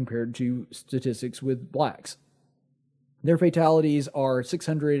look at that compared to statistics with blacks. Their fatalities are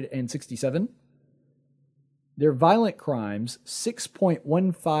 667. Their violent crimes,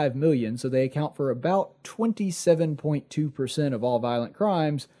 6.15 million, so they account for about 27.2% of all violent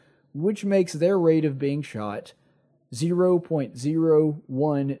crimes, which makes their rate of being shot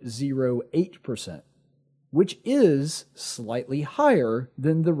 0.0108%, which is slightly higher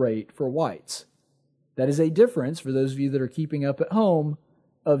than the rate for whites. That is a difference, for those of you that are keeping up at home,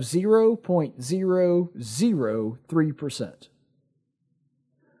 of 0.003%.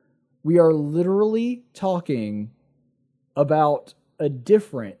 We are literally talking about a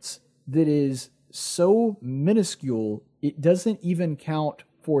difference that is so minuscule, it doesn't even count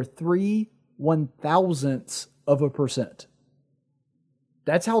for 0.03%.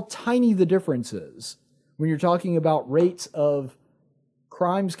 That's how tiny the difference is when you're talking about rates of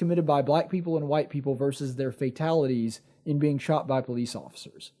crimes committed by black people and white people versus their fatalities in being shot by police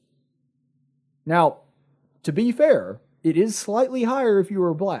officers. Now, to be fair, it is slightly higher if you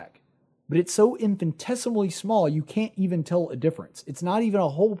were black, but it's so infinitesimally small you can't even tell a difference. It's not even a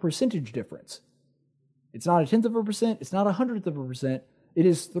whole percentage difference. It's not 0.1%, it's not 0.01%, it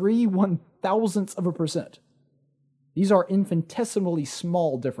is 0.003%. These are infinitesimally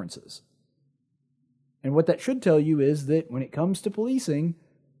small differences. And what that should tell you is that when it comes to policing,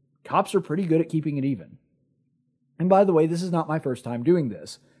 cops are pretty good at keeping it even. And by the way, this is not my first time doing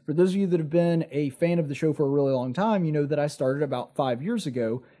this. For those of you that have been a fan of the show for a really long time, you know that I started about 5 years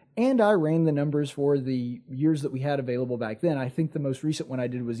ago, and I ran the numbers for the years that we had available back then. I think the most recent one I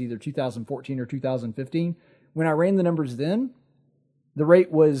did was either 2014 or 2015. When I ran the numbers then, the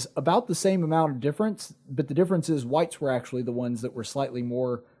rate was about the same amount of difference, but the difference is whites were actually the ones that were slightly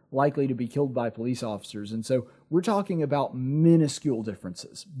more likely to be killed by police officers. And so we're talking about minuscule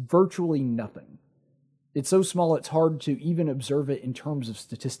differences, virtually nothing. It's so small it's hard to even observe it in terms of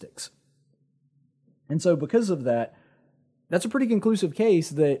statistics. And so because of that, that's a pretty conclusive case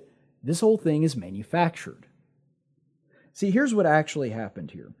that this whole thing is manufactured. See, here's what actually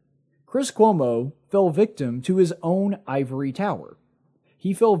happened here. Chris Cuomo fell victim to his own ivory tower.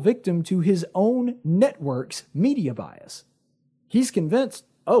 He fell victim to his own network's media bias. He's convinced,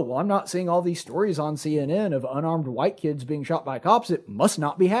 oh, well, I'm not seeing all these stories on CNN of unarmed white kids being shot by cops. It must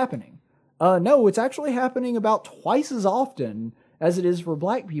not be happening. No, it's actually happening about twice as often as it is for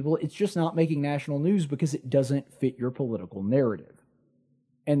black people. It's just not making national news because it doesn't fit your political narrative.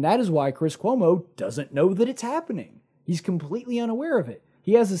 And that is why Chris Cuomo doesn't know that it's happening. He's completely unaware of it.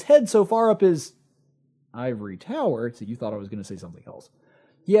 He has his head so far up his ivory tower. So you thought I was going to say something else.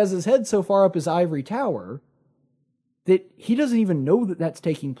 He has his head so far up his ivory tower that he doesn't even know that that's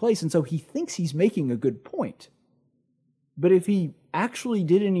taking place. And so he thinks he's making a good point. But if he actually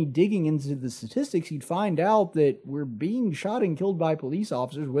did any digging into the statistics, he'd find out that we're being shot and killed by police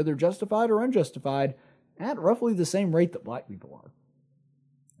officers, whether justified or unjustified, at roughly the same rate that black people are.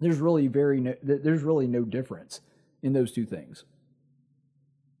 There's really no difference in those two things.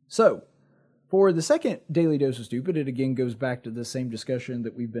 So, for the second Daily Dose of Stupid, it again goes back to the same discussion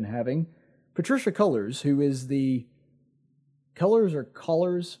that we've been having. Patricia Cullors, who is the...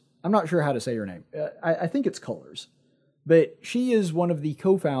 Cullors? I'm not sure how to say her name. I think it's Cullors. But she is one of the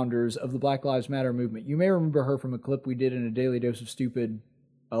co-founders of the Black Lives Matter movement. You may remember her from a clip we did in a Daily Dose of Stupid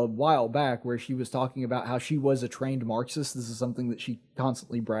a while back where she was talking about how she was a trained Marxist. This is something that she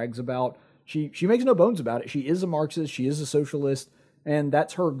constantly brags about. She makes no bones about it. She is a Marxist. She is a socialist. And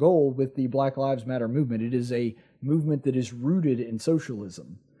that's her goal with the Black Lives Matter movement. It is a movement that is rooted in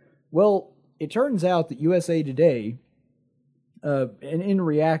socialism. Well, it turns out that USA Today, and in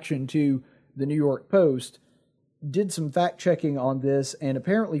reaction to the New York Post, did some fact-checking on this and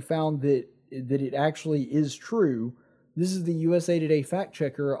apparently found that it actually is true. This is the USA Today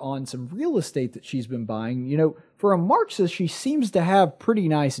fact-checker on some real estate that she's been buying. You know, for a Marxist, she seems to have pretty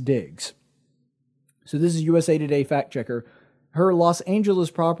nice digs. So this is USA Today fact-checker. Her Los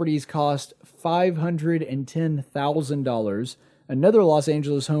Angeles properties cost $510,000. Another Los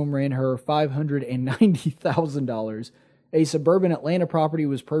Angeles home ran her $590,000. A suburban Atlanta property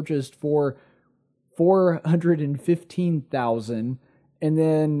was purchased for $415,000, and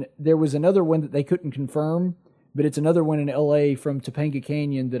then there was another one that they couldn't confirm, but it's another one in LA from Topanga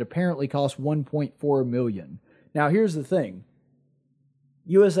Canyon that apparently cost $1.4 million. Now here's the thing.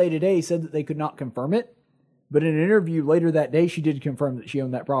 USA Today said that they could not confirm it, but in an interview later that day she did confirm that she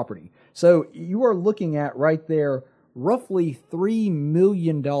owned that property. So you are looking at right there roughly $3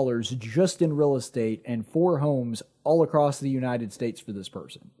 million just in real estate and 4 homes all across the United States for this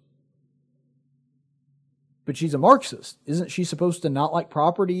person. But she's a Marxist. Isn't she supposed to not like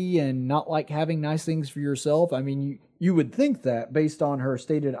property and not like having nice things for yourself? I mean, you would think that based on her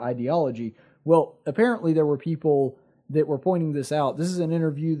stated ideology. Well, apparently there were people that were pointing this out. This is an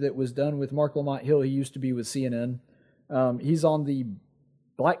interview that was done with Mark Lamont Hill. He used to be with CNN. He's on the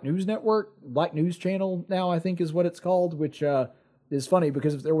Black News Network, Black News Channel now, I think is what it's called, which is funny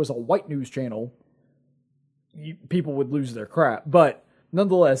because if there was a white news channel, people would lose their crap. But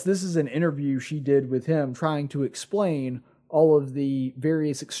nonetheless, this is an interview she did with him trying to explain all of the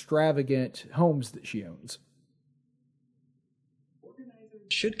various extravagant homes that she owns. Organizers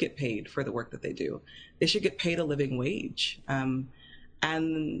should get paid for the work that they do. They should get paid a living wage. And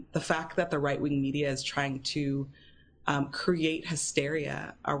the fact that the right-wing media is trying to create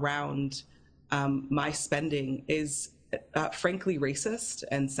hysteria around my spending is frankly racist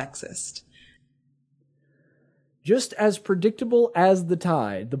and sexist. Just as predictable as the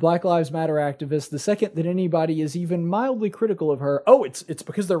tide, the Black Lives Matter activist, the second that anybody is even mildly critical of her, oh, it's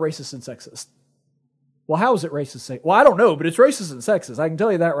because they're racist and sexist. Well, how is it racist? Well, I don't know, but it's racist and sexist. I can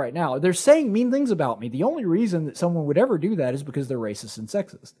tell you that right now. They're saying mean things about me. The only reason that someone would ever do that is because they're racist and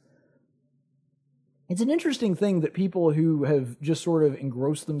sexist. It's an interesting thing that people who have just sort of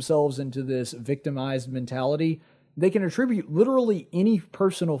engrossed themselves into this victimized mentality, they can attribute literally any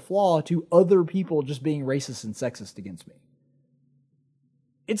personal flaw to other people just being racist and sexist against me.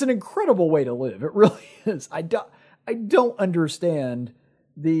 It's an incredible way to live. It really is. I don't understand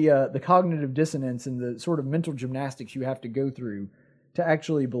the cognitive dissonance and the sort of mental gymnastics you have to go through to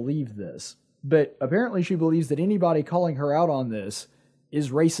actually believe this. But apparently she believes that anybody calling her out on this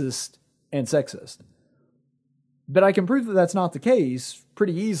is racist and sexist. But I can prove that that's not the case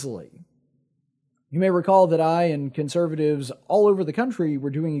pretty easily. You may recall that I and conservatives all over the country were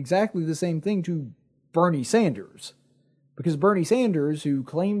doing exactly the same thing to Bernie Sanders. Because Bernie Sanders, who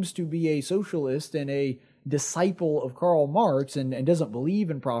claims to be a socialist and a disciple of Karl Marx and doesn't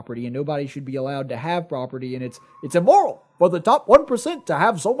believe in property and nobody should be allowed to have property and it's immoral for the top 1% to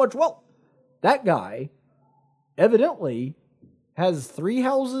have so much wealth. That guy evidently has 3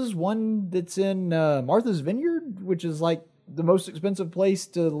 houses, one that's in Martha's Vineyard, which is like the most expensive place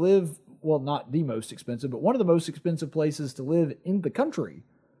to live. Well, not the most expensive, but one of the most expensive places to live in the country.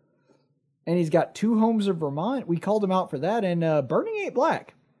 And he's got 2 homes in Vermont. We called him out for that. And Bernie ain't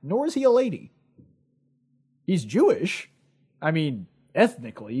black, nor is he a lady. He's Jewish. I mean,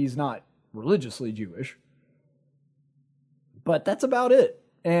 ethnically, he's not religiously Jewish. But that's about it.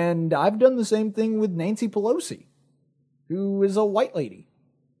 And I've done the same thing with Nancy Pelosi, who is a white lady.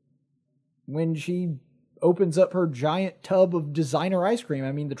 When she opens up her giant tub of designer ice cream,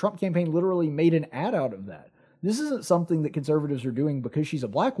 I mean, the Trump campaign literally made an ad out of that. This isn't something that conservatives are doing because she's a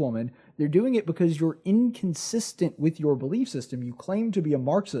black woman. They're doing it because you're inconsistent with your belief system. You claim to be a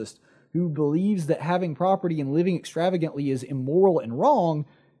Marxist who believes that having property and living extravagantly is immoral and wrong,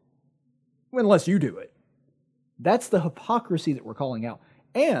 unless you do it. That's the hypocrisy that we're calling out.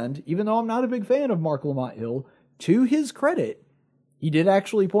 And even though I'm not a big fan of Marc Lamont Hill, to his credit, he did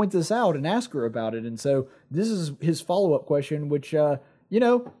actually point this out and ask her about it. And so this is his follow-up question, which,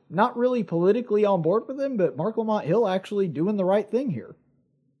 not really politically on board with him, but Marc Lamont Hill actually doing the right thing here.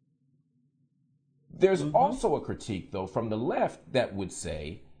 There's also a critique, though, from the left that would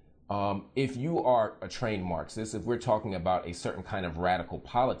say, if you are a trained Marxist, if we're talking about a certain kind of radical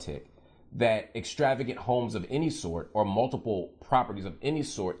politic, that extravagant homes of any sort or multiple properties of any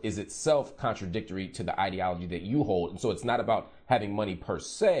sort is itself contradictory to the ideology that you hold. And so it's not about having money per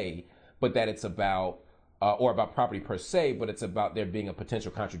se, but that it's about, or about property per se, but it's about there being a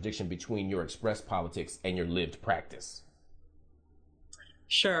potential contradiction between your expressed politics and your lived practice.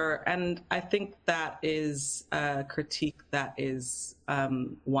 Sure. And I think that is a critique that is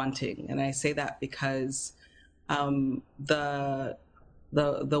wanting. And I say that because the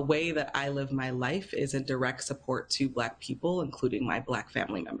way that I live my life is in direct support to Black people, including my Black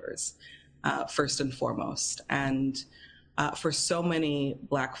family members, first and foremost. And for so many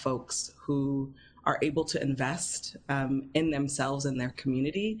Black folks who are able to invest in themselves and their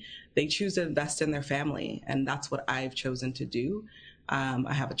community, they choose to invest in their family. And that's what I've chosen to do.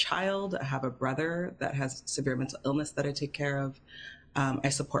 I have a child, I have a brother that has severe mental illness that I take care of. I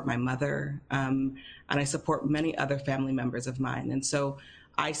support my mother, and I support many other family members of mine. And so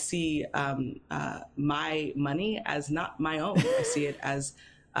I see my money as not my own. I see it as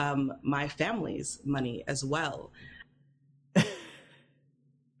my family's money as well.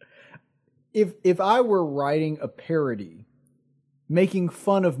 If I were writing a parody making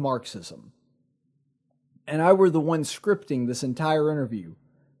fun of Marxism, and I were the one scripting this entire interview,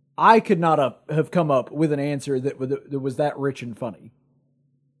 I could not have come up with an answer that was that rich and funny.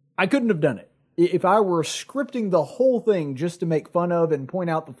 I couldn't have done it. If I were scripting the whole thing just to make fun of and point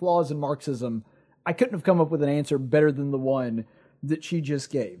out the flaws in Marxism, I couldn't have come up with an answer better than the one that she just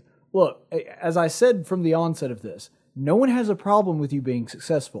gave. Look, as I said from the onset of this, no one has a problem with you being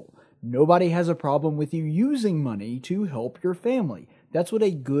successful. Nobody has a problem with you using money to help your family. That's what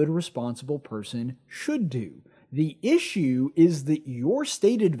a good, responsible person should do. The issue is that your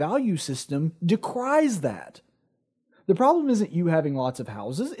stated value system decries that. The problem isn't you having lots of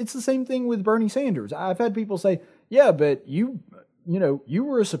houses. It's the same thing with Bernie Sanders. I've had people say, yeah, but you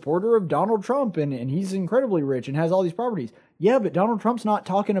were a supporter of Donald Trump and he's incredibly rich and has all these properties. Yeah, but Donald Trump's not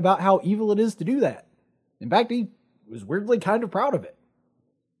talking about how evil it is to do that. In fact, he was weirdly kind of proud of it.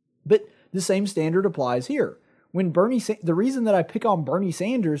 But the same standard applies here. When the reason that I pick on Bernie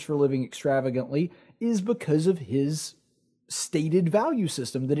Sanders for living extravagantly is because of his stated value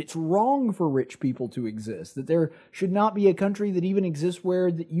system, that it's wrong for rich people to exist, that there should not be a country that even exists where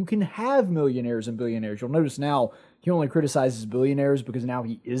that you can have millionaires and billionaires. You'll notice now he only criticizes billionaires because now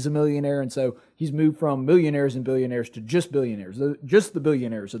he is a millionaire, and so he's moved from millionaires and billionaires to just billionaires. Just the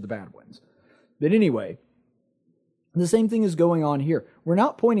billionaires are the bad ones. But anyway, the same thing is going on here. We're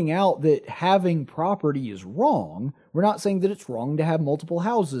not pointing out that having property is wrong. We're not saying that it's wrong to have multiple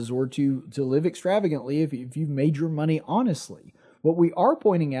houses or to live extravagantly if you've made your money honestly. What we are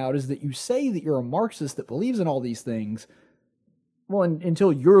pointing out is that you say that you're a Marxist that believes in all these things, well,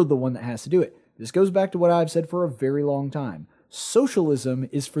 until you're the one that has to do it. This goes back to what I've said for a very long time. Socialism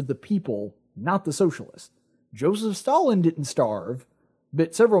is for the people, not the socialists. Joseph Stalin didn't starve,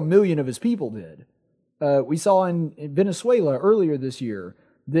 but several million of his people did. We saw in Venezuela earlier this year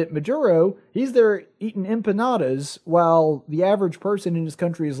that Maduro, he's there eating empanadas while the average person in his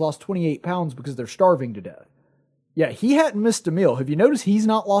country has lost 28 pounds because they're starving to death. Yeah, he hadn't missed a meal. Have you noticed he's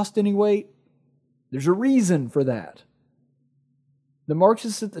not lost any weight? There's a reason for that. The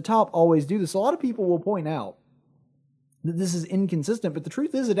Marxists at the top always do this. A lot of people will point out that this is inconsistent, but the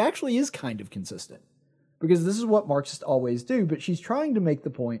truth is it actually is kind of consistent. Because this is what Marxists always do, but she's trying to make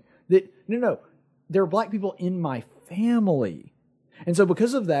the point that, no, there are black people in my family. And so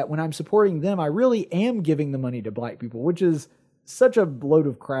because of that, when I'm supporting them, I really am giving the money to black people, which is such a load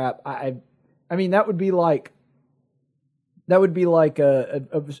of crap. I mean, that would be like a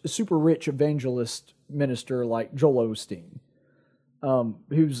super rich evangelist minister like Joel Osteen,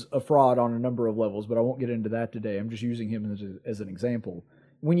 who's a fraud on a number of levels, but I won't get into that today. I'm just using him as an example.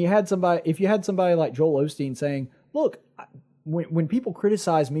 If you had somebody like Joel Osteen saying, look, when people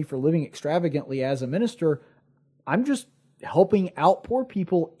criticize me for living extravagantly as a minister, I'm just helping out poor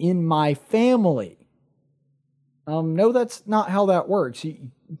people in my family. No, that's not how that works.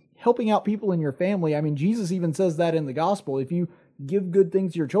 Helping out people in your family, I mean, Jesus even says that in the gospel. If you give good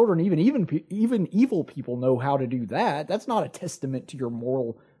things to your children, even evil people know how to do that. That's not a testament to your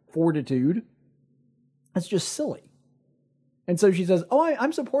moral fortitude. That's just silly. And so she says, oh,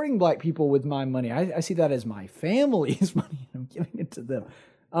 I'm supporting black people with my money. I see that as my family's money, and I'm giving it to them.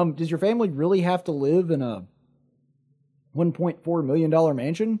 Does your family really have to live in a $1.4 million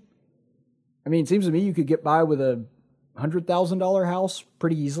mansion? I mean, it seems to me you could get by with a $100,000 house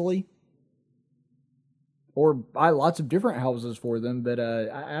pretty easily. Or buy lots of different houses for them, but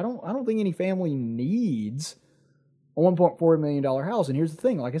I don't think any family needs a $1.4 million house. And here's the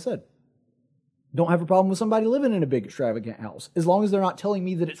thing, like I said, don't have a problem with somebody living in a big extravagant house, as long as they're not telling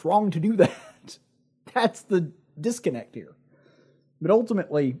me that it's wrong to do that. That's the disconnect here. But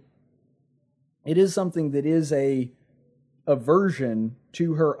ultimately, it is something that is a aversion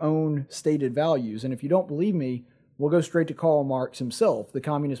to her own stated values. And if you don't believe me, we'll go straight to Karl Marx himself, the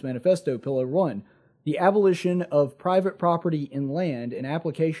Communist Manifesto, Pillar 1. The abolition of private property in land and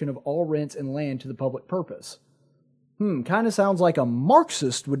application of all rents and land to the public purpose. Kind of sounds like a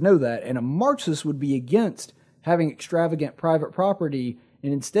Marxist would know that, and a Marxist would be against having extravagant private property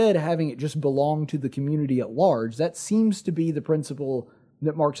and instead having it just belong to the community at large. That seems to be the principle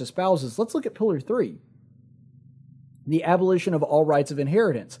that Marx espouses. Let's look at Pillar 3. The abolition of all rights of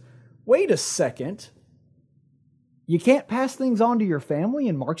inheritance. Wait a second. You can't pass things on to your family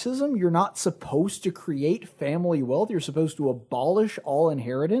in Marxism? You're not supposed to create family wealth? You're supposed to abolish all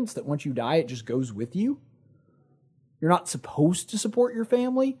inheritance, that once you die it just goes with you? You're not supposed to support your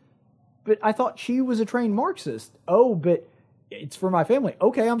family? But I thought she was a trained Marxist. Oh, but it's for my family.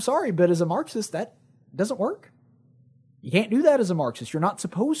 Okay, I'm sorry, but as a Marxist, that doesn't work. You can't do that as a Marxist. You're not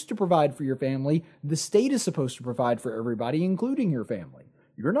supposed to provide for your family. The state is supposed to provide for everybody, including your family.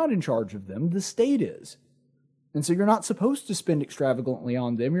 You're not in charge of them. The state is. And so you're not supposed to spend extravagantly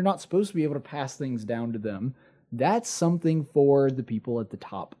on them. You're not supposed to be able to pass things down to them. That's something for the people at the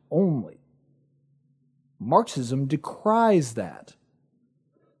top only. Marxism decries that.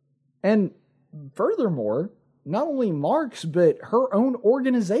 And furthermore, not only Marx, but her own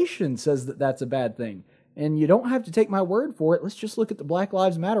organization says that that's a bad thing. And you don't have to take my word for it. Let's just look at the Black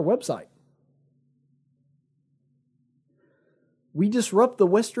Lives Matter website. We disrupt the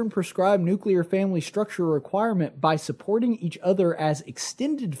Western prescribed nuclear family structure requirement by supporting each other as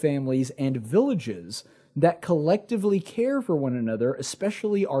extended families and villages that collectively care for one another,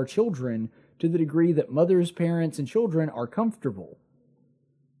 especially our children, to the degree that mothers, parents, and children are comfortable.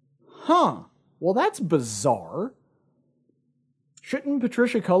 Well, that's bizarre. Shouldn't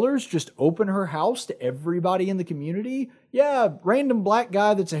Patricia Cullors just open her house to everybody in the community? Yeah, random black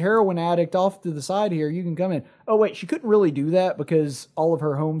guy that's a heroin addict off to the side here, you can come in. Oh wait, she couldn't really do that because all of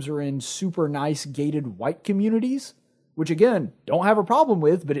her homes are in super nice gated white communities, which again, don't have a problem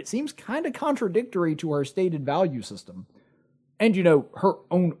with, but it seems kind of contradictory to her stated value system. And, her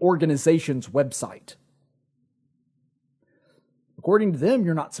own organization's website. According to them,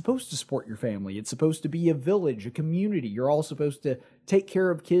 you're not supposed to support your family. It's supposed to be a village, a community. You're all supposed to take care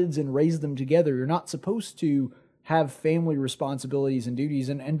of kids and raise them together. You're not supposed to have family responsibilities and duties.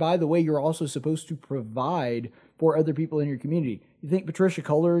 And by the way, you're also supposed to provide for other people in your community. You think Patricia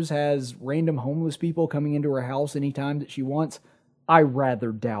Cullors has random homeless people coming into her house anytime that she wants? I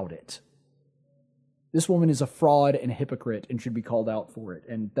rather doubt it. This woman is a fraud and a hypocrite and should be called out for it.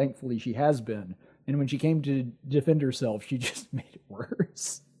 And thankfully she has been. And when she came to defend herself, she just made it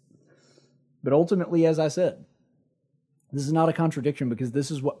worse. But ultimately, as I said, this is not a contradiction because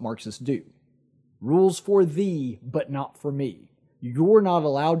this is what Marxists do. Rules for thee, but not for me. You're not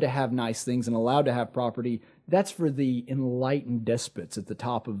allowed to have nice things and allowed to have property. That's for the enlightened despots at the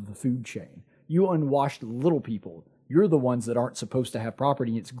top of the food chain. You unwashed little people, you're the ones that aren't supposed to have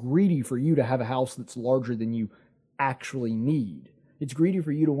property. It's greedy for you to have a house that's larger than you actually need. It's greedy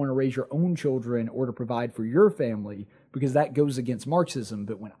for you to want to raise your own children or to provide for your family because that goes against Marxism.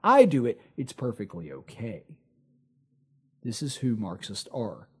 But when I do it, it's perfectly okay. This is who Marxists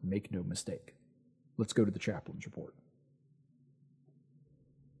are. Make no mistake. Let's go to the Chaplain's Report.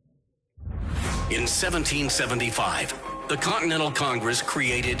 In 1775, the Continental Congress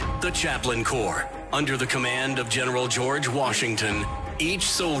created the Chaplain Corps. Under the command of General George Washington, each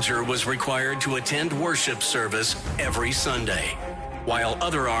soldier was required to attend worship service every Sunday. While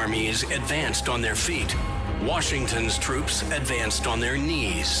other armies advanced on their feet, Washington's troops advanced on their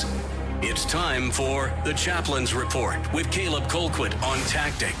knees. It's time for the Chaplain's Report with Caleb Colquitt on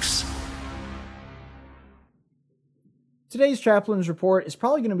Tactics. Today's Chaplain's Report is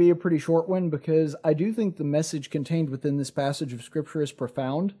probably going to be a pretty short one because I do think the message contained within this passage of Scripture is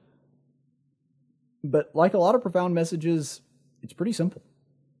profound. But like a lot of profound messages, it's pretty simple.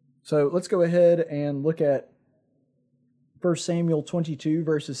 So let's go ahead and look at 1 Samuel 22,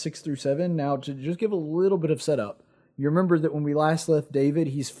 verses 6 through 7. Now, to just give a little bit of setup, you remember that when we last left David,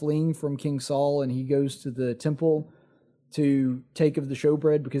 he's fleeing from King Saul and he goes to the temple to take of the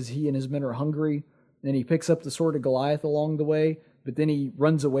showbread because he and his men are hungry. Then he picks up the sword of Goliath along the way, but then he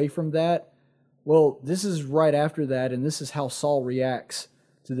runs away from that. Well, this is right after that, and this is how Saul reacts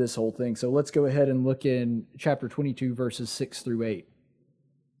to this whole thing. So let's go ahead and look in chapter 22, verses 6 through 8.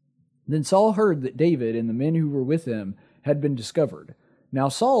 Then Saul heard that David and the men who were with him had been discovered. Now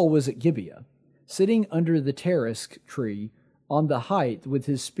Saul was at Gibeah, sitting under the tarisk tree on the height with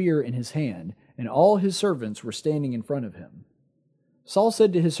his spear in his hand, and all his servants were standing in front of him. Saul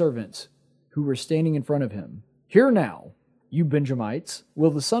said to his servants, who were standing in front of him, "Hear now, you Benjamites,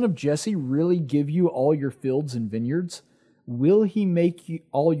 will the son of Jesse really give you all your fields and vineyards? Will he make you,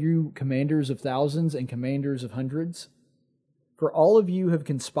 all you commanders of thousands and commanders of hundreds? For all of you have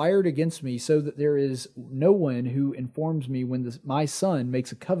conspired against me so that there is no one who informs me when my son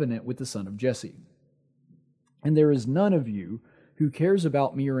makes a covenant with the son of Jesse. And there is none of you who cares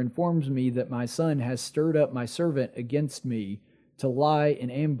about me or informs me that my son has stirred up my servant against me to lie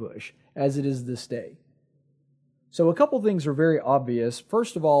in ambush, as it is this day." So a couple things are very obvious.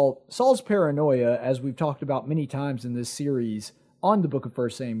 First of all, Saul's paranoia, as we've talked about many times in this series on the book of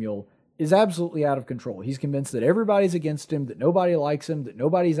 1 Samuel, is absolutely out of control. He's convinced that everybody's against him, that nobody likes him, that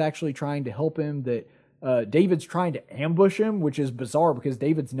nobody's actually trying to help him, that David's trying to ambush him, which is bizarre because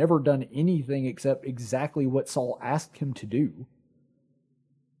David's never done anything except exactly what Saul asked him to do.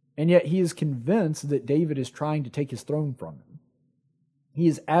 And yet he is convinced that David is trying to take his throne from him. He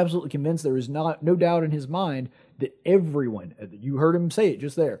is absolutely convinced, there is no doubt in his mind, that everyone, you heard him say it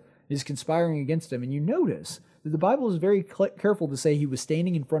just there, is conspiring against him. And you notice that the Bible is very careful to say he was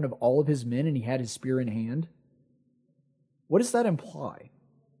standing in front of all of his men and he had his spear in hand. What does that imply?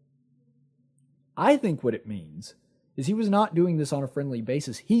 I think what it means is he was not doing this on a friendly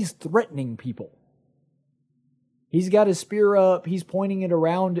basis. He's threatening people. He's got his spear up, he's pointing it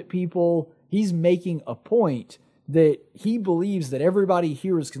around at people, he's making a point that he believes that everybody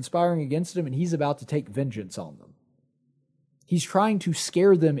here is conspiring against him and he's about to take vengeance on them. He's trying to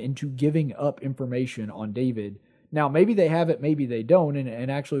scare them into giving up information on David. Now, maybe they have it, maybe they don't,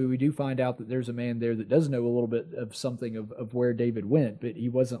 and actually we do find out that there's a man there that does know a little bit of something of where David went, but he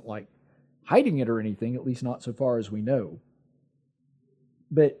wasn't like hiding it or anything, at least not so far as we know.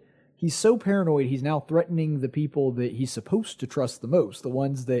 But he's so paranoid, he's now threatening the people that he's supposed to trust the most, the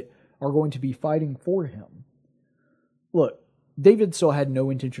ones that are going to be fighting for him. Look, David still had no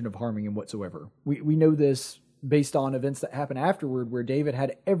intention of harming him whatsoever. We know this based on events that happened afterward where David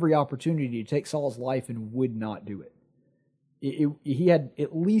had every opportunity to take Saul's life and would not do it. He had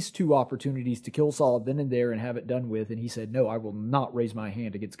at least 2 opportunities to kill Saul then and there and have it done with, and he said, "No, I will not raise my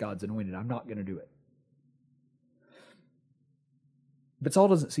hand against God's anointed. I'm not going to do it." But Saul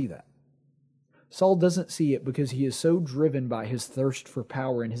doesn't see that. Saul doesn't see it because he is so driven by his thirst for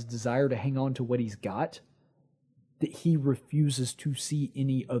power and his desire to hang on to what he's got that he refuses to see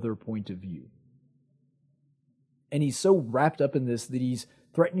any other point of view. And he's so wrapped up in this that he's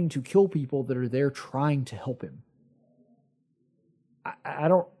threatening to kill people that are there trying to help him. I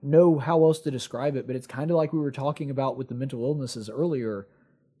don't know how else to describe it, but it's kind of like we were talking about with the mental illnesses earlier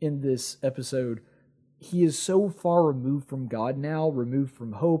in this episode. He is so far removed from God now, removed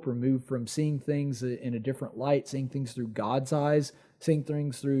from hope, removed from seeing things in a different light, seeing things through God's eyes, seeing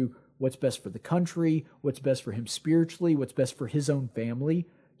things through what's best for the country, what's best for him spiritually, what's best for his own family.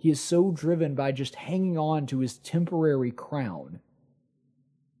 He is so driven by just hanging on to his temporary crown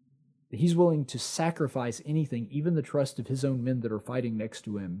that he's willing to sacrifice anything, even the trust of his own men that are fighting next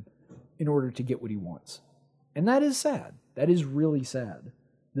to him, in order to get what he wants. And that is sad. That is really sad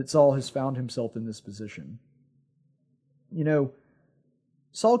that Saul has found himself in this position. You know,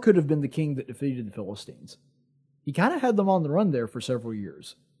 Saul could have been the king that defeated the Philistines. He kind of had them on the run there for several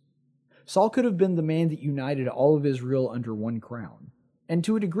years. Saul could have been the man that united all of Israel under one crown. And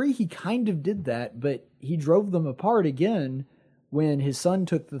to a degree, he kind of did that, but he drove them apart again when his son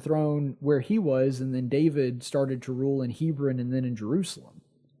took the throne where he was, and then David started to rule in Hebron and then in Jerusalem.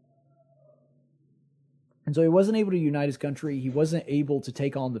 And so he wasn't able to unite his country. He wasn't able to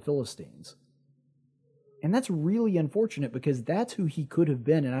take on the Philistines. And that's really unfortunate because that's who he could have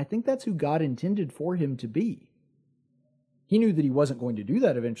been, and I think that's who God intended for him to be. He knew that he wasn't going to do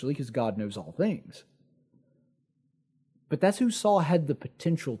that eventually because God knows all things. But that's who Saul had the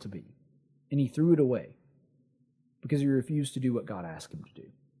potential to be, and he threw it away because he refused to do what God asked him to do.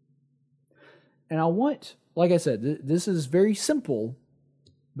 And I want, like I said, this is very simple,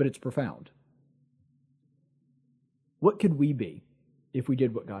 but it's profound. What could we be if we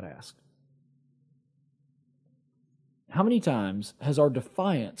did what God asked? How many times has our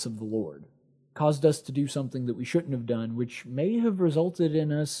defiance of the Lord caused us to do something that we shouldn't have done, which may have resulted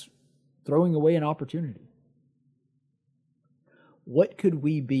in us throwing away an opportunity? What could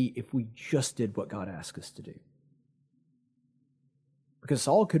we be if we just did what God asked us to do? Because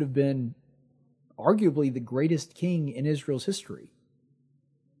Saul could have been arguably the greatest king in Israel's history,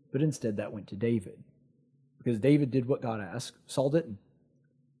 but instead that went to David. Because David did what God asked, Saul didn't.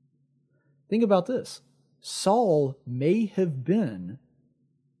 Think about this. Saul may have been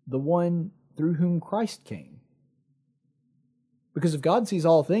the one through whom Christ came. Because if God sees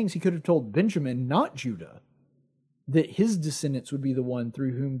all things, he could have told Benjamin, not Judah, that his descendants would be the one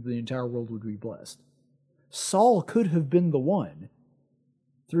through whom the entire world would be blessed. Saul could have been the one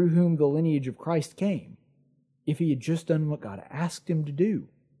through whom the lineage of Christ came if he had just done what God asked him to do,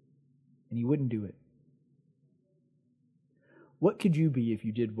 and he wouldn't do it. What could you be if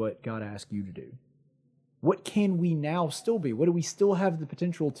you did what God asked you to do? What can we now still be? What do we still have the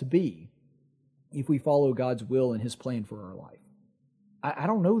potential to be if we follow God's will and his plan for our life? I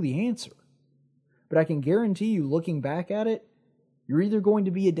don't know the answer, but I can guarantee you, looking back at it, you're either going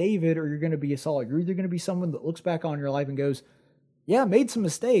to be a David or you're going to be a Saul. You're either going to be someone that looks back on your life and goes, yeah, I made some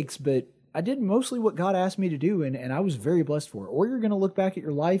mistakes, but I did mostly what God asked me to do, and I was very blessed for it. Or you're going to look back at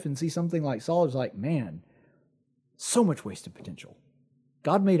your life and see something like Saul is like, man, so much wasted potential.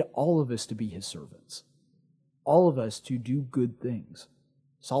 God made all of us to be his servants. All of us to do good things.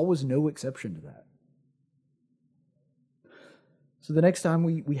 Saul was no exception to that. So the next time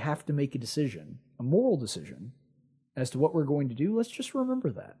we have to make a decision, a moral decision, as to what we're going to do, let's just remember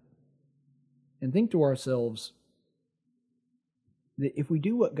that. And think to ourselves that if we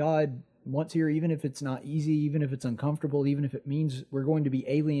do what God wants here, even if it's not easy, even if it's uncomfortable, even if it means we're going to be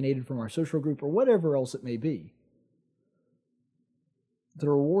alienated from our social group or whatever else it may be, the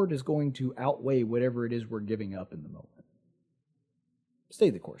reward is going to outweigh whatever it is we're giving up in the moment. Stay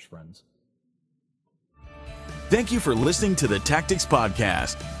the course, friends. Thank you for listening to the Tactics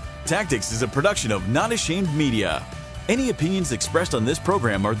Podcast. Tactics is a production of Not Ashamed Media. Any opinions expressed on this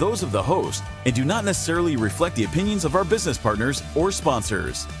program are those of the host and do not necessarily reflect the opinions of our business partners or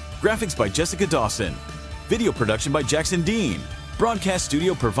sponsors. Graphics by Jessica Dawson. Video production by Jackson Dean. Broadcast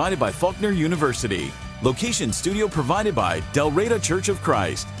studio provided by Faulkner University. Location studio provided by Del Reyta Church of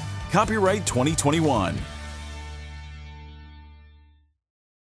Christ. Copyright 2021.